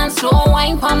all them and slow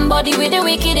wine palm body with the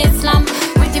wickedest slam.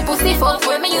 Pretty pussy fuck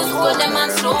where me use all them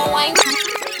and slow wine.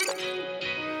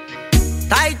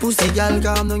 Tight pussy, girl,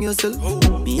 calm down yourself.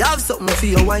 Me have something for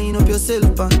you, wind up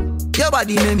yourself. Your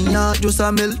body make me heart just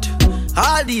a melt.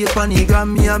 All the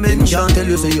panigram me a mention. Tell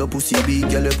you say your pussy big,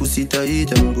 girl, your pussy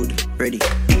tight and good. Ready?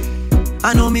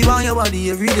 I know me want your body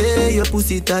every day. Your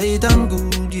pussy tight and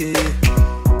good, yeah.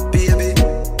 Baby,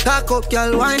 cock up,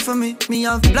 girl, wine for me. Me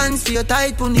have plans for your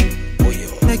tight pony.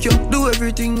 Make you do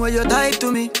everything where you tight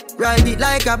to me. Ride it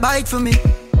like a bike for me.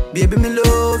 Baby, me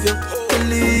love you,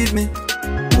 believe me.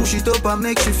 Push it up and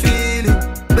make she feel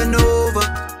it. Bend over,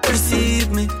 receive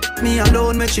me. Me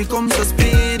alone make she come so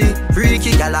speedy.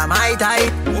 Freaky girl, I'm my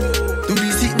type. To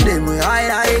be sitting them where I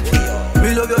like.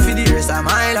 Me love you for the rest of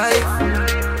my life.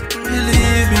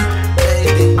 Believe me,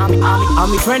 baby. I'm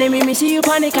with friend me see you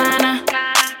on the corner.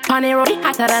 Pane road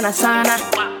hotter than a sauna.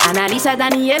 Analisa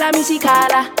Daniela me see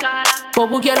Carla.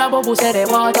 Bobu girl, bobu say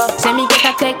the water. Send me get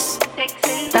a text.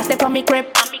 That's the from me crib.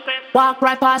 Walk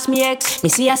right past me ex. Me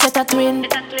see I set a twin.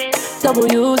 Double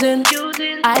using.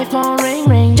 iPhone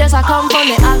ring. Just I come from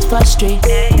the Oxford Street.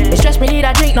 It stress me need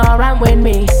a drink, no run with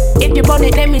me. If you burn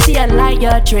it, let me see a light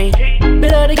your tree.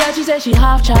 Below the girl, she said she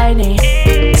half Chinese.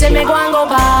 Say me go and go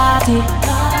party.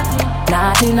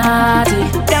 Naughty.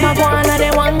 Them a go and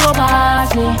they want go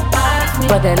past me.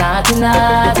 But they naughty.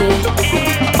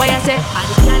 Boy I say, I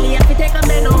just can't have to take a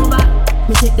man over.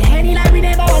 Me take the Henny like we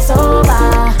never was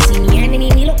sober. See me enemy,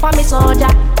 me look for me soldier.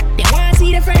 They want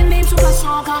see the friend named Super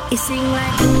Smoker. He sing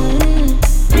like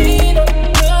need a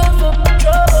trouble,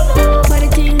 but the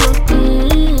thing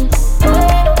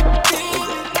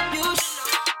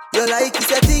you like you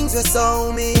say things were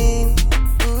so mean.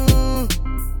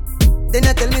 Then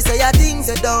you tell me say your things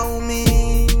you don't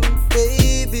mean,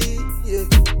 baby. Yeah,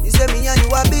 you say me and you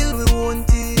a build we one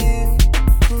team.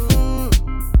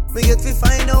 Me get to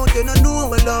find out you don't know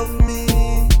what love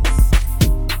means.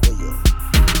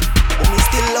 But me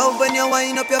still love when you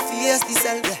wind up your face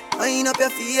yourself. Yeah, wind up your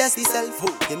face yourself.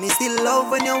 Yeah, me still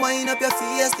love when you wind up your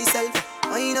face yourself.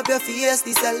 Wind up your face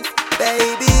yourself,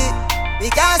 baby. Me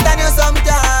can't stand you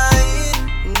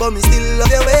sometime, but me still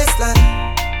love your waistline.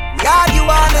 We argue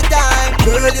all the time,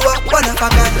 girl, you are one of a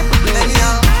kind.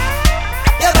 Anyhow,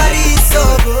 your body is so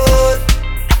good,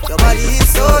 your body is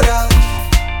so raw,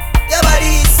 your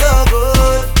body is so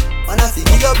good. Wanna see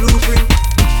your blueprint.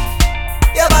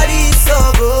 Your body is so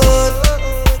good,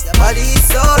 your body is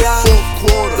so raw.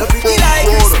 You're pretty like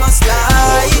Christmas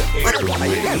light.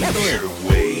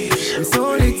 We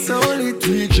solid,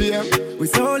 DJ. We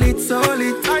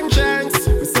solid, conscience.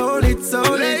 We solid,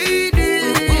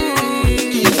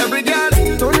 every girl,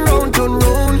 turn round,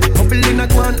 bubble in a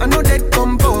guan, I know that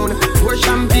compound. Pour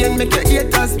champagne, make your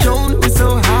haters drown. We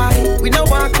so high, we no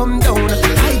want come down.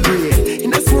 High grade,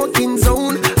 in a smoking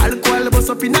zone. Alcohol bust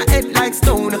up in a head like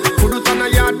stone. Put it on a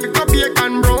yard, pick up bacon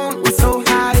and brown. We so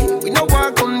high, we no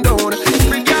want come down.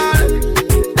 Every girl,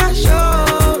 dash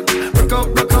out, rock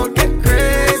out, get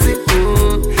crazy.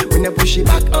 When you push it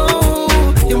back,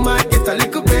 oh, you might get a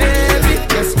little baby.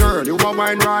 Yes, girl, you want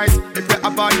wine right. A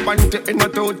bad panty in a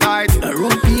toe tight.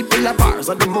 Room people are bars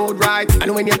on the mood right.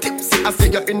 And when you're tipsy, I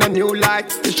see you in a new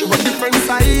light. You show a different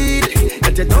side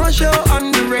that you don't show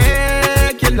on the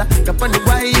regular. Up on the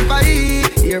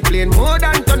Wi-Fi, airplane more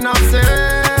than turn off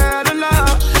cellular.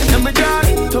 And my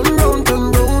girl, turn round,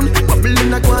 bubble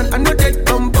in a guan, I know that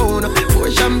compound. Pour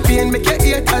champagne, make your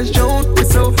haters drown. We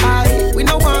so high, we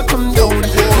no want come down.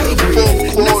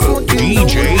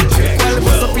 DJ Tech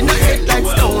 12. Up in the head like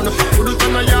stone. Put it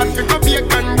on a yard, pick up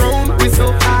bacon round. We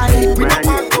so high, we don't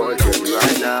want to go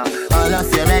right now. All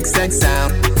of your XX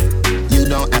sound, you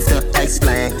don't have to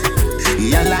explain.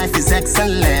 Your life is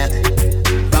excellent.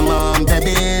 Come on,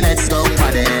 baby, let's go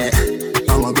party.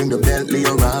 I'ma bring the Bentley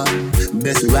around.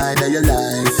 Best ride of your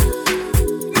life.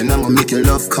 And I'ma make your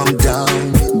love come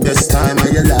down. Best time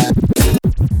of your life.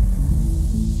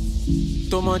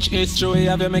 Too much history,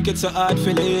 have you make it so hard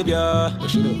to live, yeah.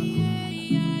 What you do?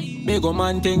 Big old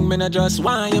man thing, me not just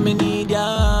want you, me need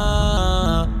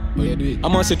ya. I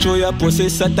must show your pussy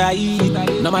so tight.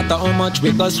 No matter how much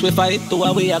we cause we fight, to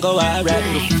a way I go alright.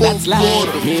 That's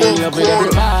life, me and you with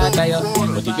every part of you.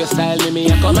 But if you style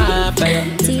me I come after you.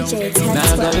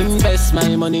 Now I go invest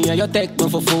my money and you take me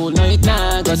for fool. No it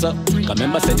nah go so. Cause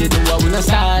remember said you do what we not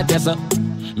start, yes so.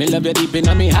 Me love you deep in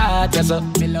my heart, yes so.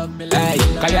 Hey,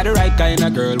 cause you're the right kind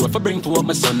of girl. What for bring to up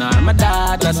my son or my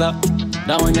daughter, so.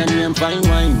 That one your name fine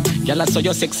wine. Girl, I saw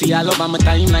you sexy, I love on my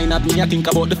timeline. Have me, I think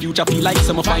about the future, feel like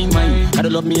some fine wine. Gotta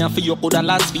love me and for you, coulda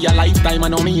last for your lifetime. I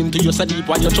know me into you so deep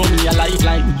while you show me a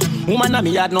lifeline. Woman, I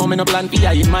me had no, me no plan for you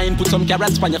in mind. Put some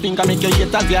carrots on your finger, make your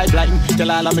haters the eye blind.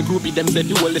 Tell all of me groupie, them say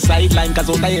you hold the sideline. Cause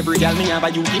out of every girl, me have a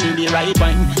you, give me the right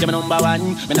wine. You're my number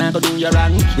one, me not go do you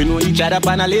wrong. We know each other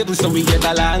on a level, so we get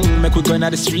along. Make we go in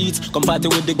the streets, come party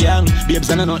with the gang. Babes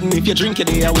and nothing, if you drink it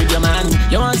there with your man.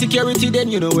 You want security,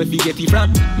 then you know if you get it from.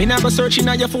 Me not go searching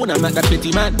on your phone, I'm not that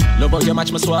pretty man. Love how you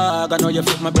match my swag, I know you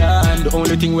fit my brand. The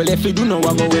only thing we left to do now,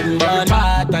 I go in bad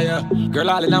part of you. Girl,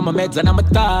 all in on my meds and I'm a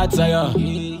thoughts of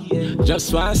you.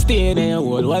 Just want to stay there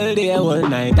all day, all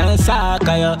night and sock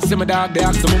of you. See my dog, they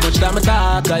ask so much time I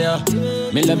talk of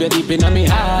you. Me love you deep in my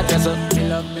heart, yes sir.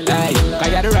 Like,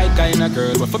 cause you're the right kind of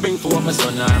girl. What for bring for my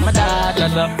son or my daughter,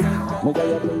 sir.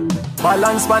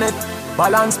 Balance on it,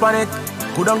 balance on it.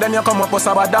 Put down then you come up with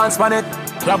a dance on it.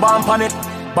 Grab on pan it,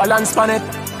 balance on it.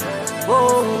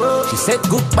 Oh. She said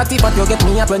good body, but you get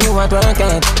me up when you want work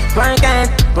it. Work it.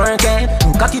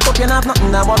 Cock it up, you have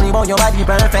nothing to worry about. Your body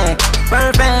perfect,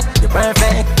 you're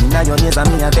perfect. Now your knees and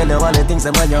me, I tell you all the things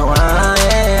that you want.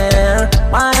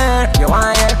 You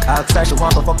want it. Ask her, she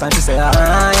want to fuck and she say,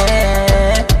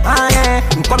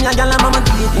 come here, girl, I'm on my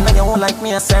teeth. You know you won't like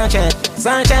me, I search it.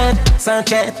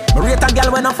 Me rate a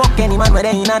girl when I fuck any man where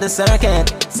they in the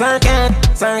circuit.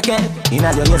 You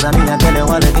know your knees and me, I tell you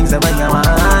all the things that you want.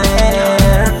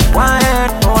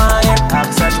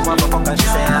 Ask her, she want to fuck and she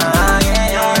say,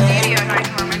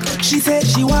 She said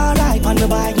she want life on the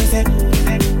bike, me say.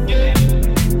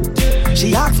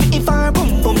 She asked me if I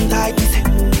boom tight, me say.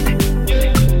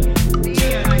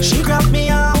 She grabbed me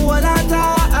and hold her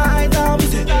tight, me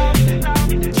say.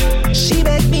 She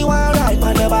make me want ride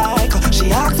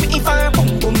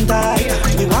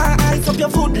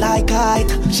foot like height.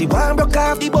 She want broke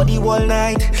off the body all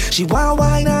night. She want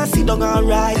wine and sit down and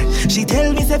ride. She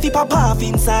tell me say fi pop off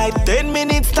inside. 10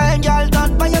 minutes time, girl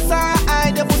done by your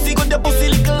side. The pussy good, the pussy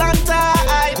little and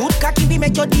tight. Good cocky be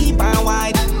make you deep and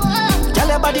wide. Girl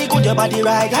your body good, your body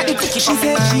right. Got the cookie, she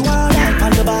said she want right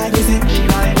on the bike. She said she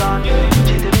like that.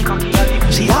 She said me cocky at the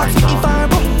pussy. She asked me if I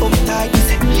bump tight. She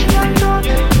said she like that.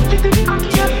 She said me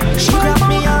cocky at the pussy. She grab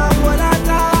me and hold her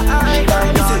tight. She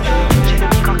said she said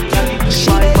me cocky at the pussy.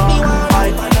 She make me want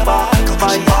right on the bike.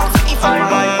 She asked me if I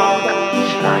bump.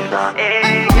 She like that.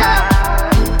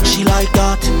 She like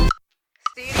that.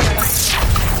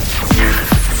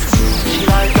 She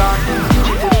like that.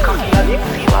 She said me cocky at the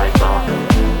pussy like that.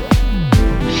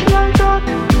 She like that.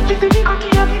 She said me cocky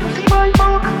at the pussy like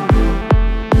that.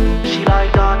 She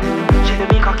like that. She said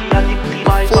me cocky at the pussy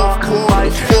like that.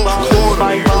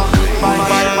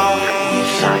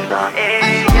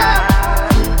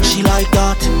 She like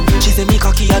that. She said me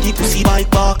cocky at the pussy bike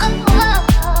back.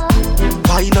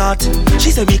 Why not?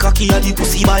 She said me cocky at the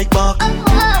pussy bike back.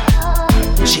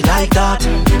 She like that.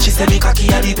 She said me cocky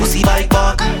at the pussy bike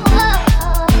back.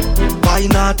 Why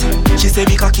not? She said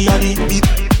me cocky at the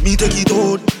me take it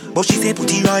out. But she say put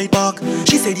it right back.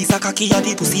 She say this a cocky at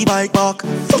the pussy bike back.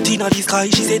 Foot inna the sky,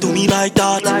 she say do me like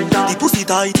that. The pussy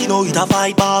tight, you know it a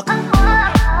fight back.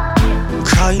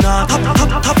 Cry not,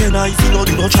 tap your knife, you know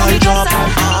do not try drop.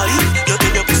 You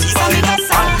take your pussy bike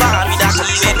back.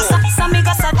 So me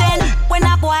go so then, when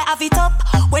a boy have it up,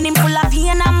 when him full of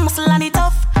vein and muscle and it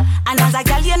tough. And as a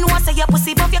girl you know say your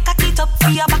pussy buff, you cock it up for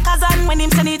your back as on when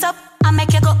him send it up. I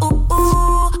make you go ooh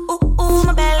ooh ooh ooh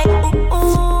my belly, ooh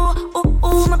ooh ooh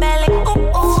ooh my belly, ooh ooh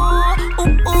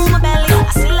ooh ooh my belly. I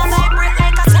still a vibrate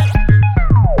like a cell.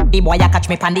 The boy a catch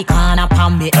me pan the corner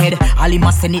pan me head. All he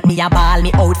must send it me a ball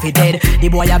me out for dead. The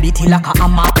boy a beat it like a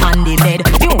hammer on the bed.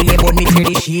 The only bun me tear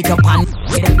the sheet up and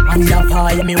head. Under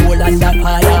fire me hold under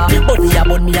fire. But me a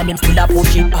bun me and him still a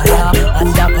push it higher.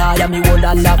 Under fire me hold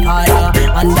under fire.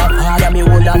 Under fire me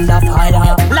hold under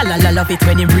fire. La la la love it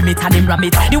when him rim it and him ram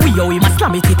it. The way how him a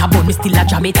slam it a bun me still a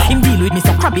jam it. Him deal with me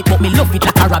so crab it but me love it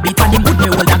like a rabbit. And him good me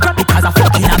hold and grab it cause a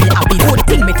fucking a me happy. Good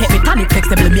thing me take me tonic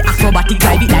flexible me acrobatic.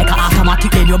 Drive it like a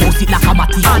automatic then you boost it like a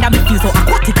matic. And me feel so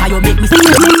aquatic and you make me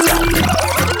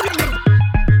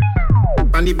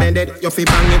on the bended, you fi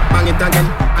bang it again.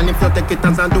 And if you take it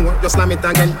as a door, you slam it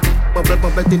again. Bubble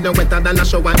bubble till you wetter than a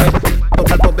shower head.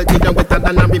 Bubble bubble till you wetter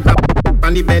than a river.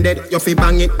 On the bended, you fi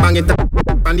bang it. On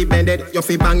the bended, you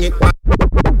fi bang it.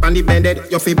 On the bended,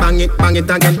 you fi bang it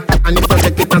again. And if you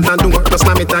take it as a door, you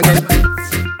slam it again.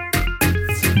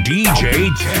 DJ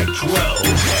Tech 12.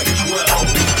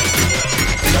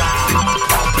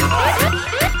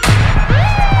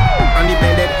 On the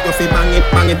bended, you fi bang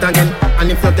it again.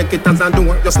 And if you take it as a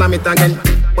door, you slam it again.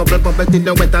 Bubble bubble till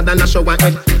you wetter than a shower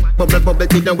head. Bubble bubble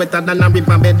till you wetter than a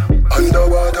river bed.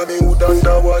 Underwater me wood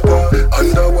underwater.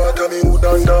 Underwater me wood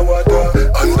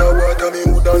underwater. Underwater me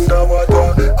wood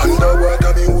underwater.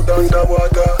 Underwater me wood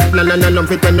underwater. No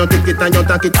love it when you take it and you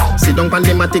take it. Sit down pan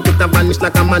the matic, it a vanish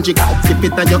like a magic. Sip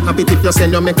it and you have it, if you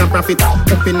sell you make a profit.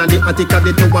 Up inna the attic of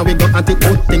the tower we go at it.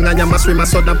 Good thing I am a swimmer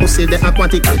so that pussy the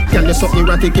aquatic. Can you so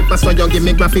erratic, if I saw you give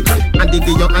me graphic. Addict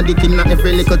you addict inna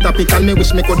every little topic. And me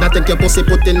wish me coulda take your pussy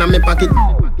put inna me pocket.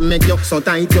 Make you so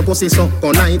tight, your pussy so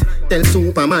polite. Tell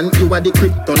Superman you are the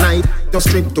kryptonite. You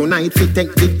strip tonight, fit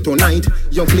take dick tonight.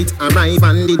 Your fleet arrive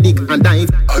and the dick and dive.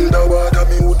 Underwater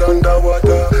me wood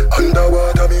underwater.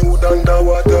 Underwater me wood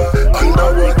underwater.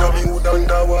 Underwater me wood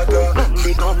underwater.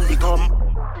 Become.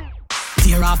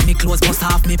 Tear off me clothes, bust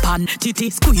off me pan. Titty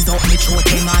squeeze out me throat,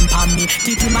 hang on pan me.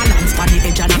 Titty balance pan the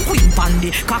edge and a queen pan the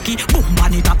cocky. Boom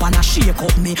pan it up and a shake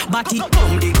up me body.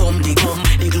 Come the gum, the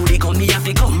glue the gum. Me have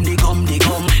to come, the gum. The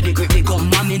grip the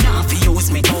gum, and me nah fi use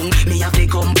me tongue. Me have to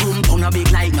come, boom, pound a big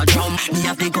like no drum. Me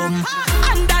have to come.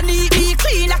 Underneath me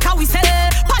clean like a whistle.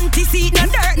 Panty seat, no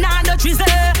dirt, nah no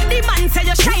drizzle. The man say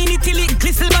you shiny till it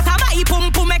glisten, but I my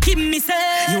pum make him miss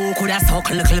it. You coulda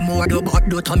suck a little more, do but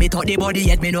do tummy tuck the body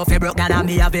head. Me no fi broke that.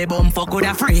 Me have a bum fuck with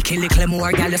a freaky little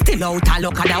more. Girl still out a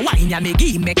look at the wine. Ya me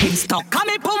give make him stuck. Come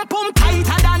me pum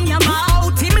tighter than your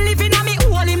mouth. Him living on me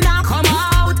hole, him not come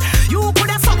out. You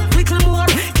coulda suck little more.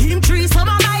 Him tree some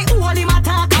of my hole, him a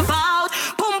talk about.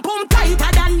 Pum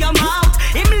tighter than your mouth.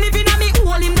 Him living on me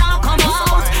hole, him not come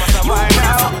out. You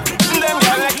coulda suck. Them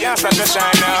gyal can't stop to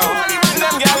shine now.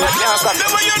 Them gyal can't stop.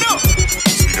 Them what you know.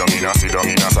 Sit down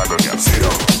in a saddle, girl. Sit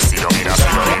down in a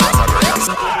saddle, girl.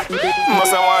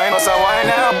 Must a wine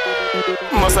now.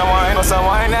 bust a wine, bust a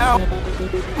wine now.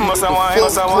 Bust a wine,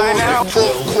 bust a wine now.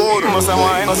 Bust a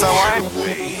wine, bust a wine.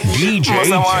 DJ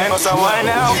Bust a wine, bust a wine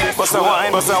now. Bust a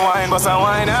wine, bust a wine, bust a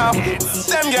wine now.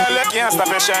 Them girl they can't stop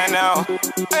your shine now.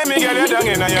 Hey me girl you down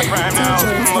in your prime now.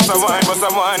 Bust a wine, bust a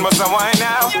wine, bust a wine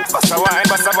now. Bust a wine,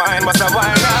 bust a wine, bust a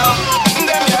wine now.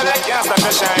 Them girl they can't stop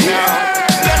your shine now.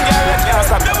 Them girl they can't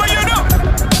stop. What you do?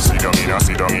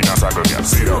 Sit down in a saddle girl.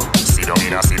 Sit down. Sit down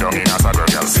in a saddle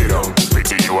girl. Sit down.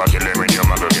 Pretty you a kill them when you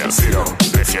muggle girl. Sit down.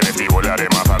 Left your lefty whole of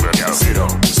them a faggle girl. Sit down.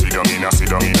 Sit down in a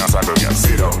saddle girl.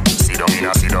 Sit down. Sit down in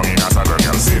a saddle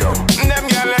girl. Sit down. Them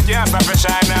girl they can't stop your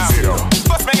shine now. Sit down.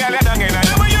 Bust me girl you down in a.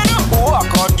 What you do?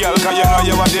 Walk out girl 'cause you know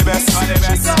you are the best.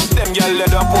 Them girl they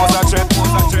don't pose a threat.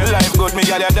 Life good me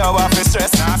girl you don't have to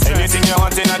stress. Anything you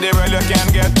want in the world you can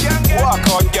get. Walk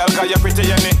out girl 'cause you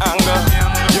pretty any angle.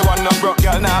 You want no broke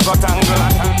girl now got tangle.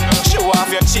 Show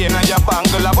off your chain and your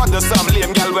bangle. About the some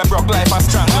lame girl we broke life a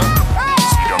strangle.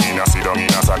 Sit down in a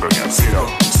saddle girl. Sit down.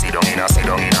 Sit down in a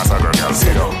saddle girl.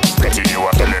 Sit down. Pretty you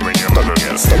a tell them when you muggle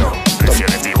girl. Sit down. Left your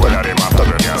lefty whole of them a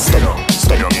faggle girl. Sit down.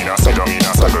 Sit down in a saddle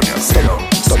girl. Sit down.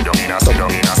 Sit down in a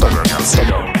saddle girl. Sit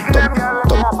down.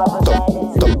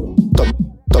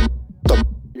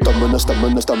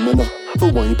 Stamina. For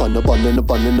wine pan the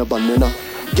banana.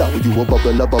 Girl, you a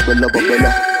bubble. Make your back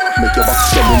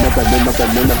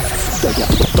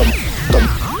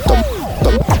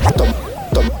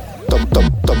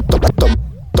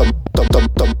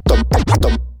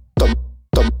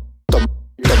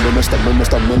banana.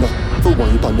 Stamina. For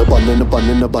wine pan the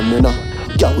banana.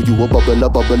 Girl, you a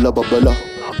bubble.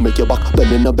 Make your back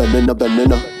banana.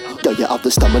 Girl, you have the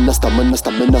stamina.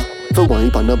 For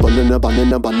wine pan the banana.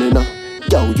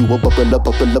 Girl, you a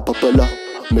bubble.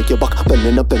 Make your back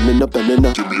banana. Give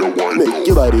me a wine. Make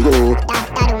your body go.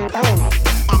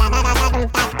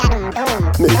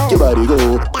 Make your body go.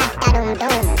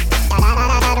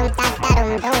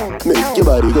 Make your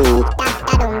body go.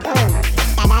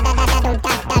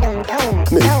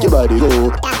 Make your body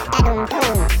go.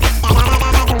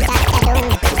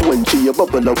 When she a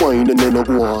bubble a wine and then a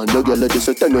go on, the girl just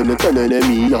a turn and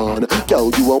me on.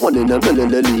 Girl, you a one in a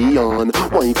million.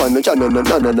 Wine pan the channel na.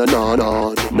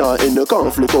 Not in the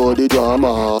conflict or the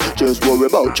drama. Just worry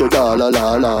about your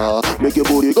la. Make your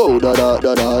booty go da.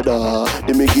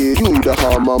 Then me give you the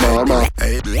hammer mama.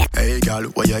 Hey girl,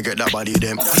 where you get that body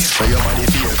them? Where your body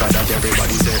feel 'cause that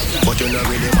everybody say. But you not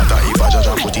really matter if I just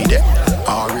put it there.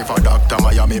 Or if a doctor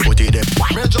Miami put it there.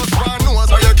 Me just want to know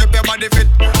so you keep your body fit.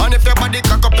 And if your body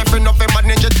cock up, if you know fi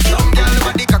manage it. Some girl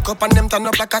body cock up and them turn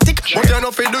up like a tick. But you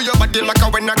know fi do your body like a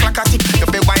when a clock a tick. You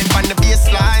fi wine pon the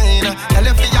baseline. Tell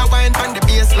you fi ya wine pon the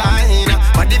baseline.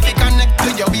 Body fi connect to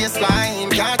your waistline.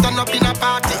 Can't turn up in a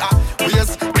party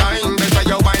waste time. Better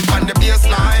you wine pon the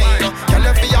baseline. Tell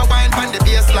you fi ya wine pon the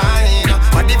baseline.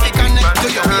 Body fi connect to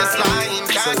your waistline.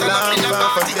 Can't turn up in a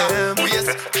party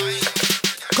waste time.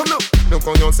 Come on. Look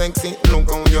on your sexy,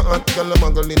 look on your hot. Girl, a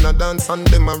muggle in a dance and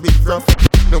them a rip rough.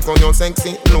 Look on your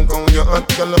sexy, look on your hot.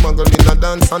 Girl, a muggle in a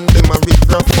dance and them a rip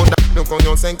rough. Look on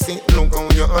your sexy, look on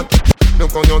your hot.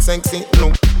 Look on your sexy,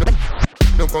 look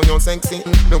on your sexy,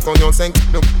 look on your sexy,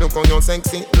 look on your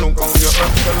sexy, look on your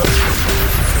hot.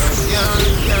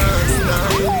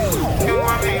 Girl, you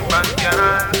want me back,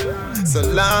 girl. So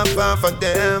laugh for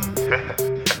them.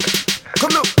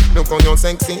 Come on. Look on your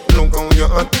sexy, look on your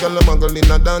hot. Girl, a muggle in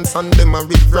a dance and them a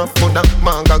rip rough. Coulda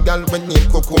manga girl when name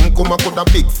Kukum. Coulda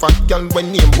big fat girl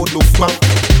when name Budufma.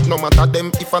 No matter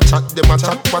them if I chat, them a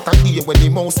chat. What I hear when the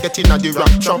mouse get in a the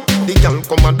rap trap. The girl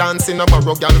come a dance in a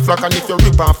barrow girl flock. And if you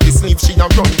rip off the sleeve, she a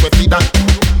run with it that.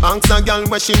 Ask a girl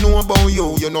what she know about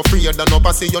you. You no afraid of no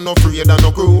pussy, you no afraid of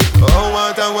no crew. Oh,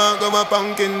 what I want go a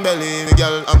pumpkin belly. The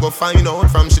girl I go find out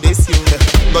from she this you.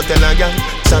 Go tell a girl,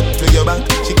 chat to your back.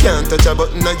 She can't touch a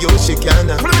button of you, she can't.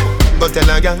 Go tell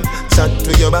a girl, chat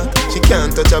to your back. She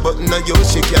can't touch a button of you,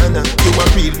 she can't. You a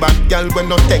real bad girl when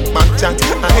no take back chat.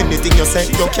 And anything you say,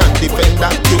 you can't defend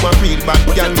that. You a real bad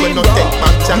girl when no take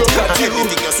back chat. And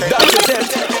anything you say.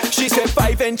 She said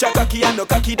 5-inch a cocky and no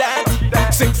cocky that.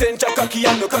 6-inch a cocky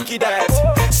and no cocky that.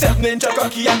 7-inch a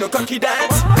cocky and no cocky that.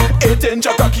 8-inch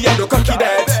a cocky and no cocky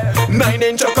that.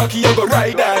 9-inch a cocky you go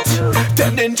ride that.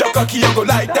 10-inch a cocky you go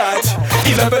like that.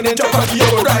 11-inch a cocky you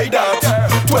go ride that.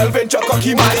 12-inch a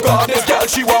cocky, my God, this girl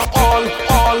she want all.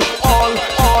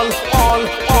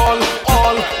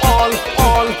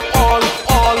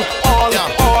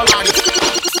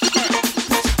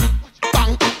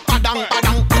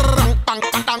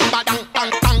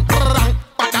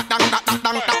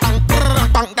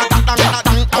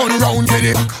 Round for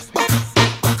it.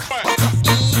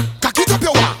 Cock it up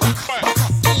your walk.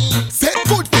 Set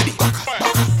foot for it.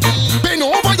 Bend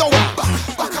over your walk.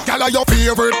 Gyal, you feel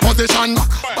favorite position.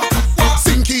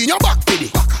 Sink in your back, Fiddy.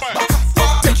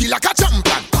 Take it like a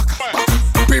champion.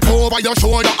 Grip over your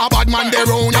shoulder, a bad man there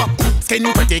round ya. Skin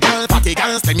pretty girl, fatty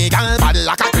girl, slimmy girl, bad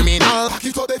like a criminal. Back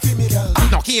it up the me girl.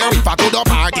 No care if I go to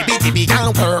party, bitty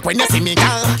girl, work when you see me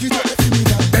girl. Back it up the me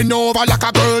girl. Bend over like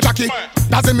a girl jockey.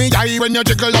 That's in me eye when you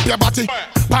jiggle up your body.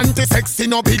 Panty sexy,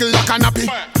 no big like a nappy.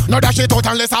 No dash it out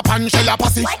unless a pan shell a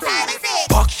pussy.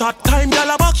 Back shot time,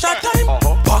 gyal a back shot time.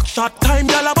 Back shot time,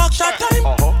 gyal a back shot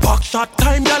time. Back shot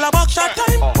time, gyal a back shot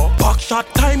time. Back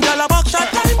shot time, gyal a back shot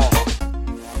time.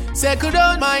 Settle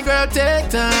down, my girl, take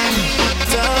time.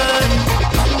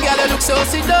 Girl, you look so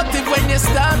seductive when you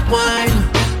start wine.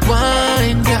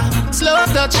 Wine, yeah. Slow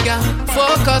touch, yeah.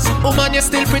 Focus, woman, you're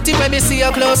still pretty when me see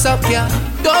you close up, yeah.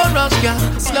 Don't rush, yeah.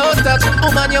 Slow touch,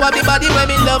 woman, you have the body when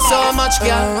me love so much,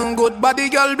 yeah. Good body,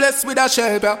 girl, blessed with a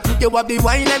shape, yeah. You have the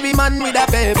wine, every man with a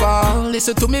paper.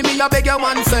 Listen to me, I beg you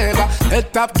one favor.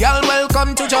 Head top, girl,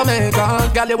 welcome to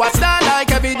Jamaica. Girl, you a star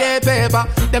like everyday paper.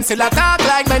 Them still a talk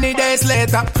like many days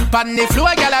later. Pan the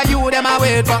floor, girl, and you them a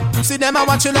wait for. See them a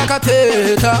watch you like a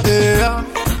theater, yeah.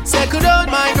 Settle down,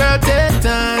 my girl, take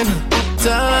time.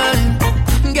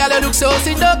 Girl, you look so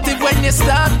seductive when you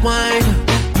start wine.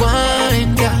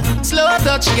 Wine, yeah. Slow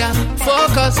touch, yeah.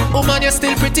 Focus, woman, you're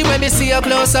still pretty when me see you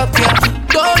close up, yeah.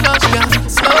 Don't rush, yeah.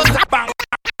 Slow touch. Bang,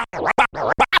 bang,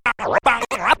 bang,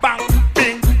 bang,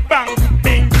 bing, bang,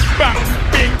 bing, bang,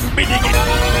 bing, bing,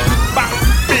 bang,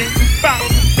 bing, bang,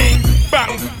 bing,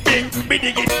 bang, bing, bing,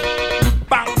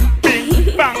 bang, bing,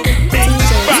 bang, bing, bang, bing.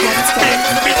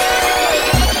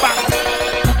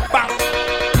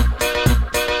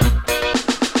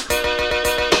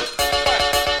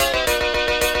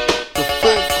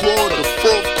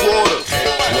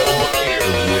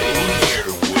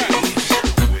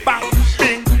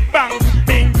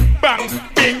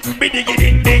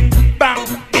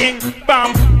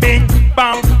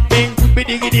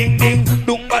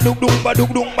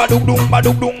 Badung dung badung dung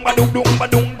badung dung badung dung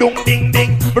badung dung ding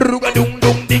ding bruga dung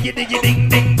dung digi digi ding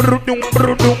ding brudung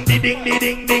brudung di ding di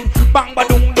ding ding bang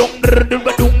badung dung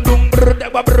badung dung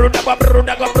brudaga brudaga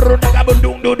brudaga brudaga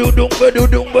badung dudung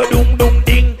badung badung dung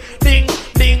ding ding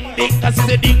ding ding kasi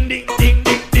se ding ding ding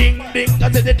ding ding ding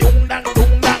kasi se dung dang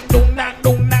dung dang dung dang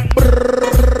dung dang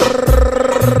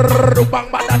bang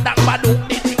badang badung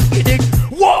di ding di ding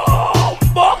wow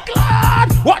boklan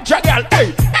watch a girl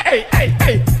hey hey hey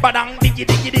hey badang diggy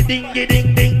diggy ding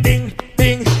ding ding ding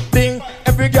ding ding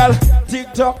every girl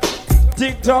tick tock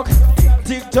tick tock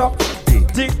tick tock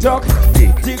tick tock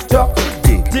tick tock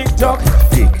tick tock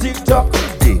tick tock tick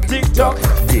tock tick tock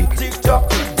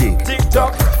tick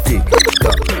tock tick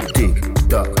tock tick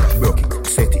tock broke it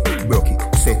set it broke it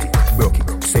set it broke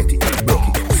it set it broke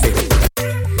it set it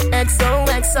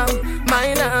XOXO,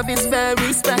 my love is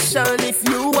very special. If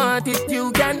you want it,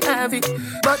 you can have it,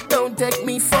 but don't take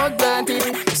me for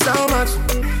granted. So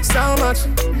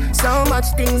much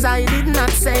things I did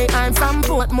not say. I'm from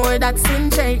Portmore, that's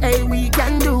in J. Hey, we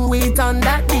can do it on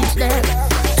that beach there.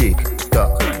 Tick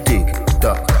tock, tick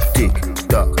tock, tick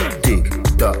tock, tick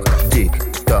tock, tick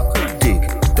tock, tick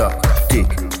tock, tick tock, tick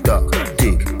tock,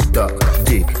 tick tock,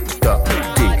 tick tock,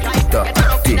 tick tock,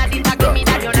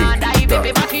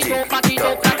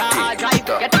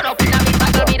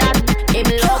 him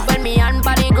love when me and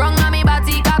body grung and me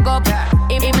body cock up.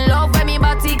 Him love when me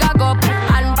body cock up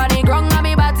and body grung and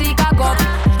me body cock up.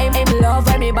 Him love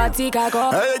when me body cock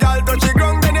up. Hey, girl, touch the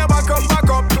ground, then you back up, back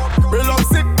up. Real love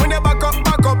sick when you back up,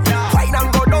 back up. Wine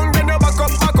and go down, then you back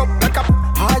up, back up.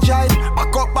 Hard drive,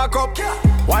 back up, back up.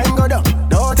 Wine go down,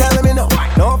 don't tell me no.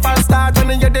 No fast start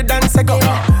when you the dance go.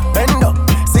 Bend up,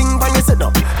 sing when you sit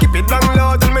up. Keep it down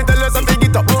low, tell me tell you something,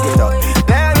 get up, get up.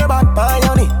 There you back, my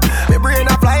honey. Me brain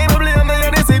a fly, me blame me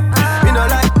on the sip. Me no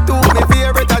like to, me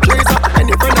favorite a tracer.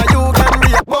 Any friend of you can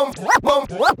be a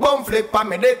bump flip on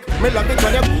me dick. Me love it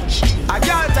when you a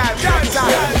girl time.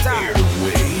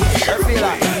 I feel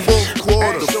like fourth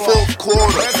quarter.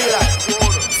 I feel like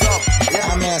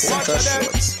I'm asking for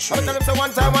shorts. I'm telling them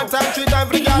one time, 3 times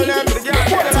for the girl. The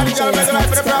girl make life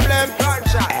for the problem.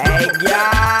 Hey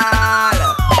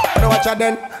girl, watch her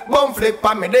then. Bum flip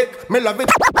on me dick. Me love it.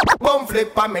 Bum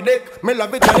flip on me dick. Me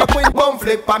love it when you quint. Bum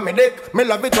flip on me dick. Me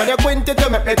love it when you quint it to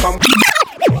make me come.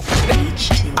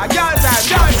 A girl time.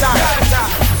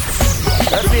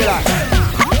 I feel like.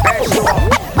 Hey, show up.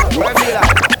 I feel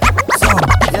like.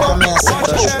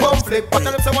 Bum flip. I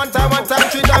tell them say one time,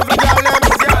 3 times for the girl.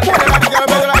 The girl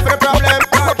make life for the problem.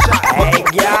 Hey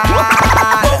girl,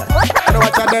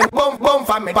 watch her then. Bum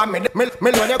for me. Me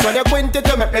when you quint it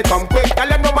to make me come quick. Tell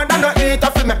them no man no eat. I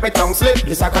feel make me tongue tongue slip.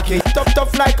 This a cocky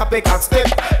tough like a pickaxe tip.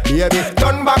 Baby,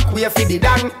 turn back, way for the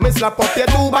dan. Me slap up your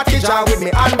two backy jaw with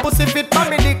me hand. Pussy fit for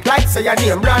me dick like say your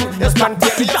name brand. You stand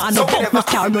take it down, so we never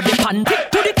carry the pan.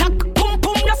 Tick to the tack, pum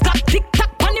pum, the slap. Tick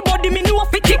tack, pan the body, me know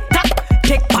fi tick tack.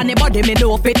 Tick pan the body, me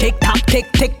know fi tick tack.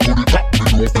 Tick tick to the tack, me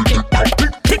know fi tick tack.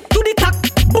 Tick to the tack,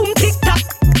 boom tick tack.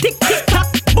 Tick tick tack,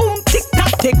 boom tick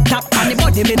tack. Tick tack, pan the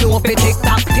body, me know fi tick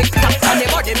tack. Tick tack, pan the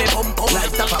body, me pum pum.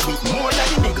 Like that a bit more than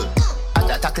the nigga. And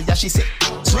that tackle ya she say.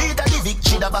 Sweet as the Vic,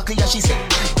 she da back ya she say.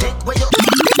 Take where you.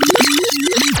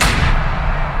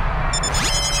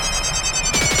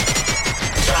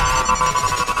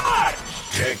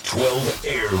 Tech 12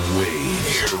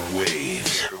 Airwaves.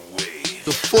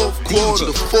 The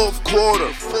fourth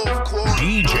quarter.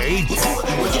 DJ Tech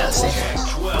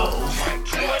 12.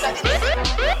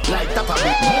 Like that a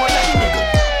bit more than the nigga.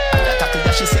 And that tackle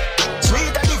ya she say.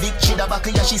 Sweet as the Vic, she da back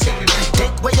ya she say.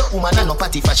 Take where your woman and no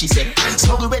party for she say.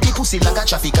 Smuggle ready pussy like a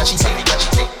traffic she say.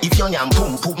 If your nyam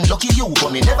pum pum lucky you,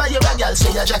 but me never hear a girl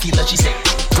say a Jackie that she say.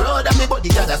 Proud of me body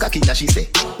that a cocky that she say.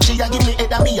 She a give me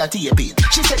head and me a tape it.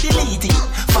 She say delete it.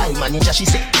 File manager she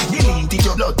say. Delete it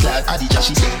your blood clot addict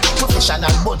she say.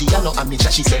 Professional body and no amateur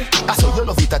she say. I saw you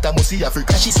love it at a Musi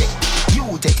Africa she say.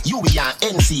 You take you be an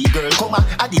NC girl come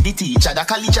a did the teacher the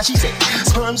college she say.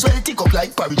 Sperms well tick up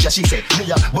like porridge she say. Me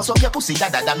a bust up your pussy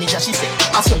that damage she say.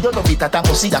 I saw you love it at a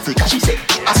Musi Africa she say.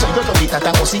 I saw you love it at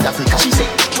a Musi Africa she say.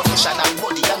 Professional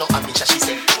body and no amateur she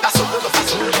say. I saw you love it.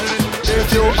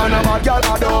 If you and a bad girl,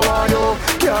 I don't want you.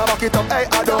 Can't back it up, hey,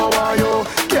 I don't want you.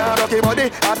 Can't rock your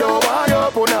body, I don't want you.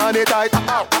 Put on it tight,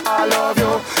 I love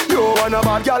you. You and a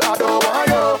bad girl, I don't want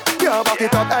you. Can't back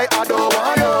it up, hey, I don't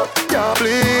want you. Can't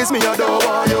please me, I don't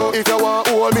want you. If you want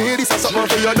hold me, this is something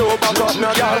for you, don't back up,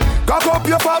 now, girl. Cock up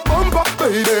your fat bumper,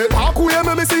 baby. Walk away,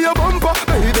 me see your bumper,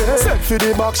 baby. Set for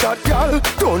the back shot, girl.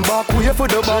 Turn back way for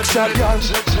the back shot, girl.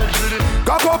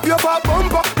 Cock up your fat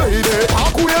bumper, baby.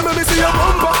 Walk away, me see your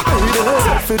bumper, baby.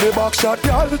 Set for the back shot,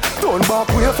 girl. Turn back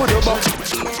way for the back.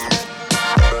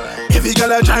 Every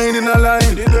girl a join in a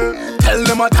line. Tell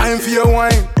them a time for your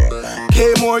wine.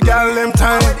 K more girl them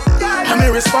time. I'm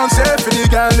responsible for the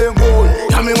girl them goal.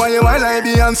 Tell me why you whine like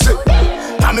Beyonce.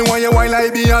 Tell me why you whine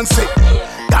like Beyonce.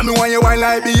 Tell me why you whine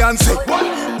like Beyonce.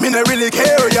 Me no really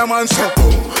care what your man say.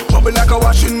 Bubble like a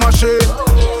washing machine.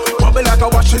 Bubble like a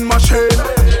washing machine.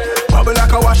 Bubble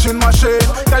like a washing machine.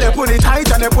 Girl you put it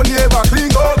tight and you put it back clean.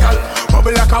 Go girl.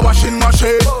 Bubble like a washing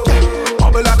machine.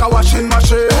 Bubble like a washing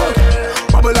machine.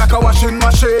 Bubble like a washing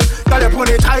machine. Girl you put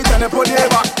it tight and you put it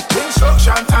back.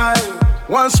 Instruction time.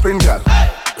 1 spin girl.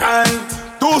 Right.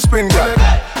 2 spin girl.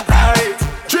 Right.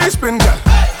 3 spin girl.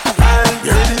 Right.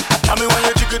 You ready? Tell me when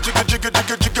you jiggle it up.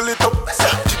 Jiggle it up. When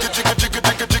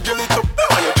you jiggle it up.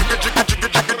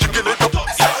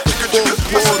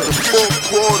 Fourth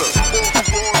quarter.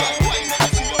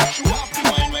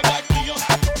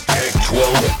 Tech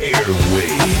 12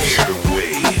 Airwaves.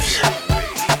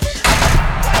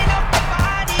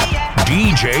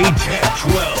 DJ Tech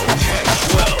 12.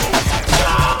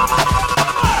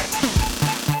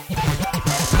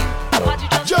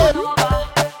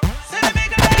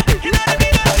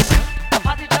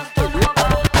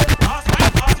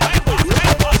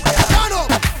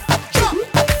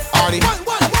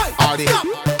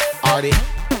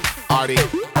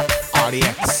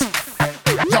 RDX.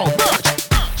 Yo, merch.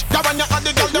 Yeah, when you add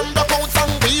the girl them rock out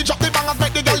song, we drop the bangers,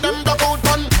 make the girl them rock out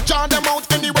fun. Jar them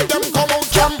out anyway them come out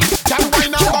from. Can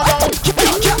wine and go down.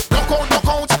 Rock out,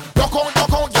 rock out, rock out,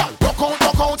 rock out, girl. Rock out,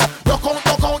 rock out, rock out, rock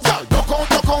out, girl. Rock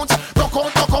out, rock out, rock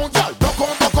out, rock out, girl. Rock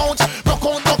out, rock out, rock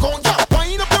out, rock out, girl.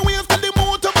 Wind up the waist till the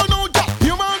motor burn out, girl.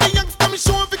 You man the yanks, let me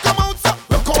show if it come out, sir.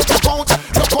 Rock out, rock out,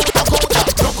 rock out, rock out, girl.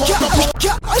 Rock out, rock out.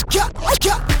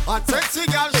 A sexy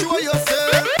girl, show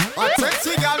yourself. A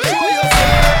sexy girl, show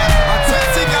yourself. A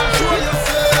sexy girl, show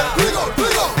yourself. Bring out,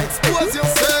 expose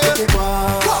yourself.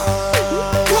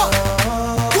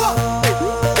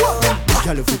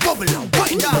 Girl, if you bubble now,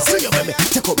 wind down, see you, baby.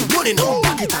 Take up the money now,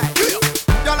 back it up.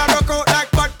 Girl, I rock out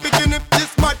like fat bikini.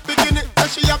 This mad bikini, so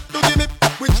she have to give me.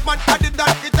 Which man added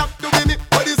that? It have to be me.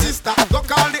 But the sister, go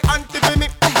call the auntie for me.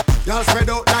 Girl spread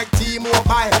out like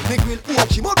T-Mobile. Nick will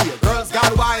watch him up here. Girls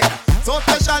got wild. So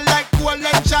special like cool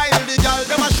and child. The girl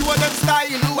them a show them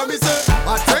style. What me say?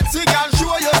 A sexy girl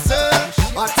show yourself.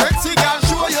 A sexy girl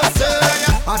show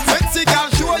yourself. A sexy girl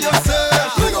show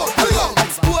yourself. Bring out,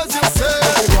 expose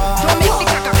yourself. Don't make the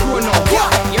caca grow now. Yeah,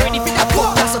 you ready for that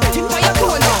fuck? That's up in for your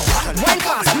toe now. Wine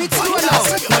fast, do it slow now.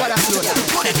 No other slow down.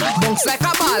 Bounce like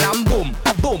a ball and boom,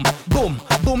 boom, boom,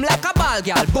 boom like a ball,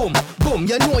 girl. Boom, boom.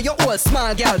 You know you all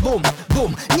small, girl. Boom,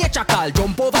 boom. Nature call,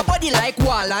 jump over body like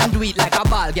wall and do it like a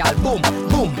ball, girl. Boom,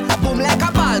 boom, boom like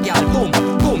a ball, girl. Boom,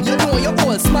 boom. You know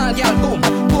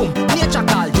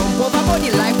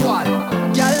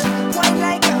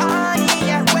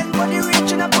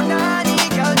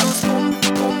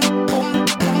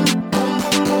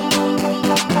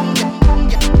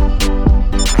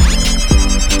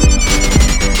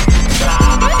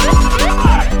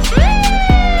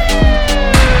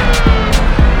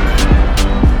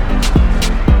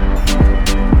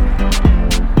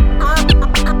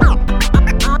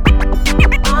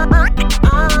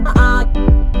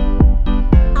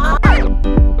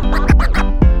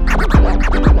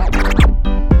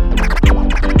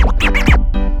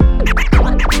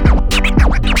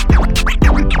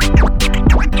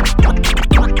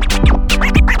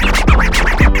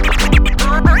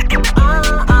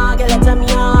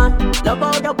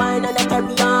wine and I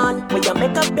carry on. When you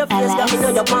make up your face, girl, me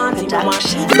know you want it. You want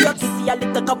shit for your kissy, a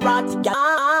little karate,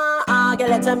 girl. Girl,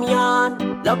 let me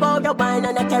on. Love how you wine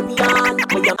and I carry on.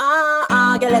 When you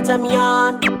girl, let me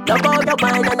on. Love how you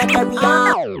wine and I carry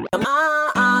on.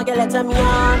 Girl, let me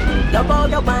on. Love how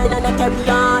you wine and I carry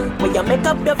on. When you make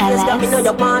up your face, girl, me know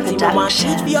you want it. You want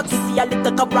shit for your kissy, a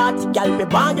little karate, girl. Me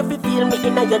want you to feel me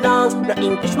in your lungs. No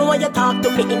English, me want you talk to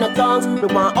me in a tongues. Me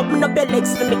want open up your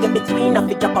legs to make it between. I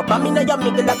pick up a bomb in your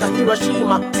middle like a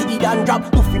Hiroshima. See the dan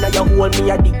drop, poof in your hole, me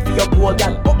a dig for your goal,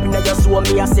 girl. Up in your soul,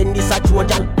 me a send this a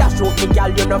Trojan. Dash out me, girl,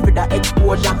 you know for the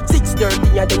exposure.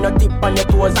 6:30 and then no tip on your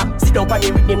toes. Sit down on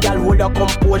the rhythm, girl, hold your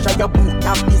composure. Your boot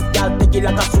camp this, girl, take it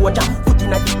like a soldier. Foot in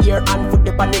the ear and foot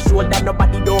up on the shoulder.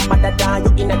 Nobody don't matter down,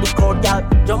 you in the crowd, girl.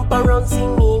 Jump around,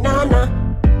 sing me, nana.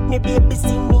 Me baby,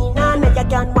 sing me, nana. You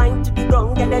can wind to the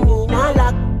ground, girl, and Nina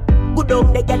lock. Go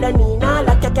down the girl, and Nina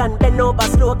lock. You can bend over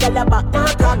slow, girl, your back now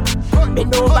crack.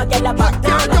 Bend over, girl, your back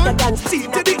now lock. You can see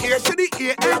to the ear, to the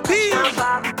ear, and P.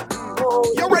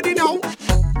 You ready now?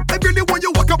 I really want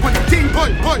you walk up on the thing.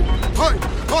 Hey, hey, hey,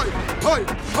 hey, hey,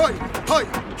 hey, hey,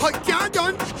 hey, can't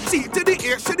done. See to the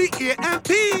ear, to the ear, and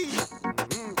P.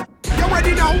 You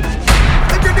ready now?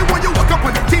 I really want you walk up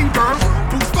on the thing, girl.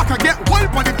 Who's fuck I get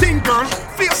wild on the thing, girl.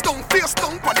 Face down on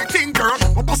the thing, girl.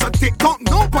 I bust a tick tock,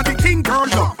 no on the thing, girl.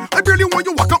 No. I really want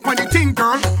you walk up on the thing,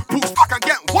 girl. Who's fuck I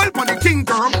get wild on the thing,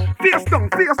 girl. Face down on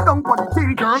the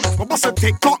thing, girl. I bust a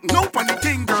tick tock, no on the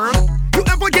thing, girl. You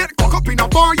ever get cock up in a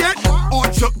bar yet? Or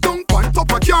chuck down on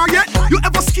top of a car yet? You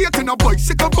ever skate in a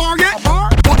bicycle bar yet?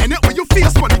 But in it when you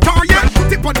face on the car yet?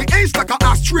 Put it on the edge like a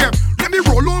ashtray. Let me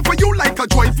roll over you like a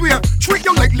driveway. Treat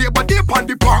you like Labor Day on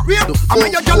the parkway. I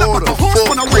mean you gal up like a horse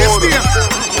on a race day.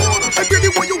 I really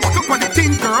want you walk up on the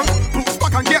thing, girl. Boots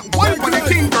back and get wild on the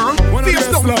thing, girl.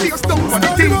 Face down on the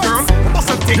thing, girl.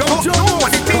 Bust a tick up, no on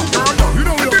the thing, girl. You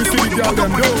know you really want you walk up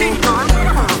on the thing, girl.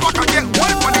 Boots back and get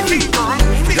wild on the thing, girl.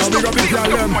 Face down on the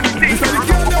thing, girl.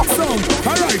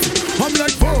 Alright, I'm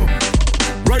like boom.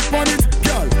 Right on it,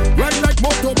 girl. Ride like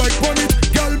motorbike on it,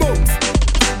 girl. Bounce,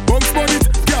 bounce on it,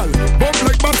 girl. Bump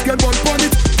like basketball on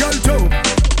it, girl.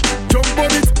 Jump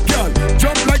on it, girl.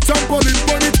 Jump like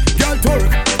trampoline on it, girl.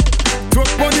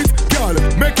 Twerk on it, girl.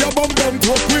 Make your bum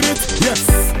twerk with it, yes.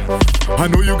 I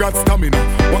know you got stamina.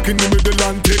 Walk in the middle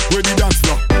and take where the dance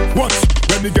now. Watch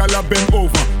when the gal a bend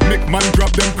over. Make man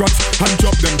grab them crotch and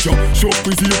drop them jaw. Show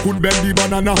Quizzy you could bend the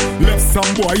banana. Left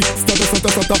some boy,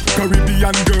 stata.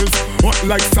 Caribbean girls, hot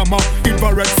like summer.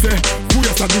 Infrared say, who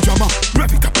ya the drama?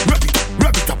 Rev it up, rev it up,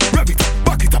 rev it up, rev it up.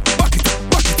 Back it up, back it up,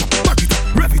 back it up, back it up.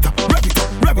 Rev it up, rev it up,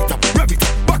 rev it up, rev it up.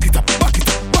 Back it up, back it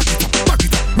up, back it up, back it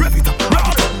up. Rev it up, rev it up,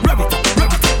 rev it up, rev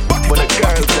it up. Back it up, back it up, back it up, back it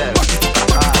up.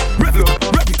 Rev it up,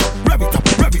 rev it up, rev it up,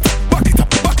 rev it up. Back it up,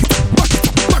 back it up, back it up,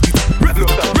 back it up. Rev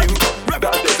it up, rev it up, rev it up.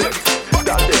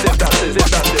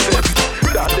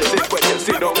 That is it when you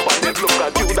sit down and it look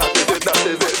at you. That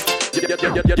is it.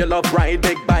 You love ride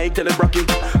big bike till it's rocky.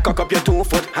 Cock up your 2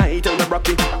 foot high till the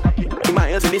rocky.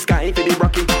 Miles in the sky for the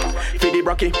rocky. For the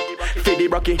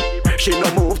rocky. She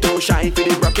no move too shy for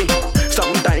the rocky.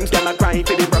 Sometimes girl I cry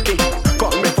for the rocky.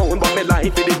 Call me phone but me lie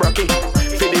for the rocky.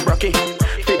 For the rocky.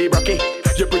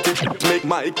 You pretty make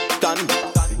my stand.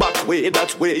 Back way,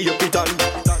 that's where you fit on.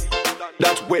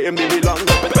 That's where me belong.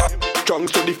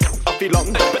 Trunks to the I feel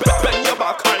long. Bend your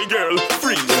back, high girl,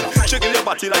 freeze. Shaking your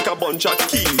body like a bunch of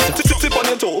keys. Tip on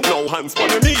your toe, no hands on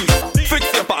your knees.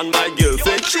 Fix your pan, my girl,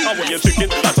 say cheese. And when you're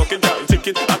ticking, I talking down,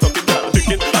 ticking, I talking down,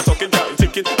 ticking, I talking down,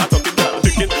 ticking, I talking down,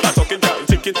 ticking, I talking down,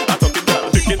 ticking, I talking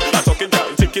down, ticking, I talking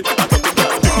down, ticking, I talking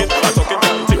down, ticking, I talking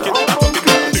down, ticking, I talking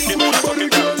down, ticking, I talking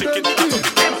down, ticking, I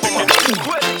talking down.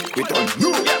 We don't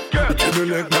know. Turn your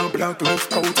leg now, black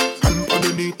left out. Hand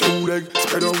underneath 2 legs,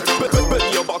 spread out.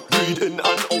 Bend your back, breathing and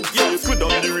out. Yes, good on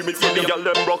the remix, for the girl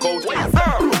them rock out.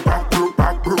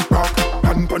 Broke back.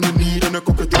 Hand on the knee and a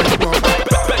cockatoo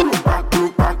back.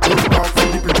 Broke back.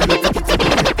 Feel the pretty like a kitty.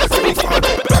 I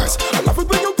love it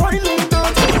when you whine like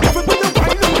that. Love it when you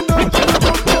whine like that.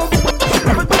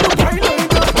 Love it when you whine like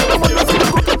that. I wanna see you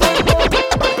cook it.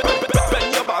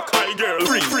 Bend your back, high girl,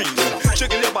 freeze.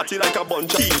 Shaking your body like a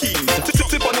bunch of keys.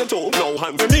 Tip on your toe, no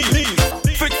hands on knees.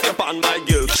 Fix your pan, my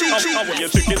girl. I want you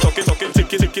ticking, I talking,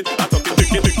 ticking, I talking,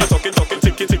 ticking, I talking, ticking,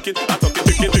 I talking, ticking,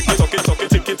 I talking,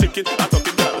 ticking, I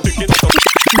talking down, ticking, I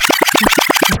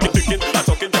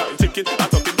talking down, ticking, I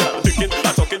talking down, ticking,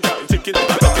 I talking down, ticking.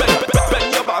 Bend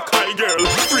your back, high girl,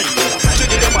 freeze.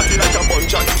 Shaking your body like a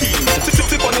bunch of keys.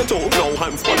 Tip on your toe, no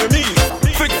hands on your knees.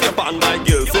 Fix your pan, my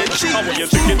girl, say cheese. I want you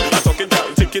ticking, I talking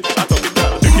down, ticking, I talking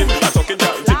down, ticking, I talking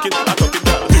down, ticking, I talking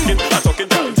down, ticking, I talking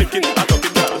down, ticking, I talking down, ticking, I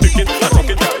talking down, ticking, I talking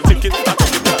down, ticking, I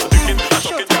talking down, ticking, I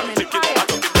talking down,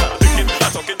 ticking, I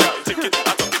talking down.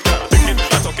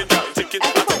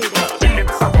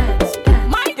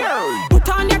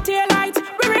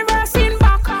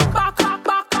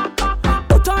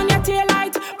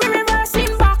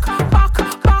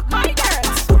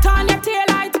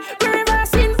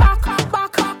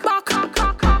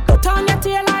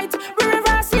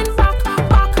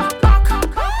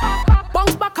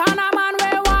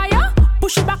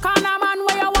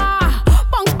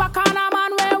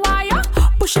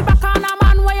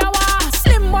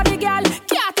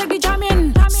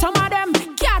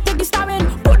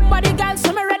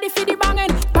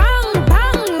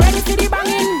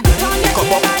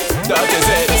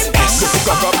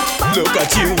 Look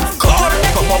at you,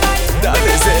 come up. That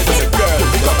is it, girl.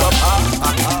 Come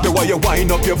up. The way you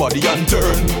wind up your body and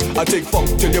turn. I take fuck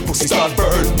till your pussy start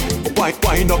burn.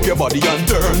 Wind up your body and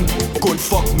turn. Good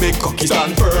fuck make cocky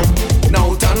stand firm.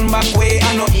 Now turn back way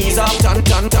and no ease up.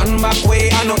 Turn back way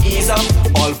and no ease up.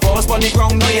 All fours on the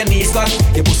ground, now your knees got.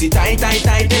 Your pussy tight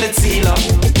till it seal up.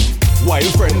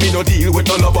 Wild friend, me no deal with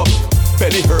no lover.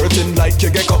 Belly hurting like you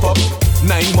get cup up.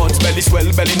 9 months, belly swell,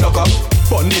 belly knock up.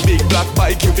 On the big black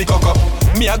bike, you fi cock up.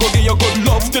 Me I go give you good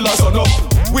love till I sun up.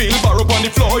 Wheelbarrow on the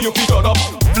floor, you fi turn up.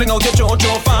 Fling out your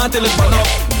cho fan till it burn up.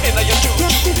 Inna your cho.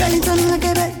 Just the kind of like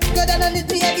a bit. Go down on it,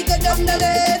 be heavy, go down on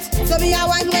it. So me I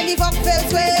wine when the fuck fell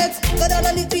sweat. Go down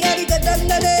on it, be heavy, go down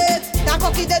on it. That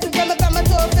cocky dead from my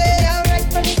toe fair. Alright,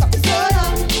 for the cocky so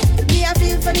long. Me I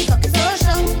feel for the cocky so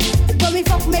strong. When me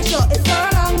fuck, make sure it's so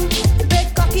long. Big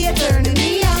cocky, you turning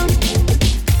me on.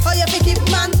 Oh, you fi keep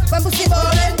man when pussy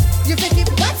ballin'. You fi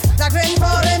keep wet like rain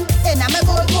pouring. And I'm a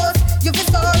goal post, you fi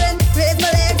scoring. Raise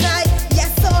my legs high,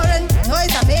 yes soaring.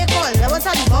 Noise I make all, that was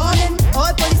at the morning.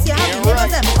 All police you have to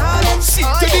give them calling. C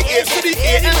to the A to the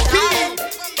A and P.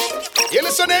 You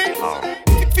listening?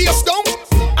 Face down,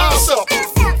 ass up.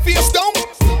 Face down,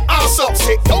 ass up.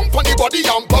 Sit down pon the body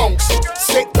and bounce.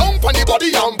 Sit down pon the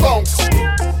body and bounce.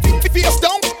 Face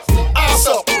down, ass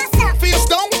up. Face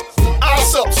down,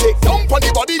 ass up. Sit down pon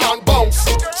the body and bounce.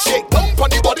 Shake down pon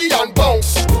the body and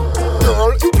bounce.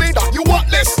 Girl, you play that, you want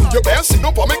less. You better sit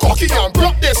up on me cocky and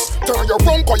block this. Turn your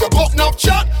wrong cause you got enough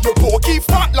chat. Your pokey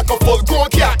fat like a full grown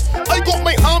cat. I got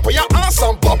my hand for your ass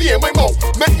and bobby in my mouth.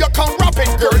 Make you come rapping,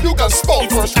 girl, you can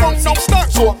spout. First round now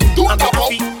start, so do it now.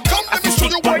 Come let me show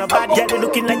you what I'm yeah,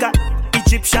 looking like a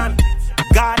Egyptian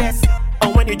goddess.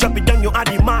 And when you drop it down, you are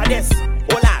the maddest.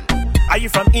 Hold on, are you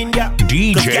from India?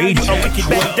 DJ a wicked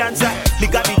bad dancer. We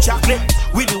got the chocolate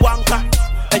with the Wonka.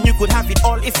 And you could have it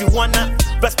all if you wanna.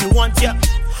 Plus me want ya.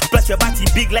 Plus your body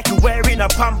big like you wearing a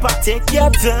pamper. Take your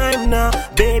time now,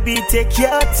 baby, take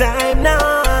your time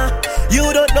now.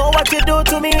 You don't know what you do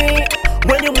to me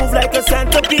when you move like a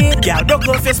centipede. Girl, don't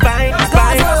go for spine. See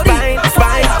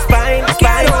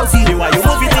why you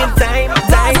move it in time.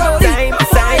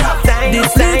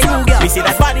 This time, we see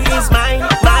that body is mine.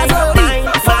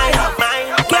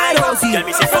 Girl,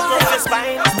 me say don't go for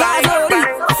spine.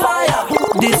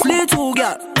 This little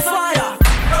girl, fire.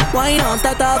 Why not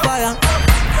start a fire?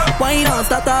 Why not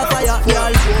start a fire,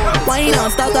 girl? Why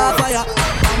not start a fire?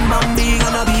 Bam big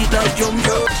on a beat like drum.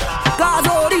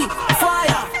 Gazori,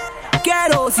 fire.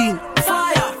 Kerosene,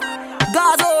 fire.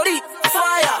 Gazori,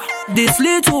 fire. This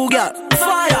little girl,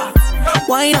 fire.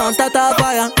 Why not start a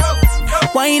fire?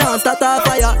 Why not start a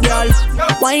fire, girl?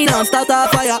 Why not start a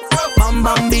fire? Bam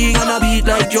bam big on a beat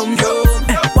like drum.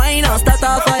 Why not start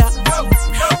a fire?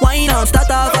 Why not start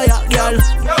a fire, girl?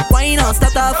 Why not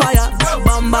start a fire?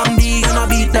 Bam bam big and a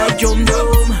beat like drum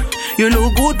drum. You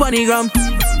look good pon the gram.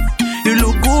 You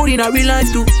look good in a real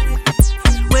life too.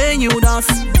 When you dance,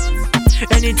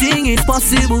 anything is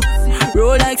possible.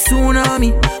 Roll like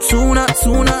tsunami,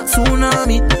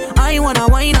 tsunami. I wanna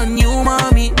wine on you,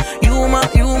 mommy. You ma.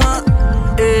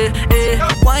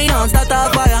 Why not start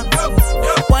a fire?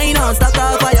 Why not start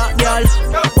a fire, girl?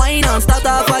 Why not start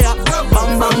a fire?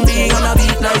 Bam bam big on a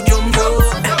beat like drum drum.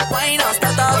 Why not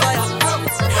start a fire?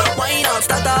 Why not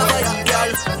start a fire,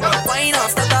 girl? Why not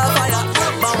start a fire?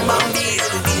 Bam bam big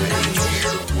on a beat like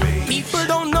drum. People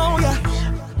don't know ya,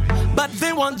 but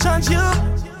they won't judge you.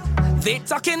 They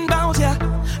talking about ya.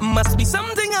 Must be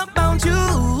something about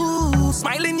you.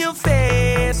 Smile in your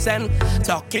face and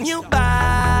talking you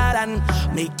bad and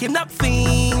making up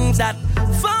things that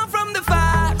far from the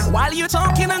facts. While you're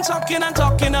talking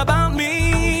about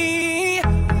me,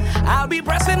 I'll be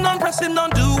pressing on,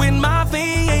 doing my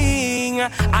thing.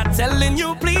 I'm telling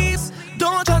you, please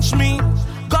don't touch me.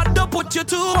 God don't put you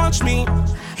to watch me.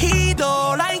 He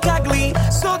don't like ugly,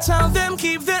 so tell them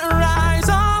keep their eyes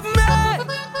off me.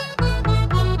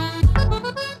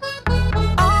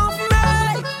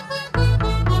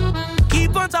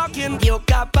 Keep on talking, you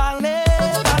got ballet.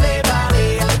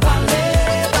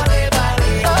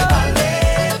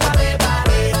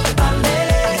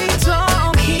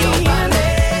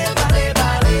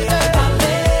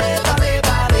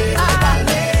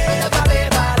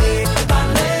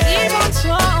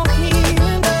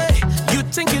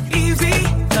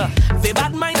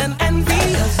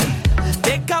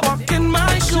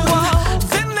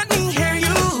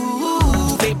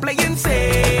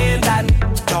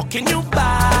 Can you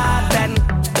bad then?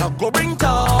 Don't go bring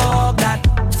talk that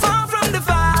far from the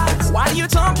facts. Why you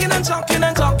talking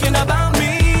about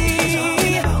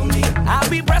me? I'll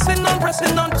be pressing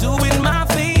on, doing my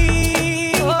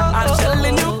thing. I'm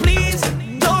telling you, please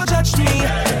don't judge me.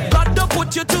 God don't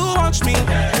put you to touch me.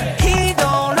 He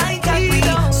don't like me,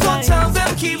 so tell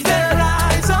them keep their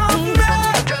eyes on me.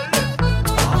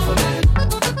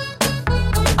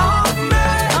 Off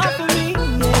me,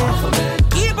 yeah.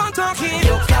 Keep on talking.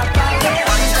 You got my head.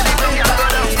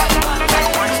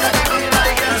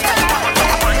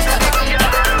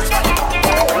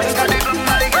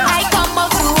 I come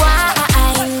out to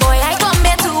wine, boy. I come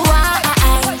here to wine.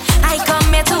 I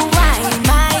come here to wine.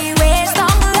 My waist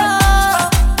down low.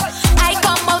 I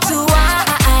come out to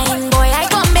wine, boy. I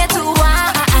come here to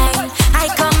wine. I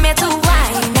come here to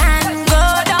wine and go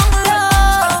down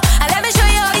low. And let me show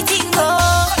you how the thing go.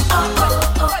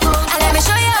 And let me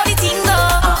show you how the thing go.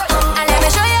 And let me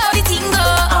show you how the thing go.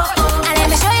 And let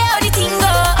me show you how the thing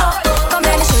go. Come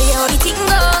let me show you how the thing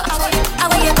go. And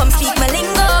when you come speak my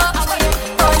lingo.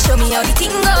 Oh, show me how the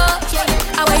thing go.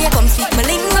 And when you come speak my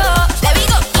lingo. Let me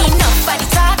go. Enough for the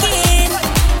talking.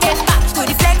 Get back to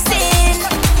the flexing.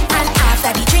 And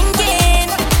after the drinking,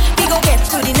 we go get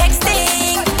to the next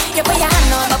thing. You put your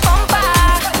hand on the bumper.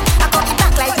 I cut it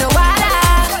back like no water.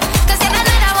 Cause you're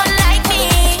another one like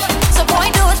me. So boy,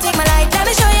 don't take my life. Let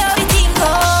me show you how the thing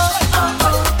go.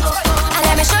 And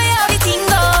let me show you how the thing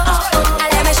go. And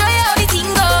let me show you how the thing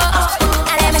go.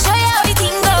 And let me show you how the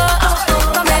thing go.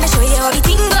 Come let me show you how the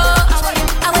thing go.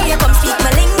 And when you come speak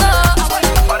my lingo.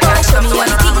 Boy, show me how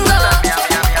the thing go.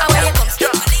 And when you come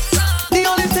speak my lingo. The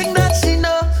only thing that she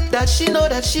know, that she know,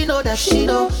 that she know, that she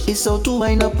know, is how to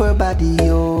wind up her body,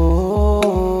 oh.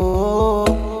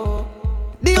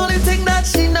 The only thing that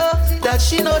she know, that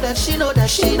she know, that she know, that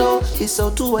she know, is how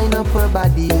to wind up her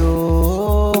body,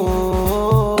 oh.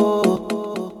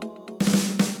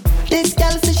 This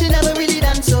girl says she never really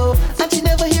dance so, and she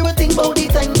never hear a thing about the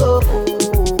tango,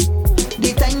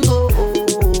 the tango.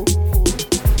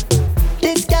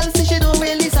 This girl says she don't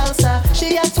really salsa.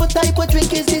 She asks what type of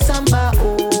drink is this samba,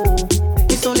 oh.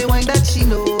 It's only wine that she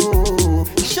know.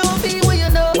 Show me what you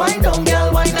know. Wine down,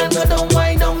 girl, wine and go down.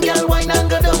 Wine down, girl, wine and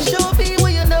go down. Show me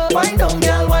what you know. Wine down,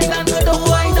 girl, wine and go down.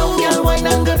 Wine down, girl, wine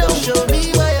and go down. Show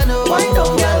me what you know. Wine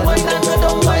down, girl, wine and go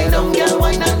down. Wine down, girl,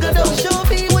 wine and go down. Show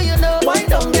me what you know. Wine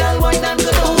down, girl, wine and go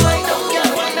down. Wine down,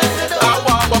 girl, wine and go down. I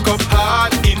want walk up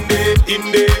hard in the.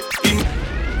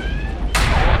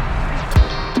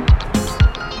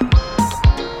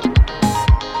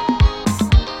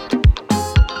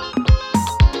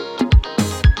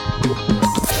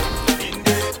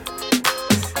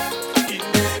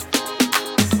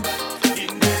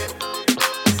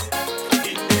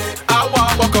 I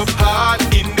want walk up hard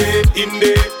in the.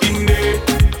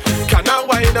 Can I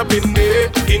wind up in the.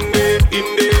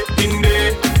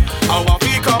 I want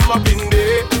we come up in the.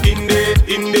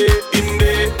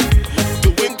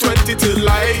 Doing 20 to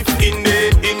life in the.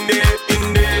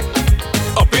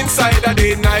 Up inside are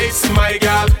they nice, my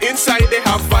gal. Inside they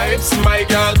have vibes, my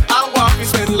gal. I want we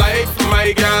spend life,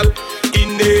 my gal.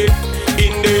 In the.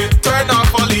 Turn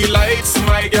off all the lights,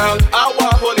 my gal. I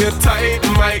want hold you tight,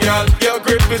 my gal. Your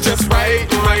grip is just right,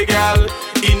 my gal.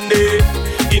 In the.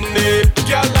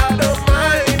 Girl, I don't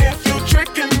mind if you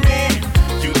tricking me.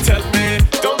 You tell me,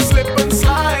 don't slip and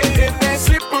slide in the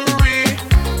slippery.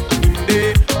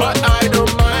 But I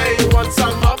don't mind once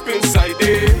I'm up inside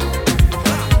it.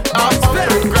 I'm up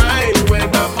and grind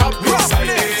when I'm up inside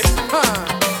it.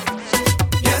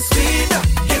 Yes, sweet,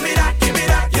 give me that,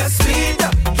 yes, sweet,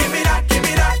 give me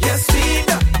that, yes, sweet.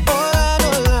 Oh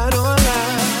Lord,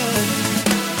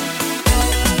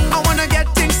 I wanna get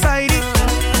inside it,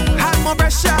 have more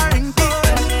pressure in it.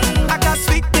 I got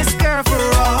sweet this girl for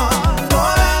all.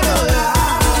 Oh Lord,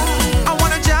 I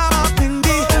wanna jam up in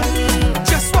it,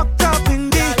 just walk up in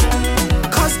it,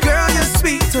 cause girl you're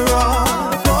sweet to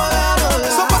all.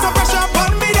 So put some pressure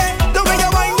upon me there. The way you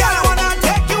wine, girl, I wanna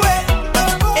take you away.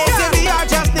 Easy, are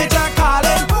just nature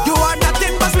calling. You are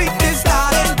nothing but sweetness,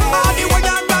 darling. All the way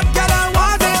you got, girl, I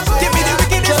want it. Give me the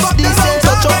wickedest fuck Just decent,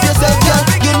 touch up yourself, girl.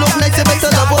 You look nice, you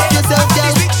better love up yourself,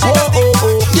 girl.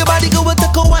 Oh. Your body go with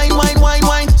take a wine.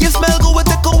 You smell good with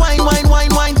take a wine.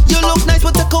 You look nice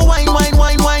with take a wine.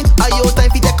 Are you time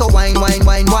for take a wine?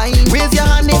 Raise your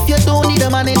hand if you don't need a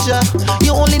manager.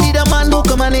 You only need a man who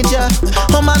can manage ya.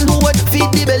 A man who would feed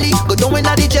the belly, go down in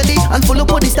the jelly and full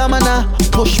up with the stamina.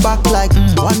 Push back like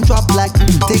one drop like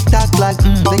tick tack like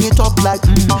bring it up like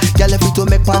girl if you to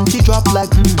make panty drop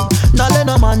like now let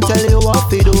no man tell you what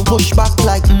to do. Push back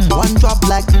like one drop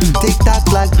like tick tack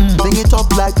like bring it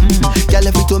up like girl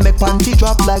if you to make panty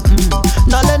drop like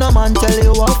now let no man tell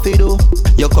you what to do.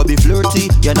 You could be flirty,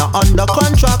 you're not under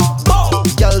contract.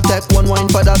 Girl take one wine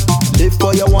for that. Live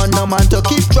for your one, no man to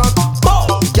keep track.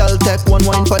 Girl take one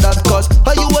wine for that, cause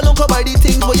how you alone can buy the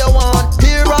things what you want.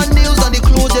 Hair and nails and the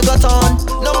clothes you got on.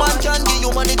 No man can give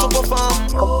you money to perform.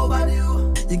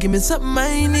 You give me something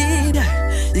I need.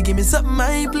 You give me something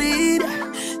I bleed.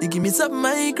 You give me something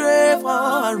I crave.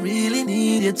 Oh, I really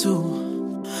need you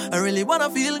too. I really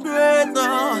wanna feel great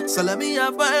now. So let me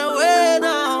have my way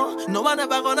now. No one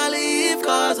ever gonna leave,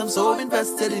 cause I'm so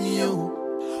invested in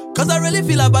you. Cause I really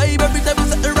feel a vibe every time you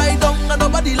set it right down. And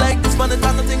nobody like this, man, it's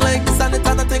nothing like this, and it's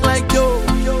nothing like you.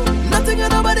 Nothing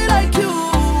and nobody like you.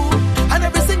 And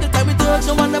every single time we touch,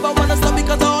 no one ever wanna stop,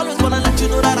 because I always wanna let you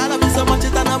know that I love you so much,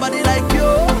 it's nobody like you.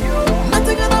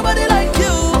 Nothing and nobody like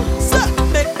you. So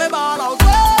make me ball out.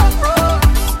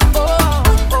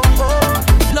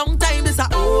 Long time is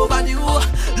overdue.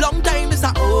 Long time is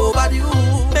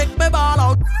overdue. Make me ball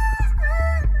out.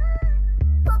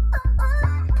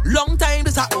 Long time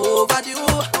is overdue.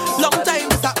 Long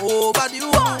time is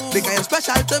overdue. Because you're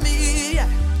special to me.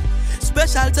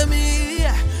 Special to me.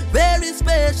 Very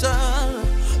special.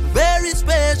 Very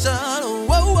special.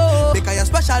 Whoa, whoa. Because you're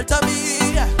special to me.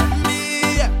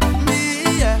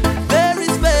 Very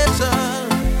special.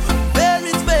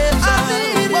 Very special.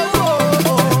 Whoa,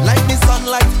 whoa. Like the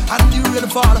sunlight and the rain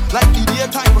fall. Like the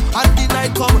daytime and the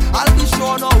night come. I'll be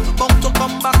sure now, bound to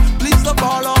come back. Please don't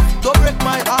fall off, don't break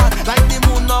my heart. Like the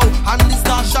moon now and the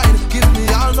star shine. Give me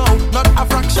all now, not a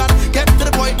fraction. Get to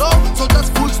the point now, so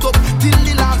just full stop till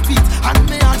the last beat and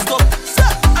me heart stop. So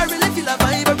I really feel a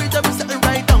vibe every time we set it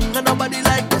right down. And nobody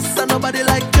like this and nobody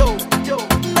like you.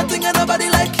 Nothing and nobody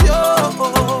like you.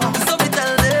 So me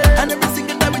tell them, and every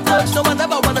single time we touch, no one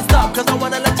ever wanna stop, cause I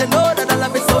wanna let you know that I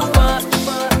love you so much.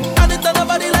 And it's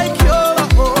nobody like you.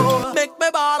 Make me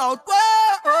ball out.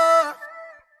 Whoa.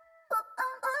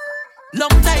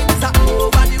 Long time is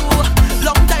overdue.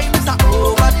 Long time is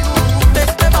overdue.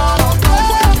 Make me ball out.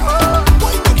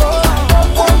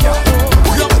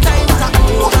 Long time is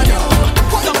overdue.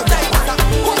 Long time is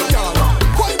overdue.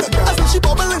 I see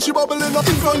she bubbling up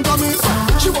in front of me.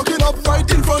 She walking up right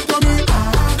in front of me.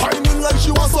 Timing like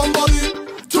she was somebody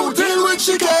to deal with.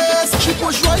 She gets. She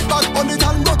push right back on it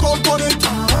and rock out on it.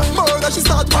 Murder, she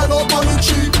start right up on it.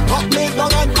 She up me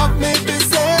down and up me busy.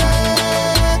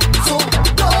 So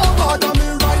don't bother me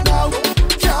right now.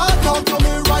 Can't talk to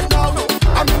me right now.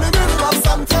 I'm in the middle of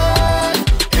something.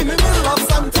 In the middle of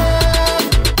something.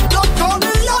 Don't call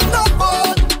me on the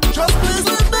phone. Just please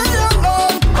leave me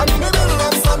alone. I'm in the middle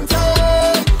of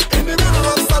something. In the middle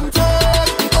of something.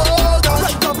 Oh, God.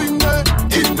 Right up in there.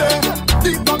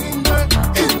 Deep down in there.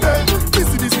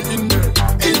 Busy in there.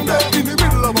 In the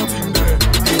middle of a thing there.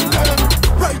 In there.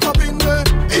 Right up in there.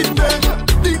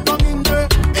 Deep down in there.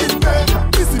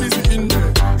 Busy in there.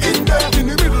 In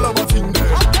the middle of a thing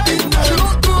there. In there. She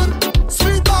look good,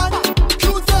 sweet man,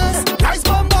 cute face, nice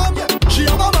bum bum. She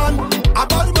have a man, a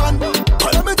bad man.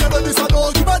 But let me tell her this, I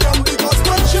don't give a damn, because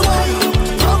when she wine,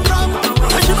 from,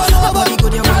 when she bend over,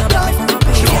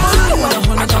 she wine,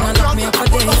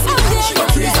 she gon'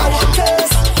 freeze our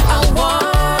case. I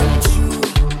want you,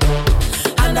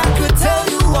 and I could tell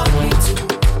you want me to.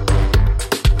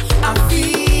 I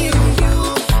feel you,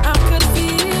 I could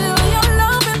feel your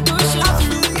love and pushing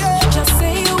through. Just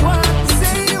say you want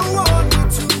me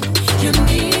to. You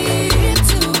need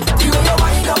to. The way you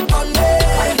wind up on me,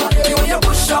 the way you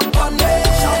push up on me,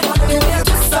 the way you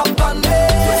twist up on me.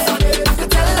 I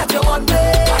could tell that you want me.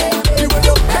 The way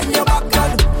you bend your back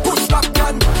and push back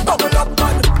and bubble up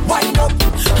and wind up.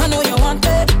 I know you want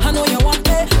it, I know you want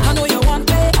it, I know you want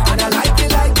it. And I like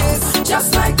it like this,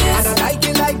 just like this. And I like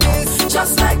it like this,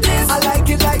 just like this. I like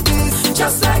it like this,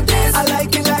 just like this. I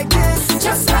like it like this,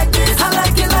 just like this. I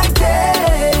like it like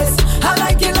this, I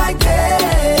like it like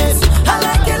this. I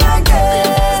like it like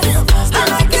this, I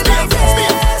like it like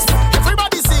this.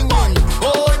 Everybody singing.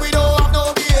 Oh, we don't have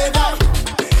no behavior.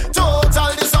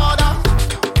 Total disorder.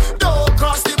 Don't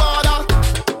cross the border.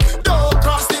 Don't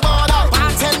cross the border.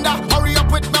 Bartender, hurry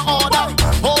up with my order.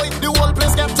 Boy, the whole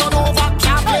place get turned over.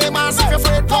 Can't play mass if you're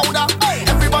afraid powder.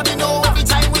 Everybody know every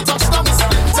time we touch them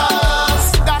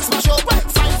splinters. That's my show.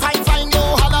 Fine, yo,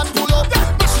 Holland pull up.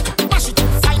 Mash it,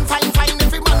 fine.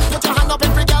 Every man put your hand up,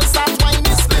 every girl start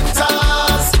whining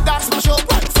splinters. That's my show.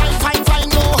 Fine,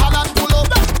 yo, Holland pull up.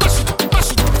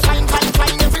 Mash it, fine.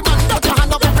 Every man put your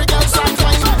hand up, every girl start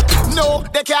whining. No,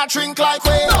 they can't drink like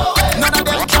we. None of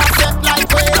them can't step like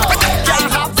we.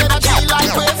 Can't have energy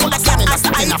like we. Full of stamina,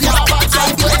 can't fight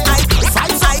like we.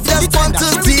 I just want to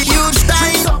see you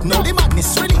shine. No, the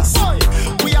madness release.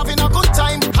 We having a good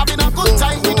time.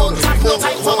 We don't have no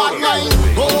time for bad mind.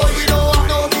 Oh, we don't have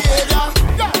no behavior.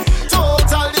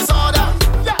 Total disorder.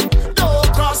 Don't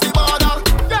cross the border.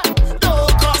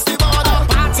 Don't cross the border.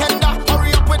 Bartender,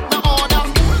 hurry up with my order.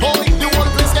 Oh, the whole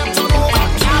place get turned over.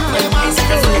 Can't play my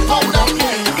secret powder.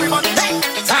 Everybody, hey.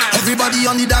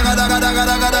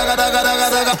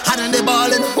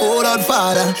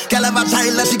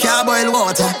 that she can't boil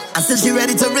water. And still she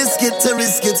ready to risk it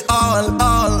all.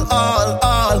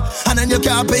 And then you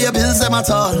can't pay your bills them at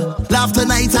all. Laugh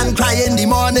tonight and cry in the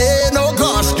morning. Oh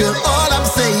gosh, girl, all I'm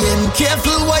saying,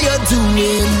 careful what you're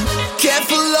doing.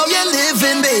 Careful how you're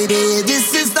living, baby.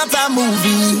 This is not a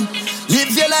movie.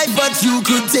 Live your life, but you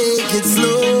could take it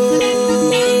slow.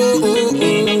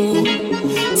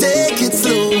 Take it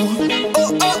slow.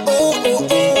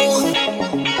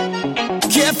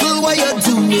 Careful what you're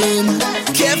doing.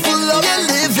 Careful how you're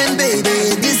living,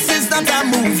 baby. This is not a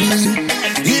movie.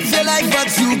 Live your life,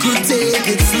 but you could take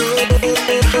it slow.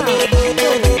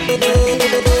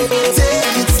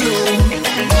 Take it slow.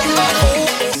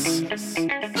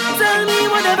 Tell me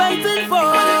what they're fighting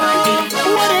for.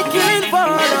 What they killing for.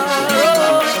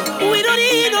 We don't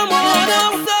need no more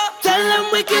now. Tell them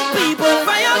wicked people.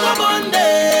 Fire go burn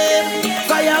them.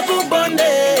 Fire go burn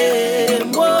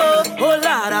them. Whoa, oh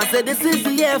Lord, I said this is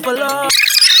the year for love.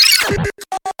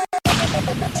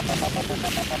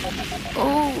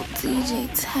 Oh, DJ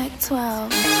Tech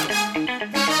 12.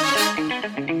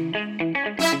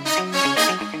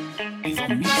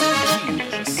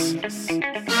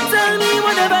 Tell me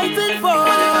what they're fighting for.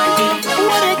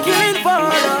 What they killing for.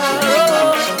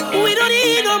 We don't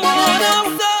need no more now.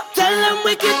 Tell them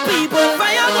wicked people.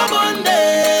 Fire go burn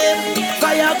them.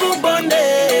 Fire go burn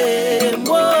them.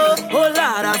 Whoa, oh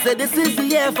Lord, I said this is the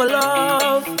year for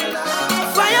love.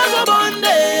 Fire go burn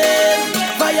them.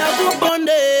 Fire go burn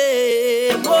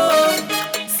them. Whoa,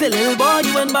 say little boy,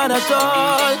 you ain't bad at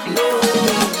all. No,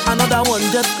 another one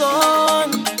just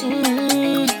gone.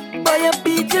 Boy, you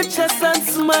beat your chest and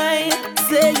smile.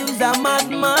 Say you's a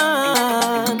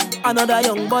madman. Another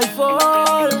young boy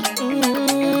fall.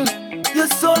 Your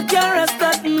soul can't rest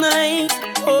at night.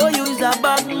 Oh, you's a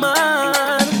bad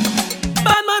man.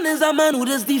 Bad man is a man who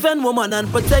just defend woman and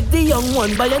protect the young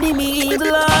one by any means,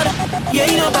 Lord. You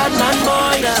ain't no bad man,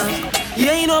 boy, now. You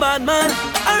ain't no bad man.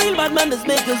 A real bad man just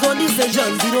make his own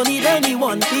decisions. He don't need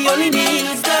anyone. He only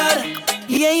needs God.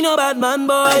 You ain't no bad man,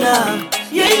 boy, now.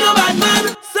 You ain't no bad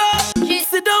man. So,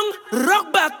 sit down,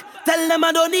 rock back. Tell them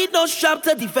I don't need no strap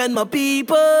to defend my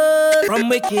people from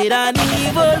wicked and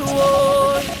evil.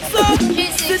 Whoa. So,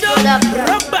 sit down,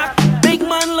 rock back. Big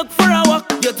man, look for a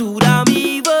walk. You're too damn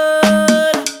evil.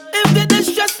 If they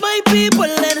distress my people,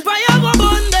 then fire go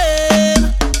burn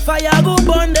them. Fire go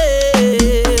burn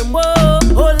them. Whoa,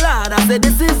 oh Lord, I said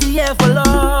this is the year for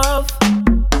love.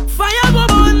 Fire go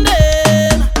burn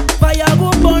them. Fire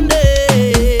go burn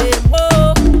them.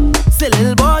 Whoa, say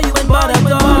little boy, you ain't bad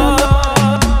at all.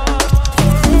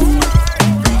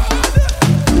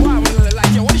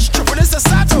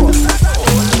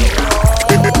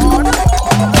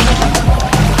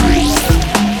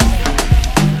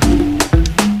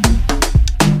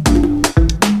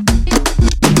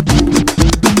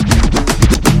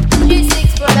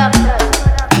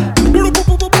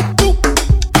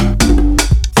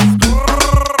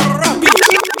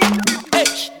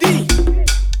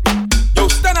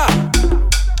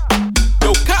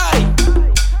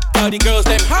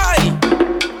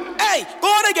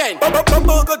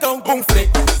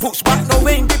 Push back, no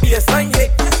way, give me a sign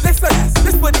hit. Listen,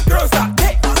 this for the girls that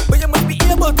take, but you must be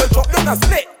able to drop down and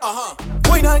split.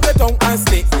 Wine and get down and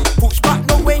split. Push back,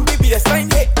 no way, give me a sign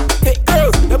hit. Take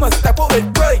girls, they must step up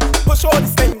with pride. Push all the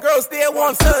same girls, they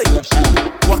one side.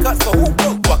 Walk out for who?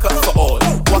 Walk out for all.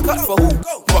 Walk out for who?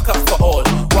 Walk out for all.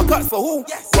 Walk out for who?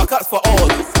 Walk out for all.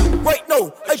 Right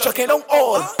now, I'm chucking on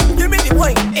all. Give me the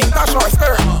wine, ain't that short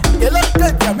skirt. You look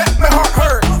good, you make my heart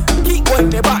hurt. Keep going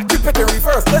there back, keep it in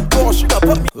reverse. Let go, she got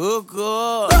put me. Oh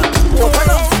God.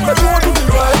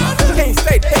 Can't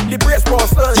stay, take the brace for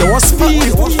us. You want speed,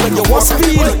 you want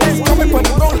speed. Coming from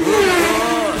the road.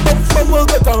 We'll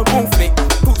get down, boom, flick.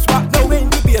 Push back, no way,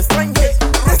 be a slang hit.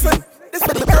 Listen, this is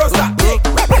the girls that take.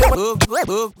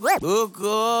 Oh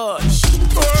gosh.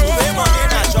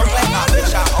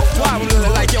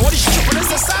 Like, yo, what is you?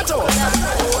 This is Santos.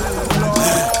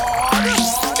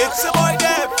 It's a boy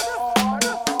Deb,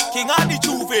 King Andy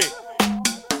Juve.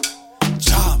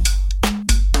 Jam,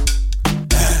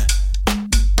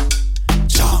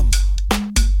 jam,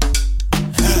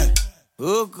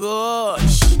 oh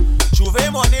gosh.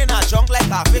 Juve money in a junk like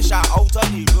a fish out on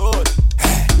the road.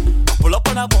 Pull up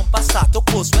on a bumper, start to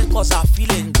post when cause I'm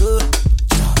feeling good.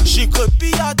 She could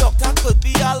be a doctor, could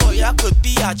be a lawyer, could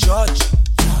be a judge.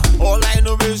 All I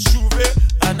know is Juve,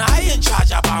 and I ain't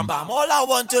charge of bam bam. All I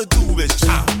want to do is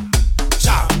jam,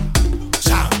 jam,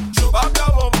 jam. Juve up the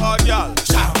bumper, girl.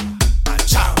 Jam, and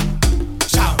jam,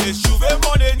 jam. It's Juve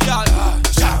money, girl.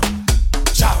 Jam,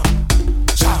 jam,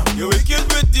 jam. You wicked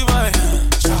with the man.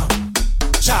 Jam,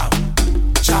 jam,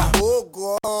 jam. Oh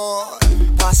God.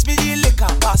 Pass me the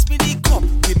liquor, pass me the cup.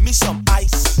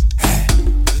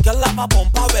 Girl have a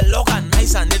bumper well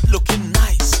organized and it looking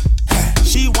nice.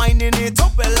 She whining it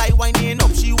up, well I whining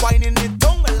up. She whining it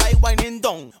down, well I whining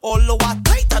down. All over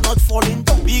tight and not falling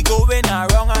down. We going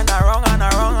around and around and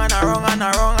around and around and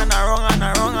around and around and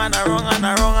around and around and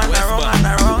around and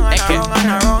around and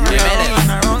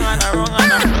around and around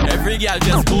and around. Every girl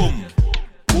just boom,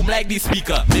 boom like the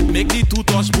speaker. Make the two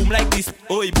touch boom like this.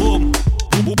 Oi boom,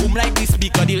 boom boom like the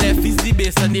speaker. The left is the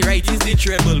bass and the right is the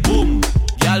treble. Boom,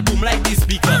 girl boom like the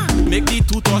speaker. Make the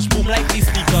two touch boom like the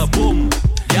speaker. Boom.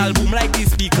 Girl boom like the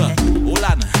speaker. Hold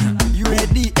on. You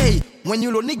ready? Hey, when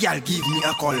you lonely, girl, give me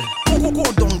a call. Go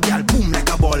down, girl, boom like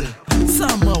a ball.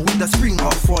 Summer, winter, spring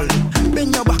or fall.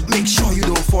 Bend your back, make sure you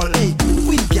don't fall. Hey,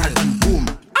 queen, girl, and boom.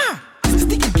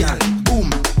 Sticky, girl, boom.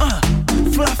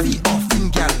 Fluffy or thin,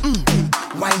 girl.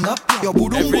 Wind up your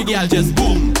boom. Every girl just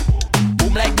boom,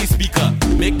 boom like the speaker.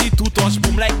 Make the two touch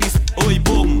boom like this. Oi,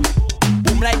 boom.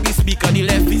 Boom like the speaker. The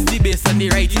left is the bass and the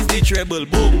right is the treble.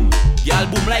 Boom. Girl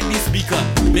boom like the speaker.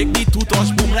 Make the two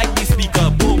touch boom like the speaker.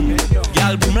 Boom.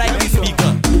 Girl boom like the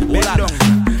speaker. Hold on.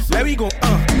 There we go.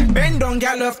 Bend down,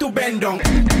 girl love to bend down.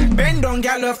 Bend down,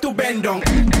 girl love to bend down.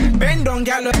 Bend down,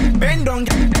 girl love. Bend down.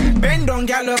 Bend down,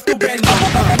 girl love to bend down.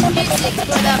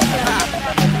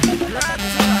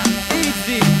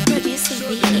 Easy.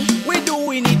 We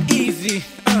doing it easy.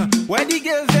 Where the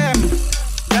girls them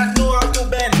that know how to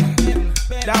bend.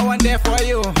 That one there for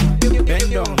you.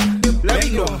 Bend down. Let me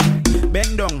go.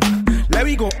 Bend down. Let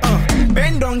me go.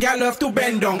 Bend down, girl love to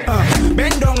bend down.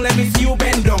 Bend down, let me see you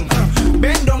bend down.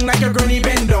 Bend down like a granny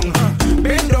bend down.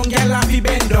 Bend down, girl, happy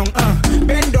bend down.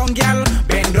 Bend down, girl,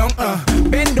 bend down.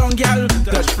 Bend down, girl,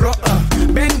 touch floor.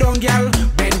 Bend down, girl,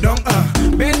 bend down.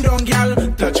 Bend down, girl,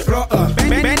 touch floor.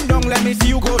 Bend down, let me see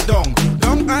you go down.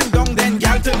 Down and down, then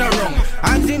girl turn around.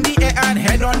 Hands in the air and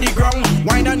head on the ground.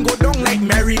 Wine and go down like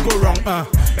merry go round.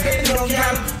 Bend down,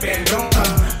 girl, bend down.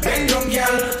 Bend down,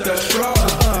 girl, touch floor.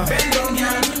 Bend down,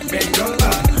 girl, bend down.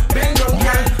 Bend down,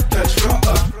 girl, touch floor.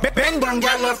 Bend down,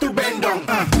 girl, love to bend down.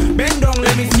 Bend down,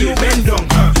 let me see you bend down.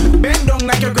 Bend down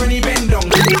like a granny bend down.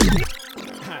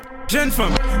 Gen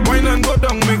fam, wine and go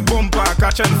down, make bumper,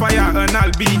 catch on fire, and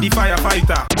I'll be the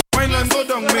firefighter. Wine and go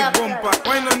down, make bumper.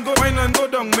 Wine and go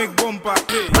down, make bumper.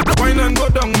 Wine and go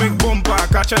down, make bumper,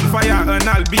 catch on fire, and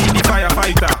I'll be the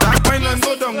firefighter. Wine and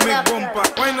go down, make bumper.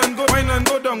 Wine and go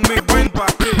down, make bumper.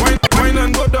 Wine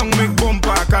and go down, make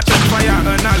bumper, catch on fire,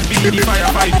 and I'll be the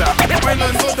firefighter. Wine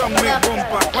and go down, make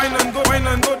bumper. Wine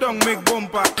and go down, make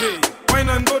bumper. Wine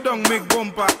and go down, make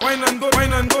bumper. Wine and go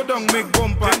down, make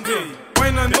bumper.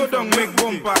 Wine and go down, make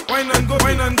bumper. Wine and go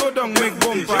down, make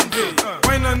bumper.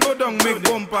 Wine and go down, make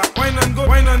bumper. Wine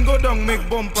and go down, make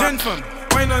bumper. Gentlemen,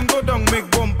 wine and go down, make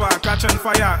bumper. Catch on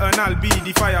fire, and I'll be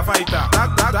the firefighter.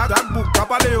 That book,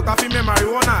 kapale yo kafi me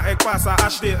marijuana, ek pasa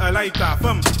ashte a lighter.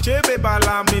 Fem, chebe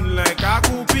bala min like a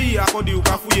kupi, akodi yo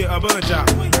kafuye a banja.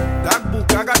 That book,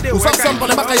 agade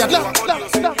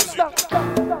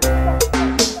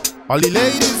all the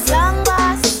ladies, Young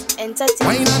Boss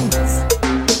Entertainment.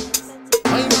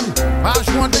 Bash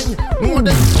one thing, no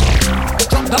thing.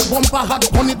 Drop that bumper hard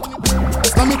on it.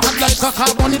 Slam it hard like a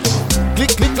car on it.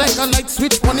 Click like a light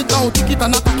switch on it. Now tick it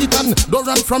and attack it and don't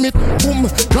run from it. Boom,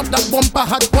 drop that bumper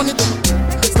hard on it.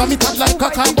 Slam it hard like a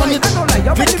car on it.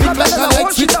 Click like a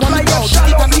light switch on it. Now tick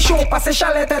it and show pass a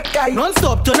chalet that guy.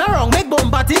 Non-stop, turn around, make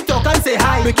bumper TikTok and say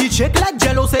hi. Make it shake like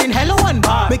Jello saying hello and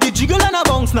bye. Make it jiggle and a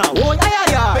bounce now. Oh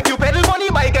yeah. Make you pedal money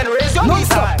bike and raise your knees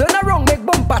high. Non-stop, turn around, make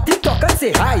bumper TikTok and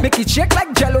say hi. Make it shake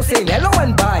like Jello saying hello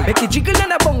and bye. Make it jiggle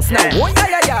and a bounce now. Oh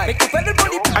yeah. Make you pedal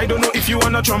money. I don't know if you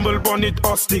wanna trumble on it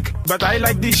or stick, but I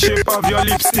like the shape of your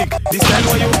lipstick. This time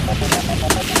where you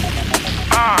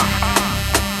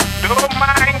don't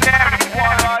mind them.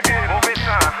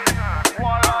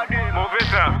 Move it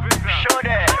show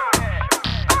them.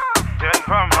 Then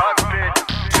from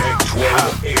Tech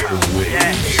 12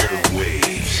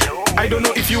 Airways. I don't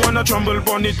know if you wanna trumble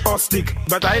on it or stick,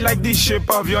 but I like the shape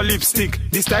of your lipstick.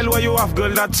 The style where you have,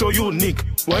 girl, that's so unique.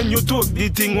 When you talk, the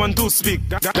thing want to speak.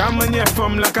 Gamanye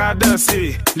from la cadence,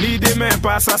 l'idée me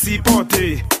passe à s'y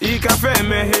porter. I café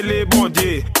me hele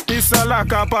bondé, isa la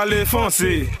capa le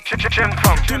foncé. Tu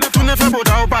ne fais beau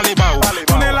d'au parler bas.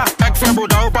 Tu ne la ek fait beau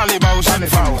d'au parler bas.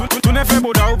 Tu ne fais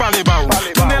beau d'au parler bas.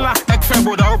 Tu ne la ek fait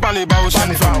beau d'au parler bas.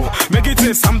 Make it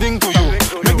say something to you.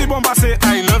 Make the bomba say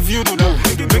I love you to do.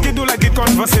 Make it do like it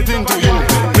conversating to you.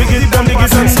 Make it down, dig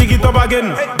it and sing it up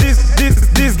again.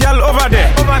 This girl over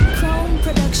there.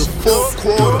 The fourth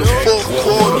quarter.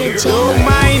 Don't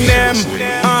mind them.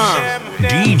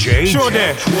 DJ show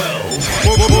them.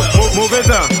 Move it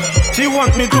up. She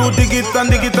want me to dig it and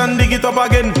dig it and dig it up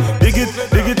again. Dig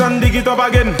it and dig it up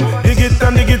again. Dig it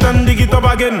and dig it and dig it up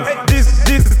again. This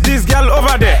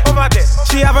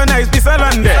a nice piece of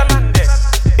land there.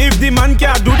 If the man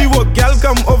can't do the work, girl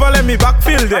come over, let me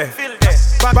backfill there.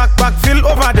 Backfill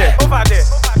over there.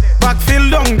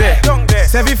 Backfill down there.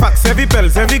 Sevi fax, sevi pel,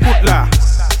 sevi kutla.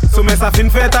 So me sa fin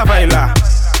feta baila.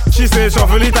 She say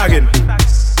shuffle it again.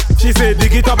 She say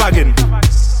dig it up again.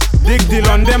 Dig the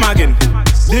land them again.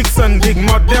 Dig sun, dig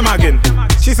mud them again.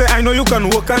 She say I know you can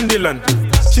work on the land.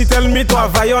 She tell me to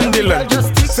have eye on the land.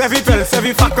 Sevi pel,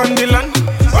 sevi fax on the land.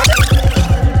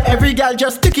 Every girl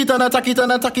just tick it and attack it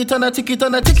and attack it and attack it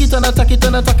and attack it and attack it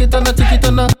and attack it and attack it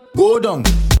and go down,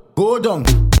 go down,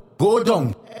 go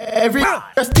down. Every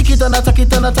just tick it and attack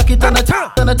it and attack it and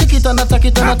attack and attack it and attack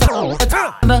it and attack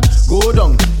and go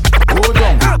down, go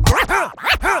down.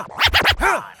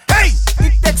 Hey,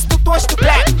 it takes two toes to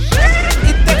clap.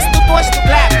 It takes two toes to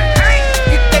clap.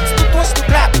 It takes two toes to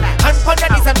clap. And on your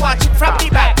knees and watch it from the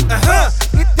back.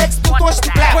 It takes two toes to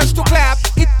clap. Toes to clap.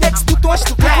 It takes two toes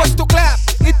to clap. Toes to clap.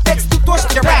 It takes two toes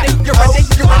to clap. You're ready.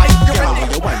 You're ready. You're ready.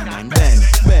 You're one man.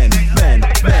 Bend.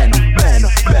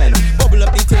 Bubble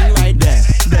up the thing right there.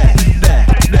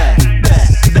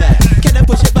 Can I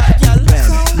push it back, y'all?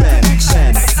 Bend.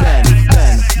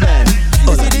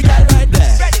 You see the girl right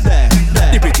there.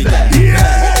 The pretty girl.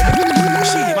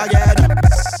 She my girl.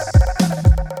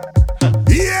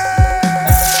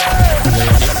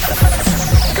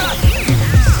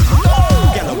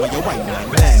 Girl, over your white man.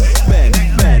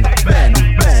 Bend.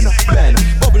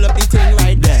 Bubble up the thing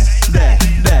right there.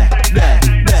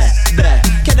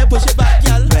 Can I push it back,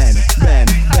 y'all? Bend.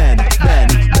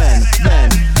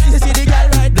 You see the girl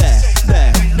right there.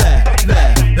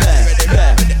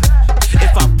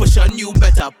 If I push on you,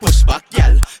 better push back,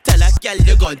 y'all. Tell a girl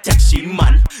you gon' text she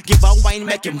man. Give a wine,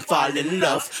 make him fall in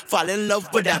love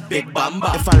with that big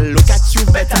bamba. If I look at you,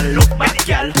 better look back,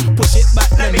 y'all. Push it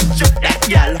back, let me choke that,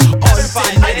 y'all. All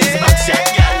fine ladies back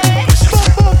shot, y'all.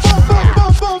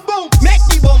 Boom. Make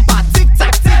the bumper tick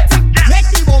tack. Make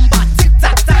the bumper tick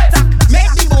tack.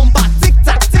 Make the bumper tick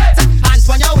tack. Hands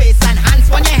on your waist and hands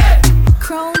on your head.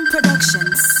 Crown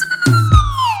Productions.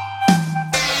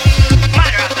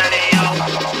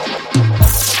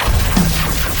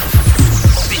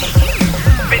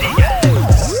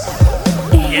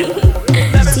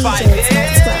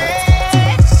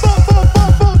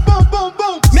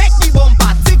 Make the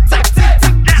bumper tick tack.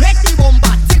 Make the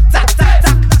bumper tick tack.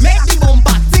 Make the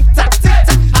bumper tick tack.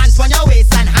 Hands on your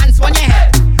waist and hands on your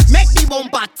head. Make the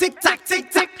bumper tick tack.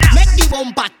 Make the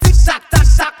bumper tick tack.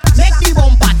 Make the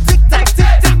bumper tick tack.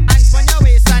 Hands on your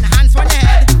waist and hands on your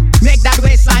head. Make that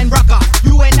waistline rock up.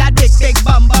 You and that big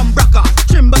bum rock up.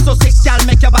 Trimble so sick, y'all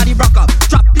make your body rock up.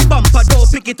 Drop the bumper, don't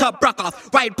pick it up, rock up.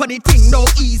 Ride for the thing, no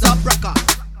ease up, rock up.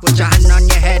 Put your hand on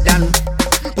your head and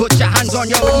put your hands on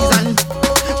your knees and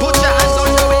put your hands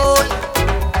on your waist.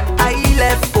 I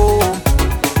left home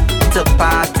to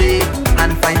party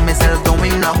and find myself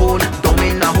doing a hole.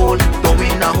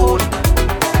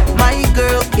 My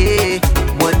girl K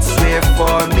would swear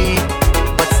for me,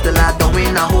 but still I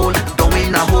doing a hole.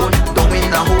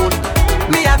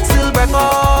 Me have silver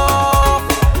off,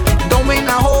 doing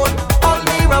a hole. All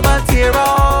me rubber tear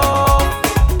off,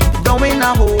 doing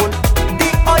a hole. The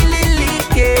oily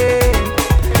leaking,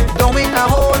 doing a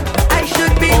hole. I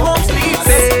should be home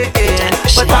sleeping,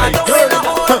 but I'm doing a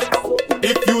hole.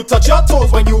 If you touch your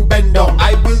toes when you bend down,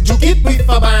 I will juke it with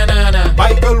a banana.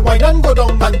 My girl, why don't go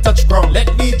down and touch ground?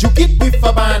 Let me juke it with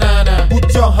a banana.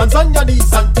 Put your hands on your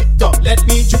knees and TikTok. Let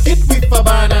me juke it with a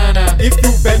banana. If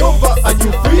you bend over and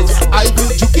you freeze, I will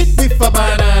juke it with a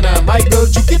banana. My girl,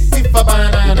 juke it with a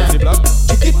banana.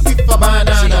 Juke it with a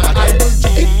banana. I will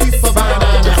juke it with a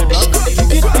banana.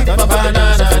 Juke it with a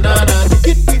banana. Juke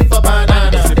it with a banana.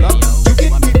 Juke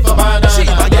it with a banana.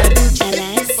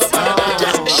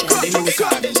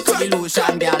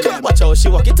 Watch how she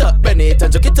walk it up, bend it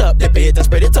and juke it up, dip it and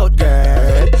spread it out,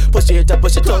 girl. Push it out,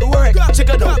 work. Check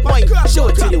it out, wine, show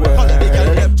it to the world.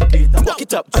 Walk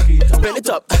it up, bend it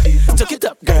up, juke it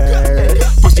up, girl.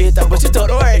 Push it out, work.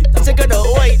 Check it out,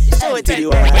 wine, show it to the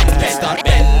world. Start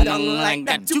bend down like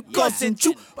that, you causing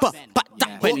you, but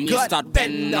that when you start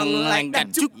bend down like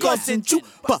that, you causing you,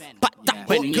 but that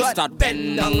when you start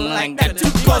bend down like that,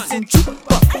 you causing you,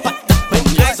 but that when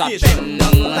you start bend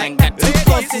down like that, you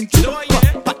causing you,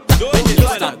 but when you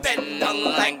start bend down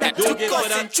like that, you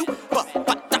causing you, but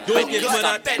when you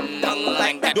start bend down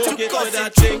like that, you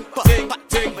causing you, but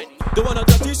don't wanna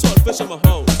dirty saltfish in my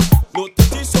house. No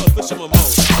dirty saltfish in my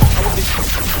mouth.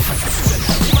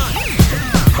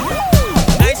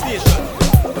 Nice nation.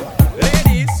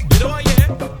 Ladies, you know what, yeah?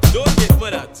 Don't give me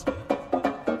that.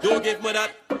 Don't give me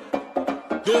that.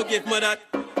 Don't give me that.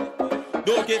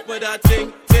 Don't give me that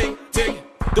thing.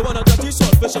 Don't wanna dirty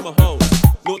saltfish in my house.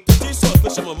 No dirty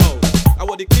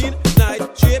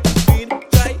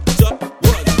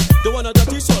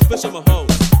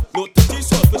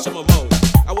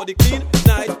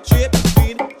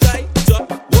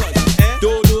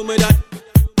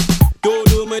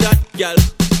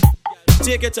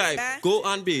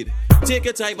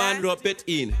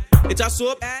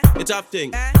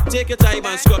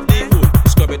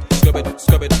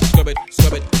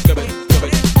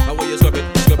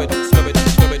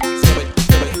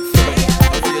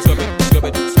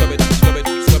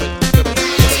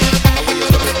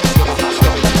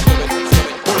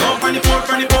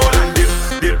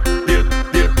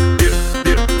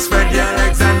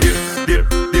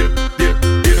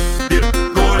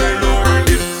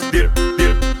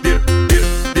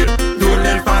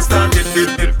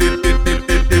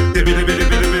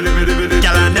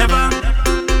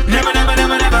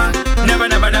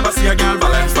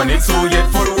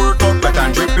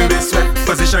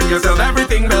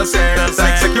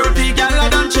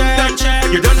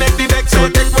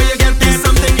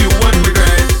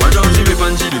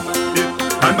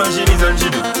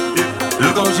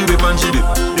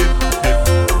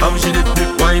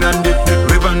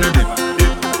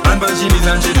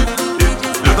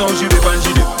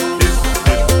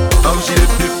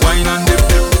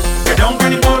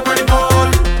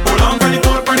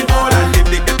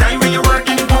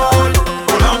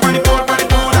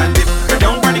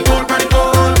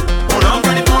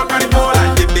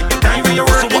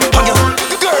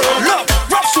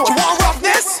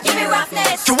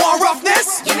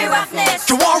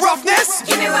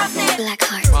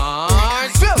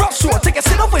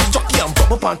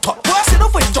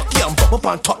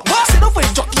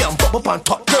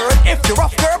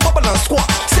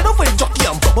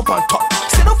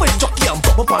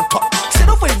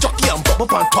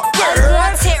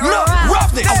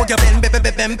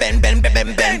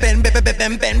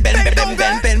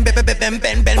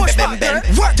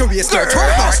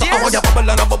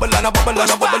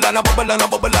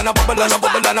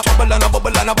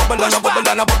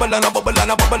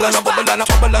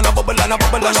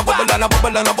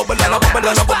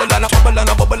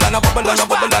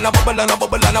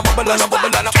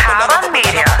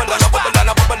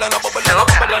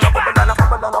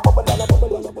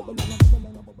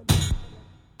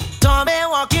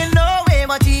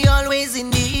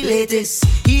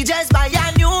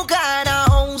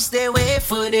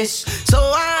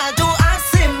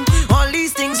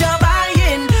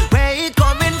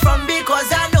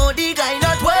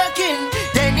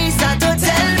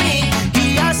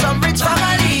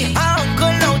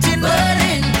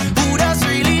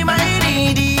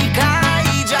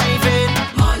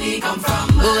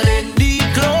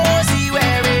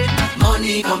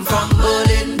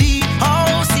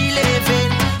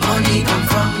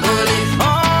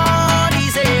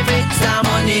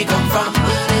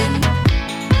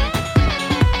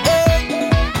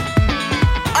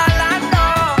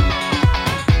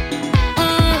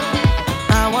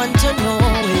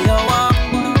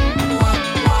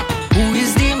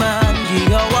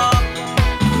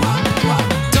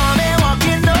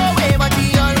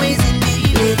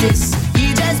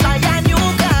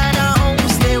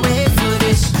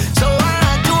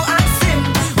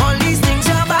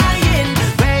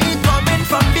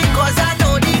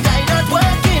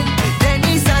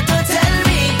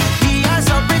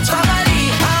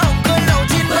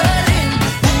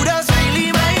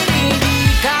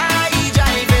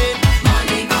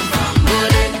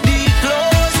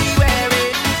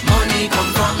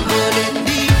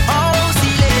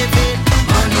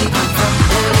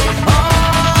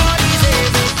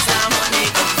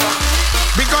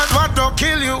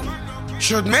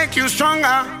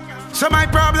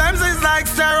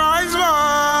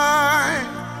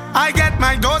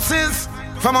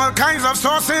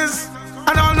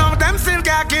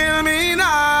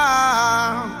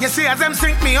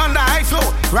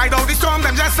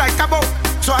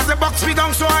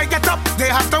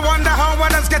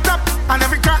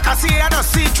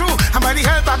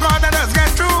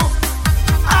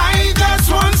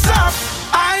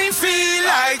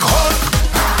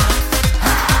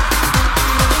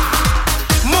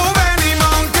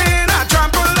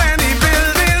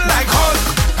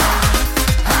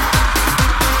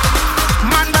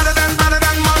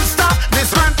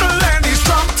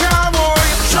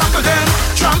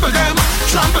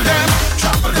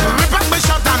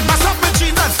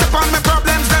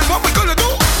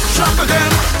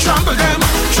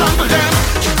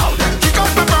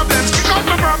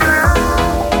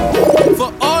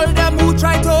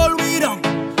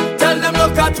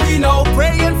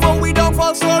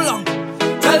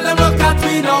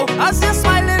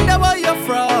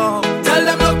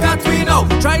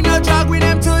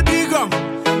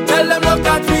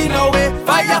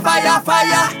fire, fire,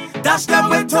 fire. Dash them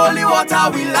with holy water,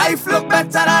 we life look better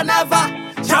than ever.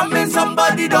 Jamming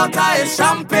somebody daughter is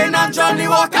champagne and Johnny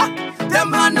Walker.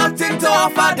 Them had nothing to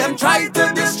offer, them try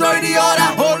to destroy the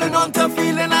order. Holding on to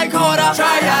feeling like order.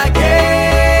 Try again.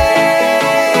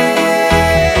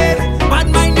 Bad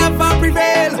mind never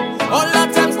prevail. All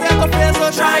attempts they go fail,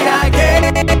 so try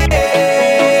again.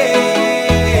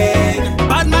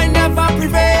 Bad mind never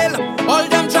prevail. All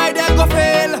them try they go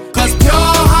fail. Cause pure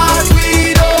heart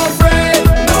we don't afraid.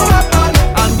 No weapon.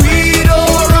 And we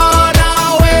don't run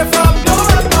away from no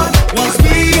weapon. Once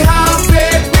we have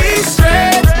faith we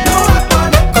straight. No weapon.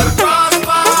 Cause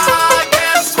prosper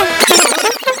against me.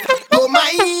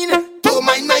 Don't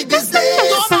mind my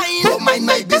business. Don't mind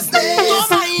my business.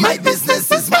 My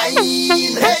business is mine.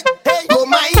 Hey, hey. Don't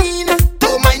mind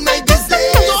my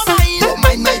business. Don't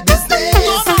mind my business.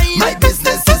 My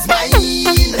business is mine.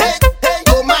 Hey, hey.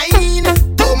 Don't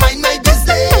mind my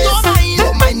business.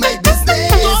 Don't mind my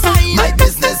business. My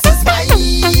business is mine.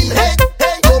 Hey,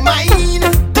 hey. Don't mind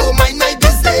my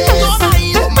business.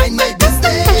 Don't mind my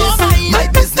business. My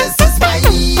business is mine.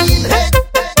 Hey,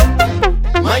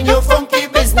 hey. Mind your funky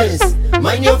business.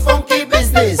 Mind your funky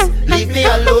business. Leave me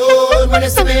alone. When you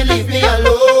see me, leave me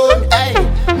alone. Hey,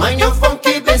 mind your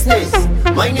funky business.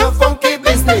 Mind your funky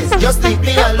business. Just leave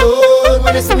me alone.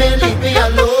 When you see me, leave me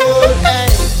alone. Hey,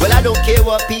 well I don't care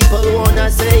what people wanna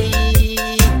say.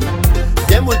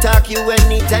 Them will talk you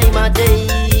any time of day.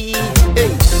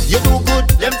 Hey, you do good,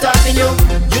 them talking you.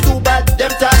 You do bad,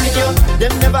 them talking you.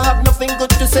 Them never have nothing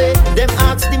good to say. Them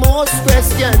ask the most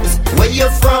questions. Where you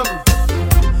from?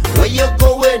 Where you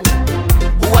going?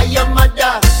 Who are your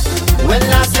mother? When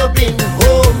last you been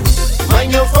home?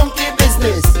 Mind your funky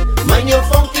business. Mind your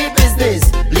funky business.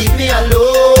 Leave me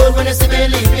alone. When you see me,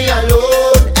 leave me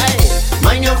alone. Hey,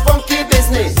 mind your funky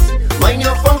business. Mind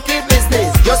your funky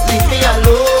business. Just leave me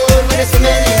alone. When you see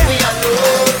me, leave me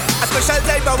alone. A special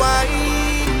type of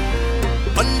wine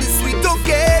on this sweet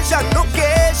occasion,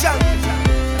 occasion.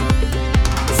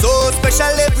 So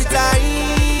special every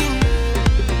time.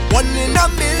 One in a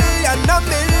million,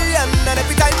 and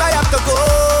every time I have to go.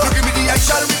 You give me the I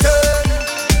shall return,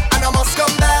 and I must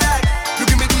come back. You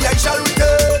give me the I shall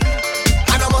return,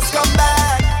 and I must come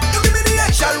back. You give me the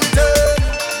I shall return,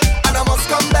 and I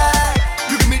must come back.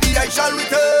 You give me the I shall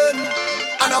return,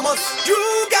 and I must. You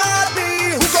got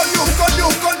me. Hook on you, hook on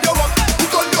you, hook on you up.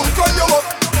 Hook on you, hook on you up.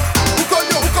 Hook on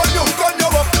you, hook on you, hook on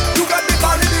you up. You got me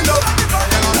falling in love.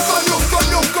 Hook on you, hook on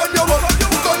you, hook on you up.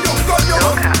 Hook on you, hook on you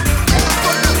up.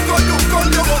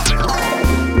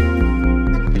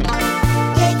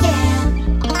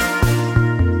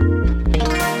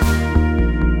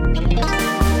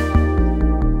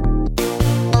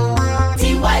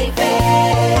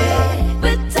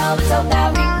 Without that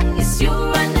ring, it's you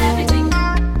and everything.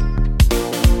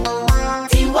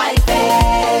 The wifey,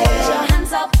 put your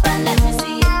hands up and let me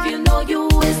see if you know you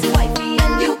is the wifey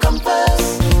and you come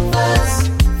first, first,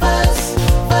 first,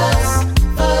 first,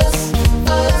 first,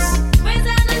 first. Raise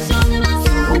hand and show them us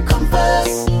who come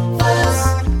first, first,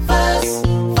 first,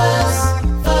 first,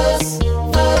 first,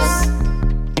 first.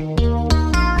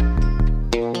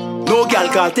 No girl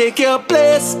can take your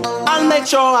place. I'll make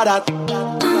sure of that.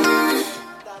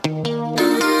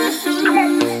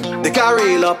 They can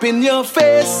rail up in your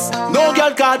face. No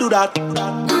girl can do that.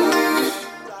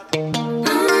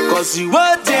 Cause you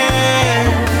were there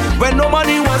when no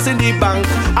money was in the bank,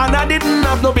 and I didn't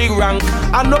have no big rank,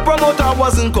 and no promoter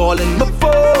wasn't calling my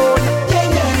phone.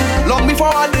 Long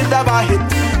before I did have a hit,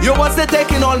 you was the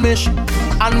taking all me shit,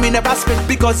 and me never spit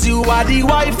because you are the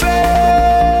wifey.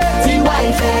 The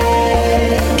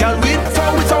wifey. Girl, with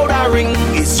or without a ring,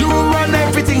 it's you run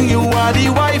everything. You are the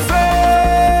wifey.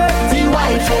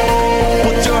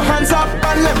 Put your hands up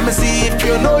and let me see if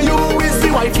you know you is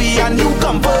the wifey and you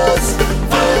come first,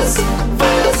 first,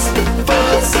 first,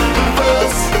 first,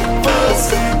 first,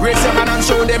 first. Raise your hand and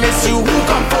show them it's you who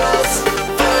come first,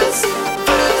 first,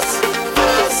 first,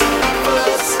 first,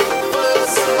 first,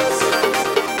 first.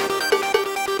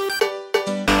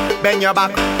 Bend your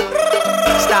back,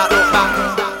 start look back.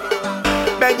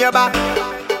 Bend your back,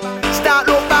 start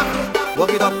look back.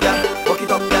 Walk it up, yeah, walk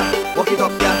it up, yeah, walk it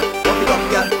up, yeah.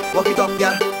 Walk it up,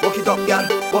 girl. Walk it up, girl.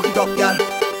 Walk it up, girl.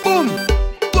 Boom.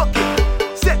 Walk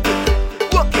it. Set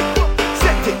it. Walk it.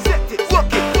 Set it. Set it.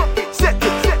 Walk it. Walk it. Set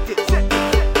it. Set it. Set it.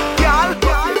 Girl.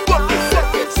 Walk it.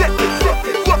 Set it. Set it. Set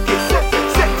it. Walk it. Set it.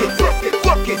 Set it. Set it.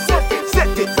 Walk it. Set it.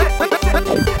 Set it.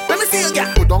 Let me see you, girl.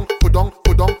 Pudong. Pudong.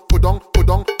 Pudong. Pudong.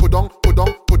 Pudong. Pudong.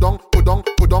 Pudong. Pudong.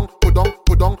 Pudong. Pudong.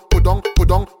 Pudong. Pudong.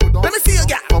 Pudong. Pudong. Let me see you,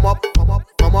 girl. Come up. Come up.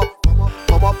 Come up. Come up.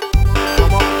 Come up.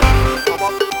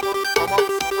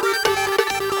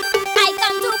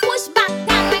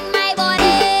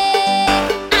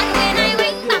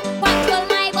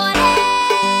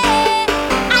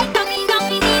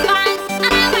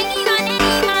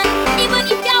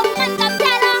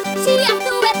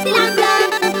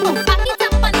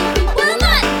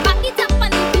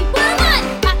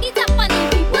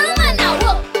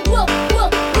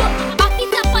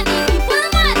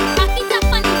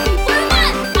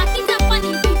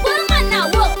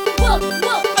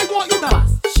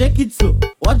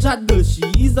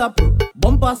 up,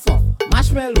 bumper soft,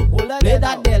 marshmallow. Play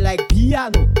that there like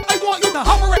piano. I want you to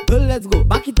hover it. Girl, let's go.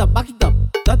 Back it up,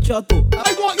 touch your toe.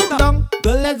 I want you to down.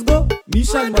 Girl, let's go.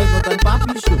 Mission boys, not on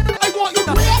papi show. I want you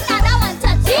to.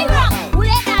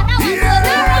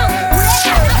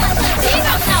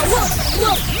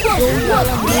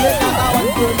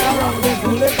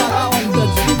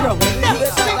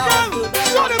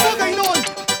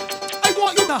 I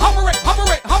want you to hover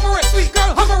it, sweet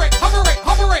girl, hover it.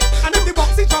 And if the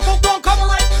boxy drop out, don't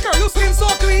cover it. Girl, you skin so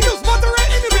clean, use butter it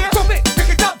anywhere. Drop it, pick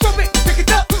it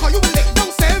up. Cause you will lick,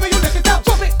 don't say when you lick it up.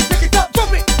 Drop it, pick it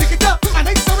up. And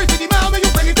I'm sorry to the man when you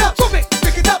bring it up. Drop it,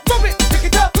 pick it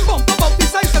up. Bump about the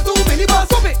size of 2 mini bars.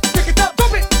 Drop it, pick it up.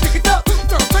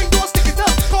 Girlfriend, don't stick it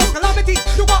up. Cause calamity,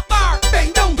 you got bar.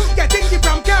 Bang down, get in the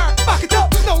brown car. Back it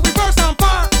up, no reverse and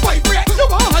bar. Vibrate, you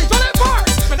got hydraulic bars.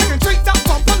 But I can drink that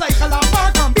bumper like a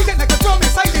lamar. Come beat it like a drum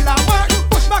inside the lamar.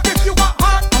 Push back if you got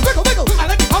heart. And wiggle, I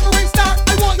let the hovering start.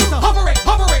 I want you to hover it.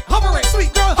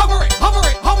 Sweet girl, hover it.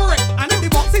 And if the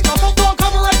boxy jump out, don't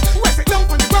cover it. Rest it down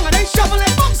on the ground and then shovel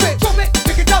it. Bounce it, drop it,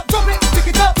 pick it up. Cause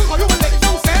you will let it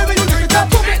down, say when you lick it up.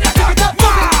 Drop it, pick it up.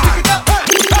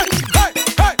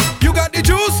 Hey, you got the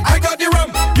juice, I got the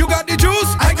rum. You got the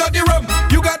juice, I got the rum.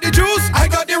 You got the juice, I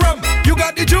got the rum. You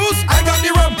got the juice, I got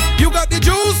the rum. You got the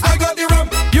juice, I got the rum.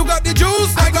 You got the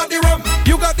juice, I got the rum.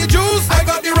 You got the juice, I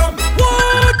got the rum.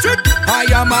 Watch it. I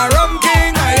am a rum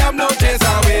king, I am no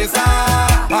chaser waster.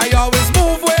 I always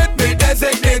move with me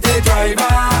designated driver,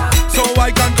 so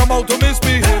I can come out to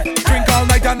misbehave. Drink all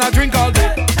night and I drink all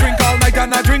day.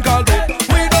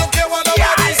 We don't care what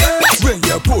nobody says. When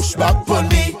you push back on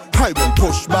me, I will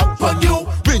push back on you.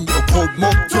 When you come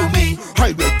up to me,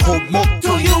 I will come up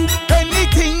to you.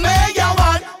 Anything may you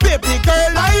want, baby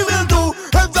girl, I will do.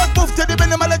 If just move to the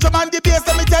minimal drum and the bass,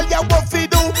 let me tell you what we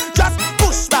do. Just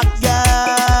push back,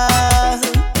 girl.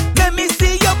 Let me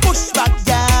see you push back,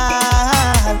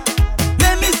 girl.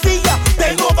 Let me see you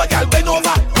bend over, girl, bend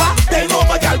over. Bend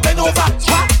over, girl, bend over.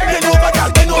 Bend over,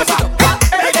 girl, bend over.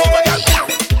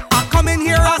 I come in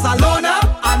here as a loner.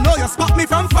 I know you spot me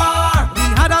from far. We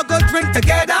had a good drink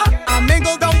together and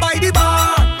mingled down by the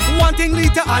bar. One thing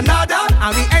lead to another,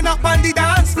 and we end up on the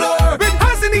dance floor. With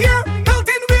hands in the air, belt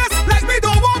in waist, like we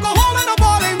don't walk a hole in the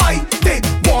ball. And I did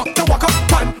want to walk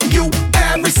up on you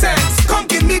every sense. Come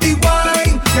give me the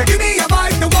wine, yeah, give me a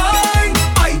bite the wine.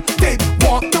 I did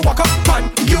want to walk up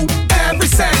on you every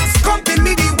sense. Come give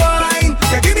me the wine,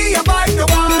 yeah, give me a bite the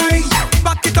wine.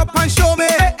 Back it up and show me.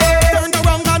 Turn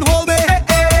around and hold me.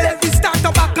 Let me start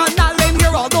to back and I'll in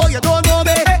here, although you don't know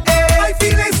me. I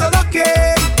feeling so lucky,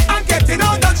 I'm getting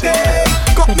on the day.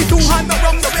 Got me 2 hands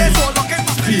around the base, so lucky.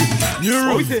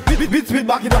 Beat,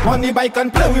 back it up on the bike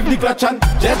and play with the clutch and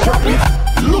just drop it.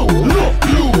 Low.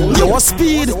 You want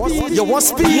speed? Hold on. You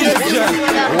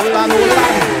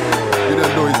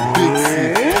don't know it's big C.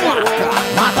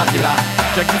 Mata killer.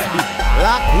 Check this beat.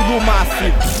 Black Voodoo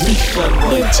Massive. Mission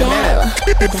boy.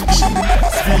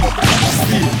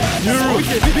 Speed.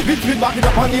 Beat, back it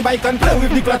up on the bike and play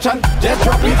with the clutch and just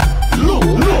drop it. Low.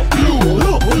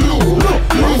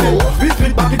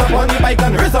 Beat, back it up on the bike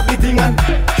and raise up the thing and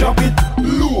drop it.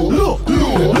 Low.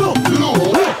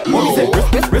 What we say?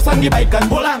 Race on the bike and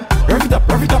hold on. Rev it up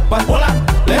and hold on.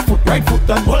 Left foot, right foot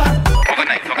and hold on.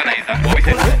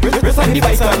 Race on the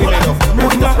bike and hold on.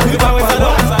 Rev it up and hold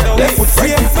on. Left foot,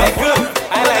 right foot and hold on.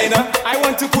 I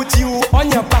want to put you on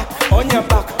your back, I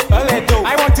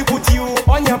want to put you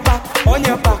on your back, I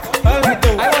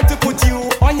want to put you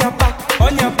on your back,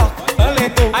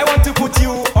 I want to put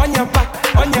you on your back,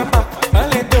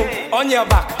 on your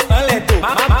back,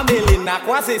 Mamelina,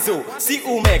 quoi c'est ça? Si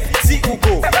ou mec, si ou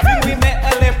go. We met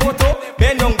a photo,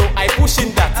 Benongo, I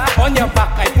pushing that. On your back,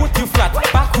 I put you flat.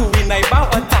 Back who win, I bow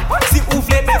attack. Si ou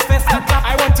flip, first attack.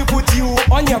 I want to put you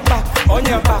on your back, I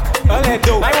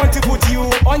want to put you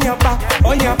on your back, I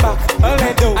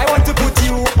want to put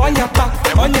you on your back,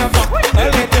 I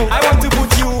want to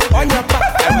put you on your back,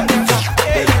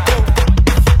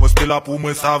 What's still up,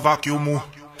 mwen sa vacuum.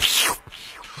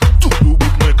 Tout le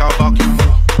bout mwen ka vacuum.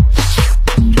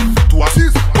 Tout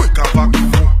assis, mwen ka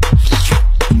vacuum.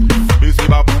 Bese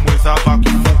ba pou mwen sa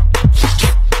vacuum.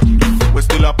 What's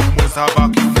still up, mwen sa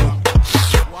vacuum.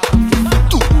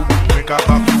 Tout le bout mwen ka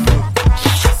vacuum.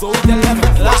 So tell them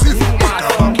last you mad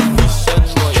on mission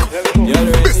boy.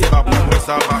 Bese ba pou mwen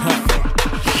sa vacuum.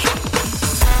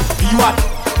 Be what?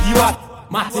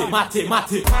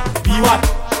 Mate. Be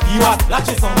what?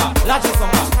 Lâchez son bas.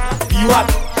 Be what?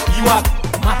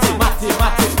 Mate.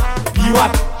 Be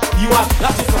what?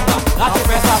 Lâchez son bas. Lâchez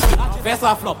fais ça. fais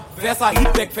ça flop, fais ça hit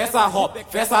back, fais ça hop,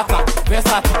 fais ça tap, fais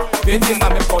ça tip. Vêtez ça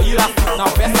même quand il a non,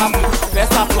 fais ça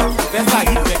flop, fais ça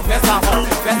hit back, fais ça hop,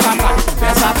 fais ça tap,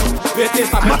 fais ça tip. Vêtez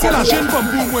ça même quand il a la chaîne comme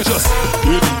vous, moi juste.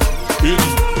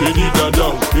 Eddie, down, Eddie,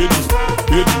 down,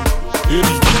 Eddie,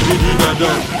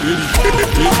 down.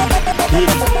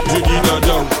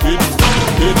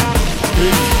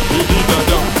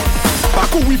 Par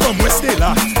contre, oui, pour moi, c'est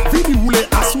là. Vini rouler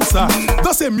à sous ça.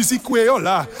 Dans ces musiques, ouais,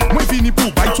 là. Moi, vini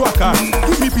pour buy toi car.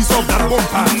 Give me piece of that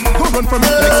bumper. Don't run from it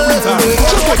like sprinter.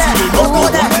 Just go see the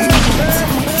love.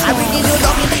 I bring you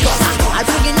dog in the gutter. I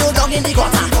bring you dog in the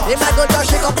gutter. If I go just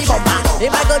shake up the bumper.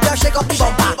 If I go just shake up the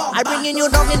bumper. I bring you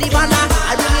dog in the vanna.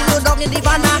 I bring you dog in the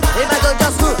vanna. If I go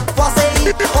just force it.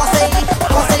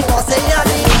 Yeah,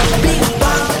 big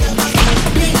bang,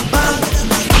 big bang,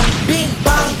 big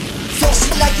bang. So she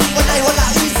like it when I hold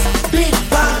her is big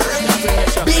bang,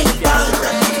 big bang,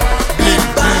 big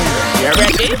bang. You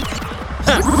ready?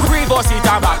 Reverse it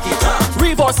and back it up.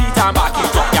 Reverse it and back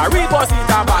it up. Yeah, reverse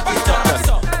it and back it up.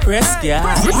 Press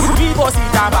gas. Reverse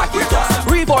it and back it up.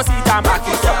 Reverse it and back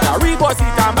it up. Yeah, reverse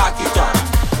it and back it up.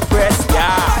 Press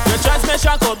gas. Your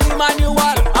transmission could be manual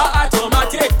or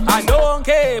automatic. I don't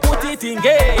care. Put it in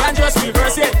gear and just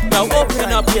reverse it. Now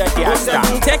open up your gas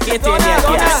tank. Take it in your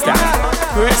gas tank.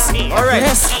 Press me. Alright.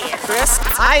 Press.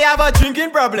 I have a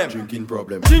drinking problem. Drinking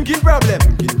problem. Drinking problem.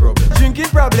 Drinking problem. Drinking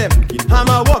problem. I'm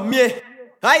a what me?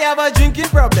 I have a drinking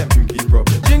problem. Drinking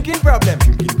problem. Drinking problem.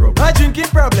 Drinking problem. A drinking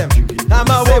problem. I'm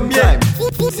a what me?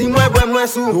 Si moi bois moins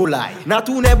sous. No lie. Na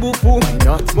tourne beaucoup.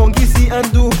 Not. Monkey see and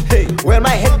do. Hey. Well my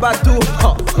head back too.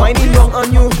 Whining down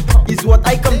on you is what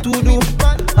I come to do.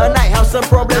 And I have some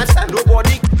problems.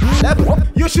 Nobody.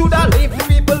 You shoulda leave the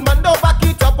people man. Don't back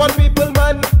it up on people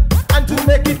man. And to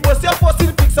make it worse, you're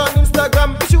posting pics on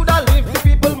Instagram. You shoulda leave the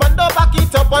people man. Don't back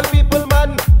it up on people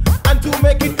man. And to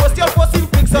make it worse, you're posting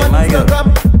pics on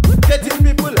Instagram. Getting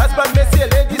people husband, messy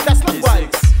ladies, that's not why.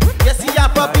 Yes, you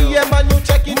have a BM and you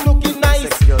check it looking nice.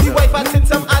 The wife has seen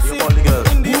some acid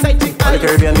in the sighting eyes. All the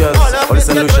Caribbean girls, all the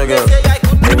St. Lucia girls.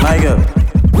 Hey, my girl,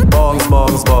 bongs.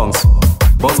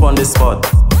 Bongs on this spot.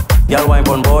 Girl wine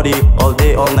on body, all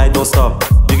day, all night, don't stop.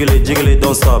 Jiggle it,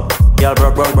 don't stop. Girl,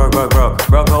 rock out,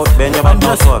 bend your back,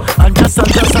 don't fuck. And just.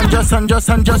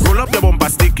 Roll up the bumper,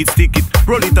 stick it.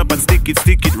 Roll it up and stick it.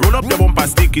 Roll up the bumper,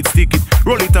 stick it.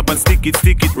 Roll it up and stick it.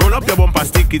 Roll up the bumper,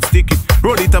 stick it.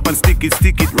 Roll it up and stick it.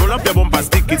 Roll up the bumper,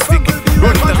 stick it.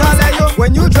 Roll it up.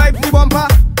 When you drive the bumper,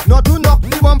 not to knock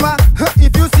the bumper.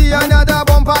 If you see another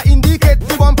bumper, indicate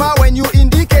the bumper. When you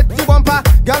indicate the bumper,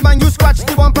 girl man, you scratch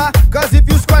the bumper. Cause if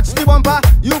you scratch the bumper,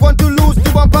 you want to lose the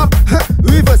bumper.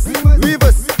 Reverse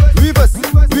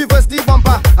the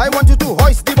bumper. I want you to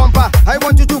hoist the bumper. I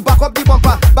want you to back up the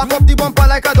bumper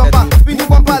like a dumper. Spin the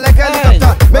bumper like a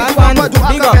helicopter. Make the bumper do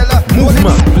acapella.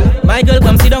 Movement. My girl,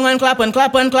 come sit down and clap and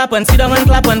clap and clap and sit down and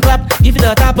clap and clap. Give it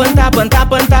a tap and tap and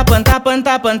tap and tap and tap and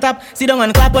tap and tap. Sit down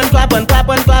and clap and clap and clap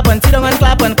and clap and sit down and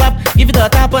clap and clap. Give it a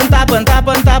tap and tap and tap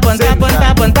and tap and tap and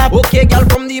tap and tap. Okay, girl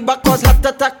from the back cause heart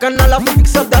attack and I'll have to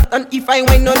fix up that. And if I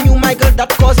whine on you, my girl, that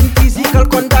causing physical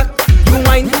contact. You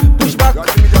whine, push back,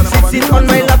 sit on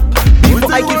my lap.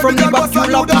 Before I get from the back, you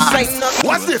love to sign up.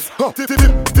 What's this?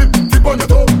 Tip on your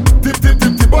toe.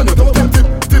 Tip on your toe.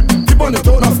 Tip on your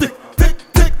toe. Now stick.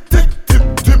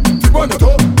 Tip on your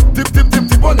toe.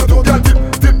 Tip on your toe. Girl,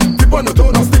 tip on your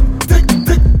toe. Now stick.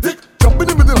 Jump in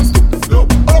the middle and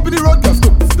stop. Up in the road, girl,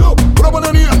 stop. Put up on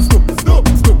the knee and stop.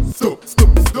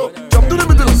 Jump to the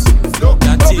middle and stop.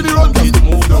 Up in the road, girl, stop.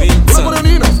 Put up on the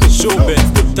knee and stop. Show it.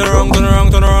 Turn around.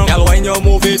 Girl, wind your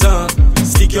move it on.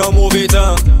 Stick your move it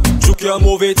on. Juke your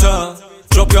move it on.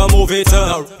 Drop your move it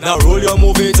on. Now roll your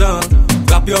move it on.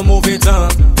 Clap your move it on.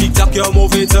 Tick tock your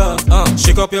move it on.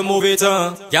 Shake up your move it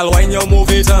on. Girl, wind your move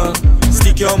it on.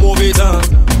 Stick your move it on.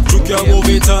 Juke your move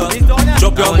it on.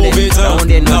 Drop your move it on.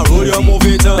 Now roll your move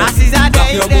it on.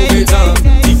 Clap your move it on.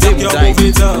 Tick tock your move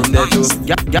it on.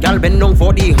 Girl, bend down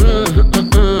for the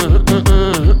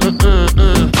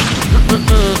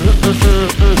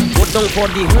Put down for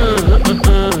the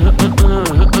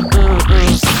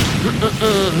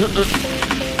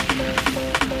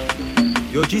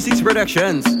Yo, G6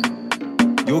 Productions,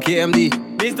 UKMD.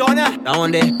 Miss Donna.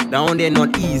 Down there,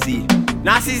 not easy.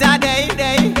 Nazis are day.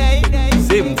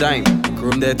 Same time,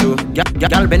 Chrome there too.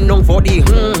 Girl, bend down for the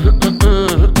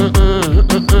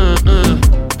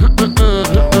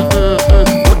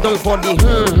Put down for the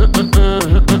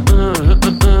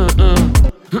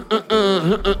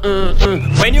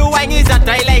When you whine is that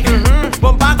I like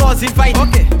bumper want gossip fight.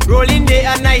 Okay. Rolling day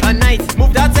and night.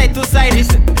 Move that side to side.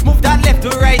 Listen. Move that left to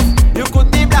right. You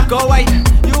could be black or white.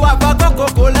 You have a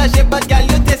Coca-Cola shape, but girl,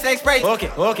 you taste like Sprite. Okay.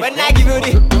 When I give you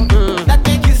the, that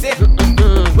make you say.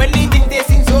 When the thing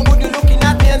tasting so good, you looking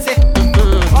at me and say,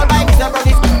 all my Mr.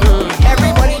 Brothers,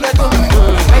 everybody you do.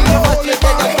 When you watch it,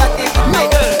 then you got this, my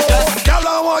girl. Just girl,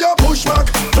 I want you push back,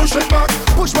 push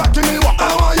back, give me what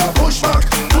I want you push back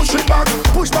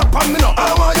on me now.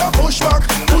 I want you push back,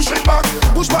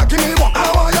 give me what I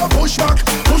want you push back,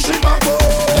 oh.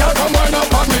 Girl, come wind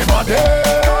up on me body,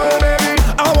 baby.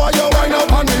 I want you wind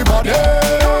up on me body,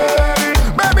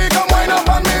 baby. Come wind up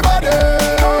on me body,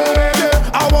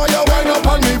 yeah. I want you wind up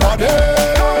on me body,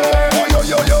 oh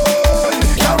yo.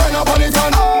 Girl, wind up on it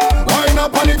and wind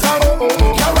up on it and,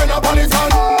 girl, wind up on it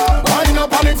and wind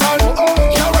up on it and,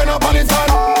 girl, wind up on it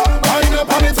and wind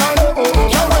up on it and,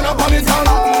 girl, wind up on it and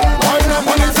wind up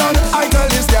on it and. I tell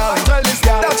this girl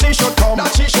that she should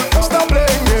come, stop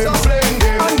playing games,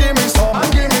 and give me some. I'm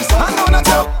gonna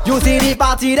tell you see the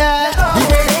party there. Girl,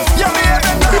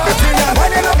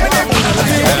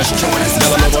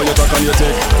 I love how you talk and you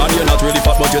take, and you're not really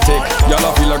fat but you take. Girl,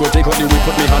 I feel I go take out the whip,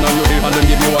 put me hand on your hip and then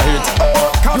give you a hit.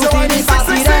 You see the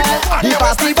party there, the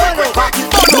party burn up.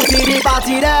 You see the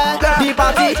party there, the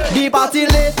party lit, the party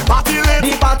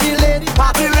lit,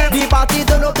 the party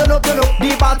turn up, the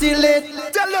party lit,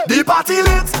 the party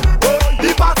lit,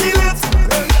 the party lit,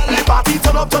 the party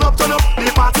turn up,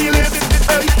 the party lit.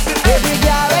 Every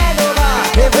girl bend over,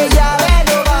 every girl bend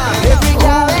over, every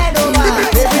girl bend over,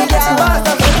 every girl bust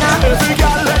up now. Every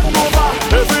girl let move on,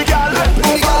 every girl let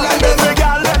move on, every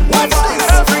girl let move on,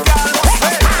 every girl.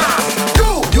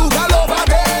 You girl over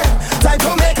there, time to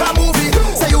make a movie.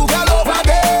 Say you girl over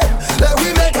there, let we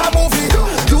make a movie.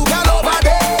 You girl over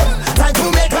there, time to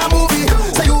make a movie.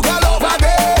 Say you girl over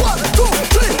there. 1, 2,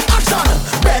 3, action.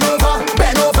 Bend over,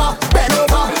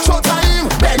 show time.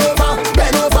 Bend over, show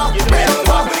time. Bend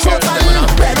over, show time.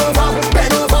 Bend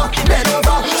over.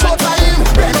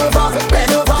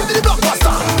 Give me the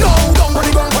blockbuster. No, don't pon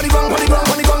the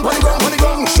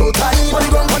ground. Show time. Pon the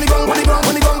ground. Show time.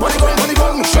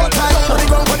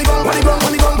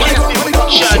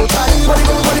 Show time.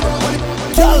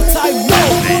 Girl time now.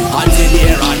 Hands in the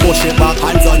air and push it back,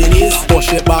 hands on your knees.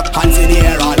 Push it back, hands in the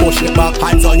air and push it back,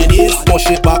 hands on your knees. Push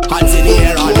it back, hands in the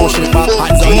air and push it back,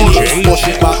 hands on your knees. Push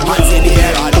it back, hands in the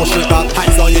air and push it back,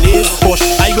 hands on your knees. Push.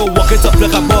 I go walk it up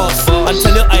like a boss and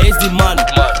tell you I is the man.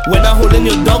 When I holding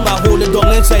you down, I hold it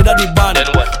down inside of the band.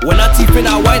 When I teeth in,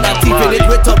 I wine, I teeth in it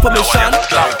with top permission.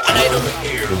 And I don't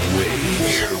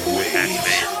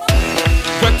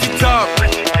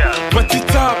wet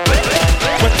it up.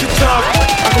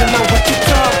 I don't know wet it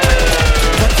up.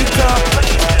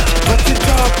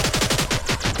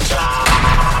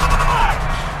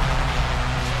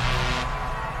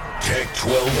 Tech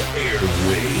 12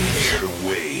 airwaves.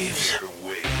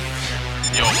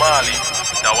 Yo, Mali,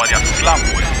 now what you slap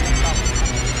with?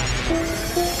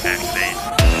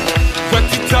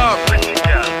 Wet it up.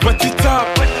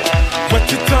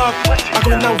 I go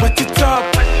now wet it up.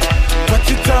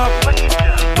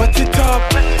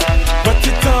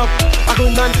 I go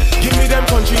now, give me them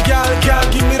country gal,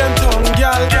 give me them tongue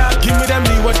gal, give me them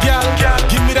leeward gal,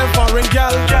 give me them foreign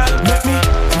gal. Make me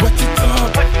wet it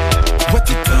up.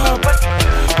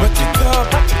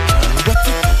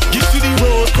 Give to the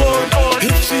road code.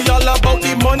 If she all about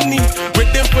the money,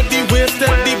 with them for the waist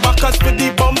and the backers for the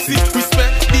bumpsy.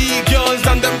 Respect the girls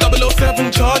and them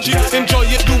 007 charges. Enjoy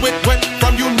it, do it wet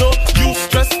from you know you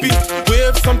stress me.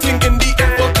 Wave something in the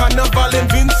air for carnival and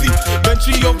Vincy. Then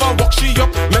she over, walk she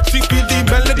up, make she feel the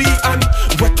melody and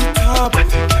wet it up.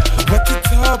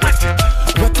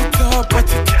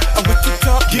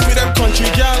 Give me them country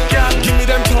gal, give me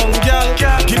them tongue gal,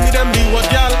 give me them leeward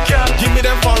gal, give me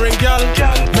them foreign gal.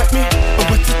 Let me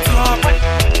wet it up.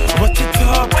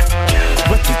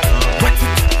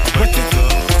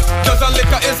 Just a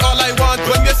liquor is all I want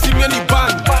when you see me in the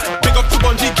band. Big up to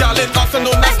Bungie gal, it's also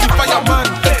known as the fireman.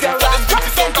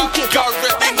 Girl,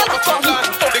 ready, know what you plan.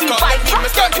 They call me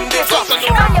Mr. Index, also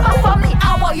known as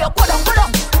I want you put on.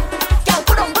 Girl,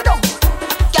 put on.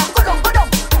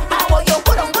 I want you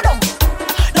put on.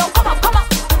 Now come up.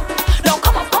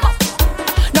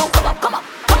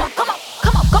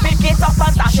 Pick it up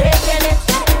and start shaking it.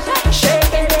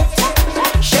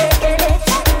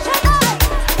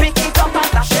 Pick it up and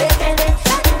start shaking it.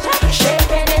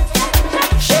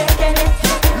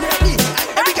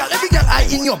 Every girl, I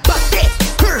in your back there.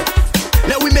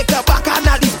 Let we make a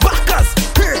bacchanal, these backers.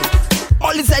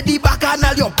 All inside the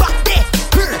bacchanal, your back there.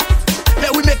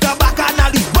 Let we make a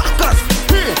bacchanal, these backers.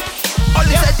 All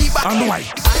inside the bacchanal.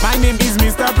 My name is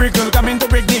Mr. Prickle, coming to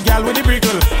break the gal with the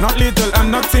prickle. Now not little,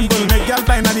 I'm not simple. Make girl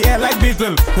fly in the air like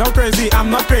beetle. No crazy, I'm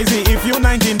not crazy. If you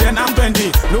 19, then I'm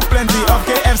 20. Look plenty of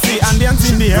KFC and dance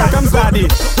in the here comes daddy.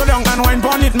 Go down and wine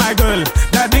pon it, my girl.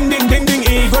 Da ding ding ding ding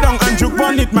e. Go down and juke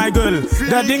pon it, my girl.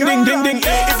 Da ding ding ding ding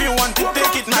e. If you want it,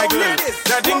 take it, my girl.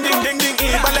 Da ding ding ding ding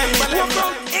e. But let me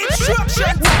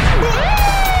instruction.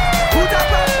 Put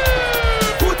up on,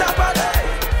 put up on,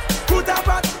 put up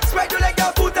on. Spread your leg,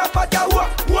 girl. Put up on, girl. Walk,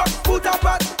 walk. Put up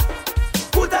on,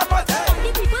 put up on.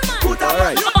 Put up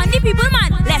on. On the people,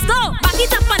 man. Let's go. Back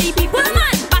it up on the people,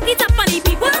 man. Back it up on the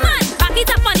people, man. Back it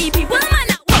up on the people, man.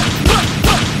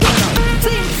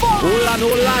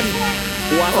 Hold on.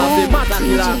 What are the matter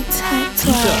here?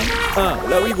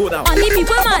 Let we go now. On the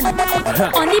people, man.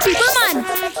 On the people, man.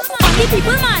 On the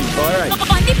people, man. Alright.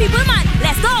 On the people, man.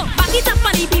 Let's go. Back it up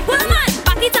on the people, man.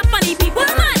 Back it up on the people,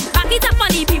 man. Back it up on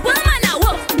the people, man. Now,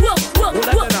 whoa.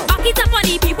 Back it up on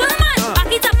the people, man.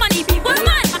 Back it up on the people,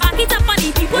 man. Back it up on the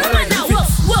people, man. Now, whoa.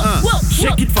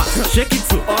 Shake it fast, shake it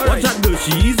slow. Watch that girl,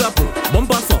 she is a pro.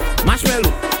 Bumper song,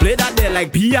 marshmallow. Play that there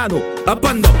like piano. Up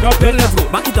and down, then let's go.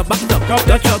 Back it up,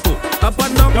 touch your toe. Up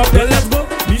and down, then let's go.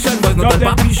 Mission was not a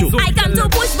party show. I come to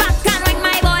push back and ring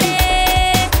my body.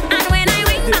 And when I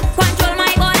ring back, control my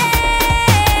body.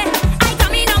 I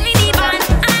come in on the band,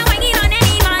 and I wing it on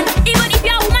any man. Even if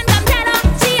your woman come tell her,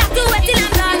 she have to wait till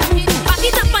I'm done. Back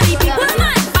it up on the people,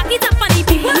 man. Back it up on the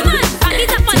people, man. Back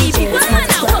it up on the people, man.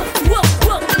 Now, whoa.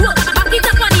 Back it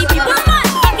up on the people, man.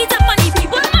 Back it up on the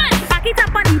people, man. Back it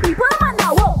up on the people, man.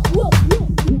 Now, whoa.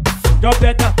 Drop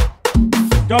that.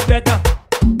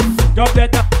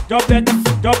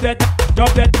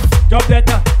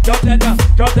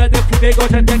 They go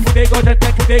to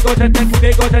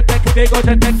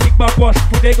take, kick back wash.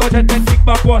 They go to take, kick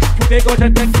back wash. They go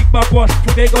to take, kick back wash.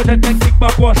 They go to take, kick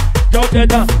back wash. Drop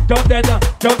that.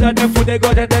 They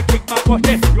go to take, kick back wash.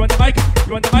 Hey, you want the mic?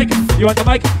 You want the mic? You want the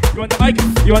mic? You want the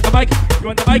mic? You want the mic?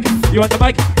 You want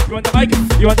the mic? You want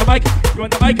the mic? You want the mic? You want the mic? You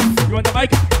want the mic? You want the mic?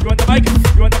 You want the mic?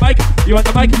 You want the mic? You want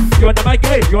the mic? You want the mic?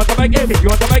 Hey, you want the mic? Hey, you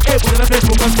want the mic? Hey, put it on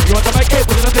Facebook. You want the mic? Hey,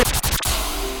 put it on Facebook.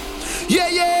 Yeah.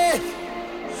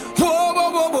 Whoa,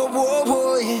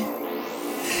 yeah.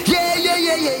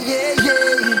 Yeah.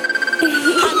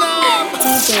 Enough.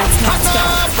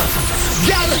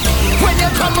 Girl, when you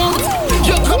come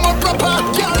out proper.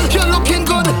 Girl, you're looking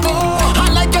good.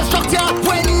 I like your structure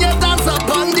when you dance up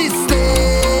on this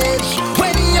stage.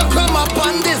 When you come up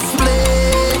on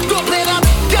display. Don't play that,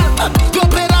 girl. Don't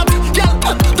play that, girl.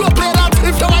 Don't play that.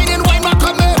 If you're whining, wine back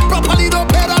on me properly. Don't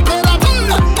play that.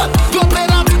 Don't play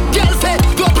that, girl. Say,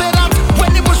 don't play that.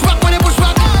 When you push back. Girl,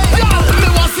 me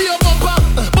want see your bumper.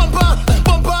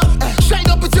 Shine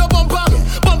up with your bumper.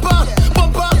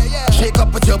 Shake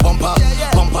up with your bumper.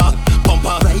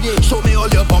 Show me all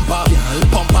your bumper.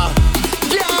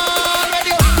 Yeah,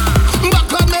 ready.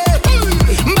 Back on me.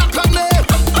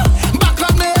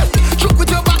 Choke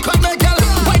with your back on me, girl.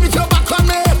 Wine with your back on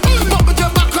me. Bump with your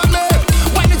back on me.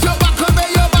 Wine with your back on me,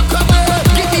 your back on me.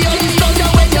 Give me your instruction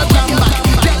when you jump back.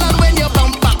 Girl, and when you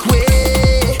bump back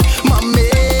way, mommy.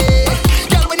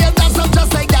 Girl, when you dance up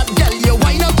just like that, girl, you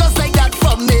wind up just like that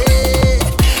from me.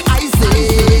 I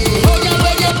say, oh girl,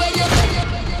 when you.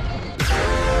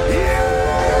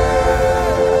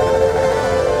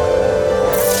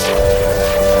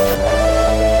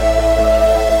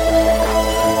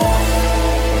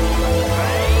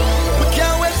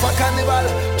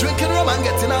 Drinking rum and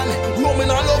getting on, roaming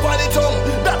all over the tongue.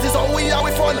 That is how we are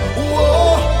with fun.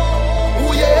 Ooh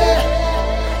yeah.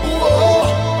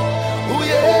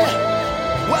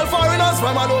 Well, foreigners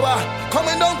from all over,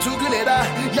 coming down to Grenada.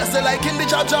 Yes, they like him the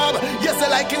job. Yes, they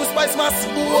like him spice mass.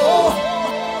 Ooh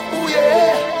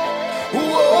yeah.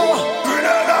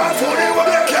 Grenada for the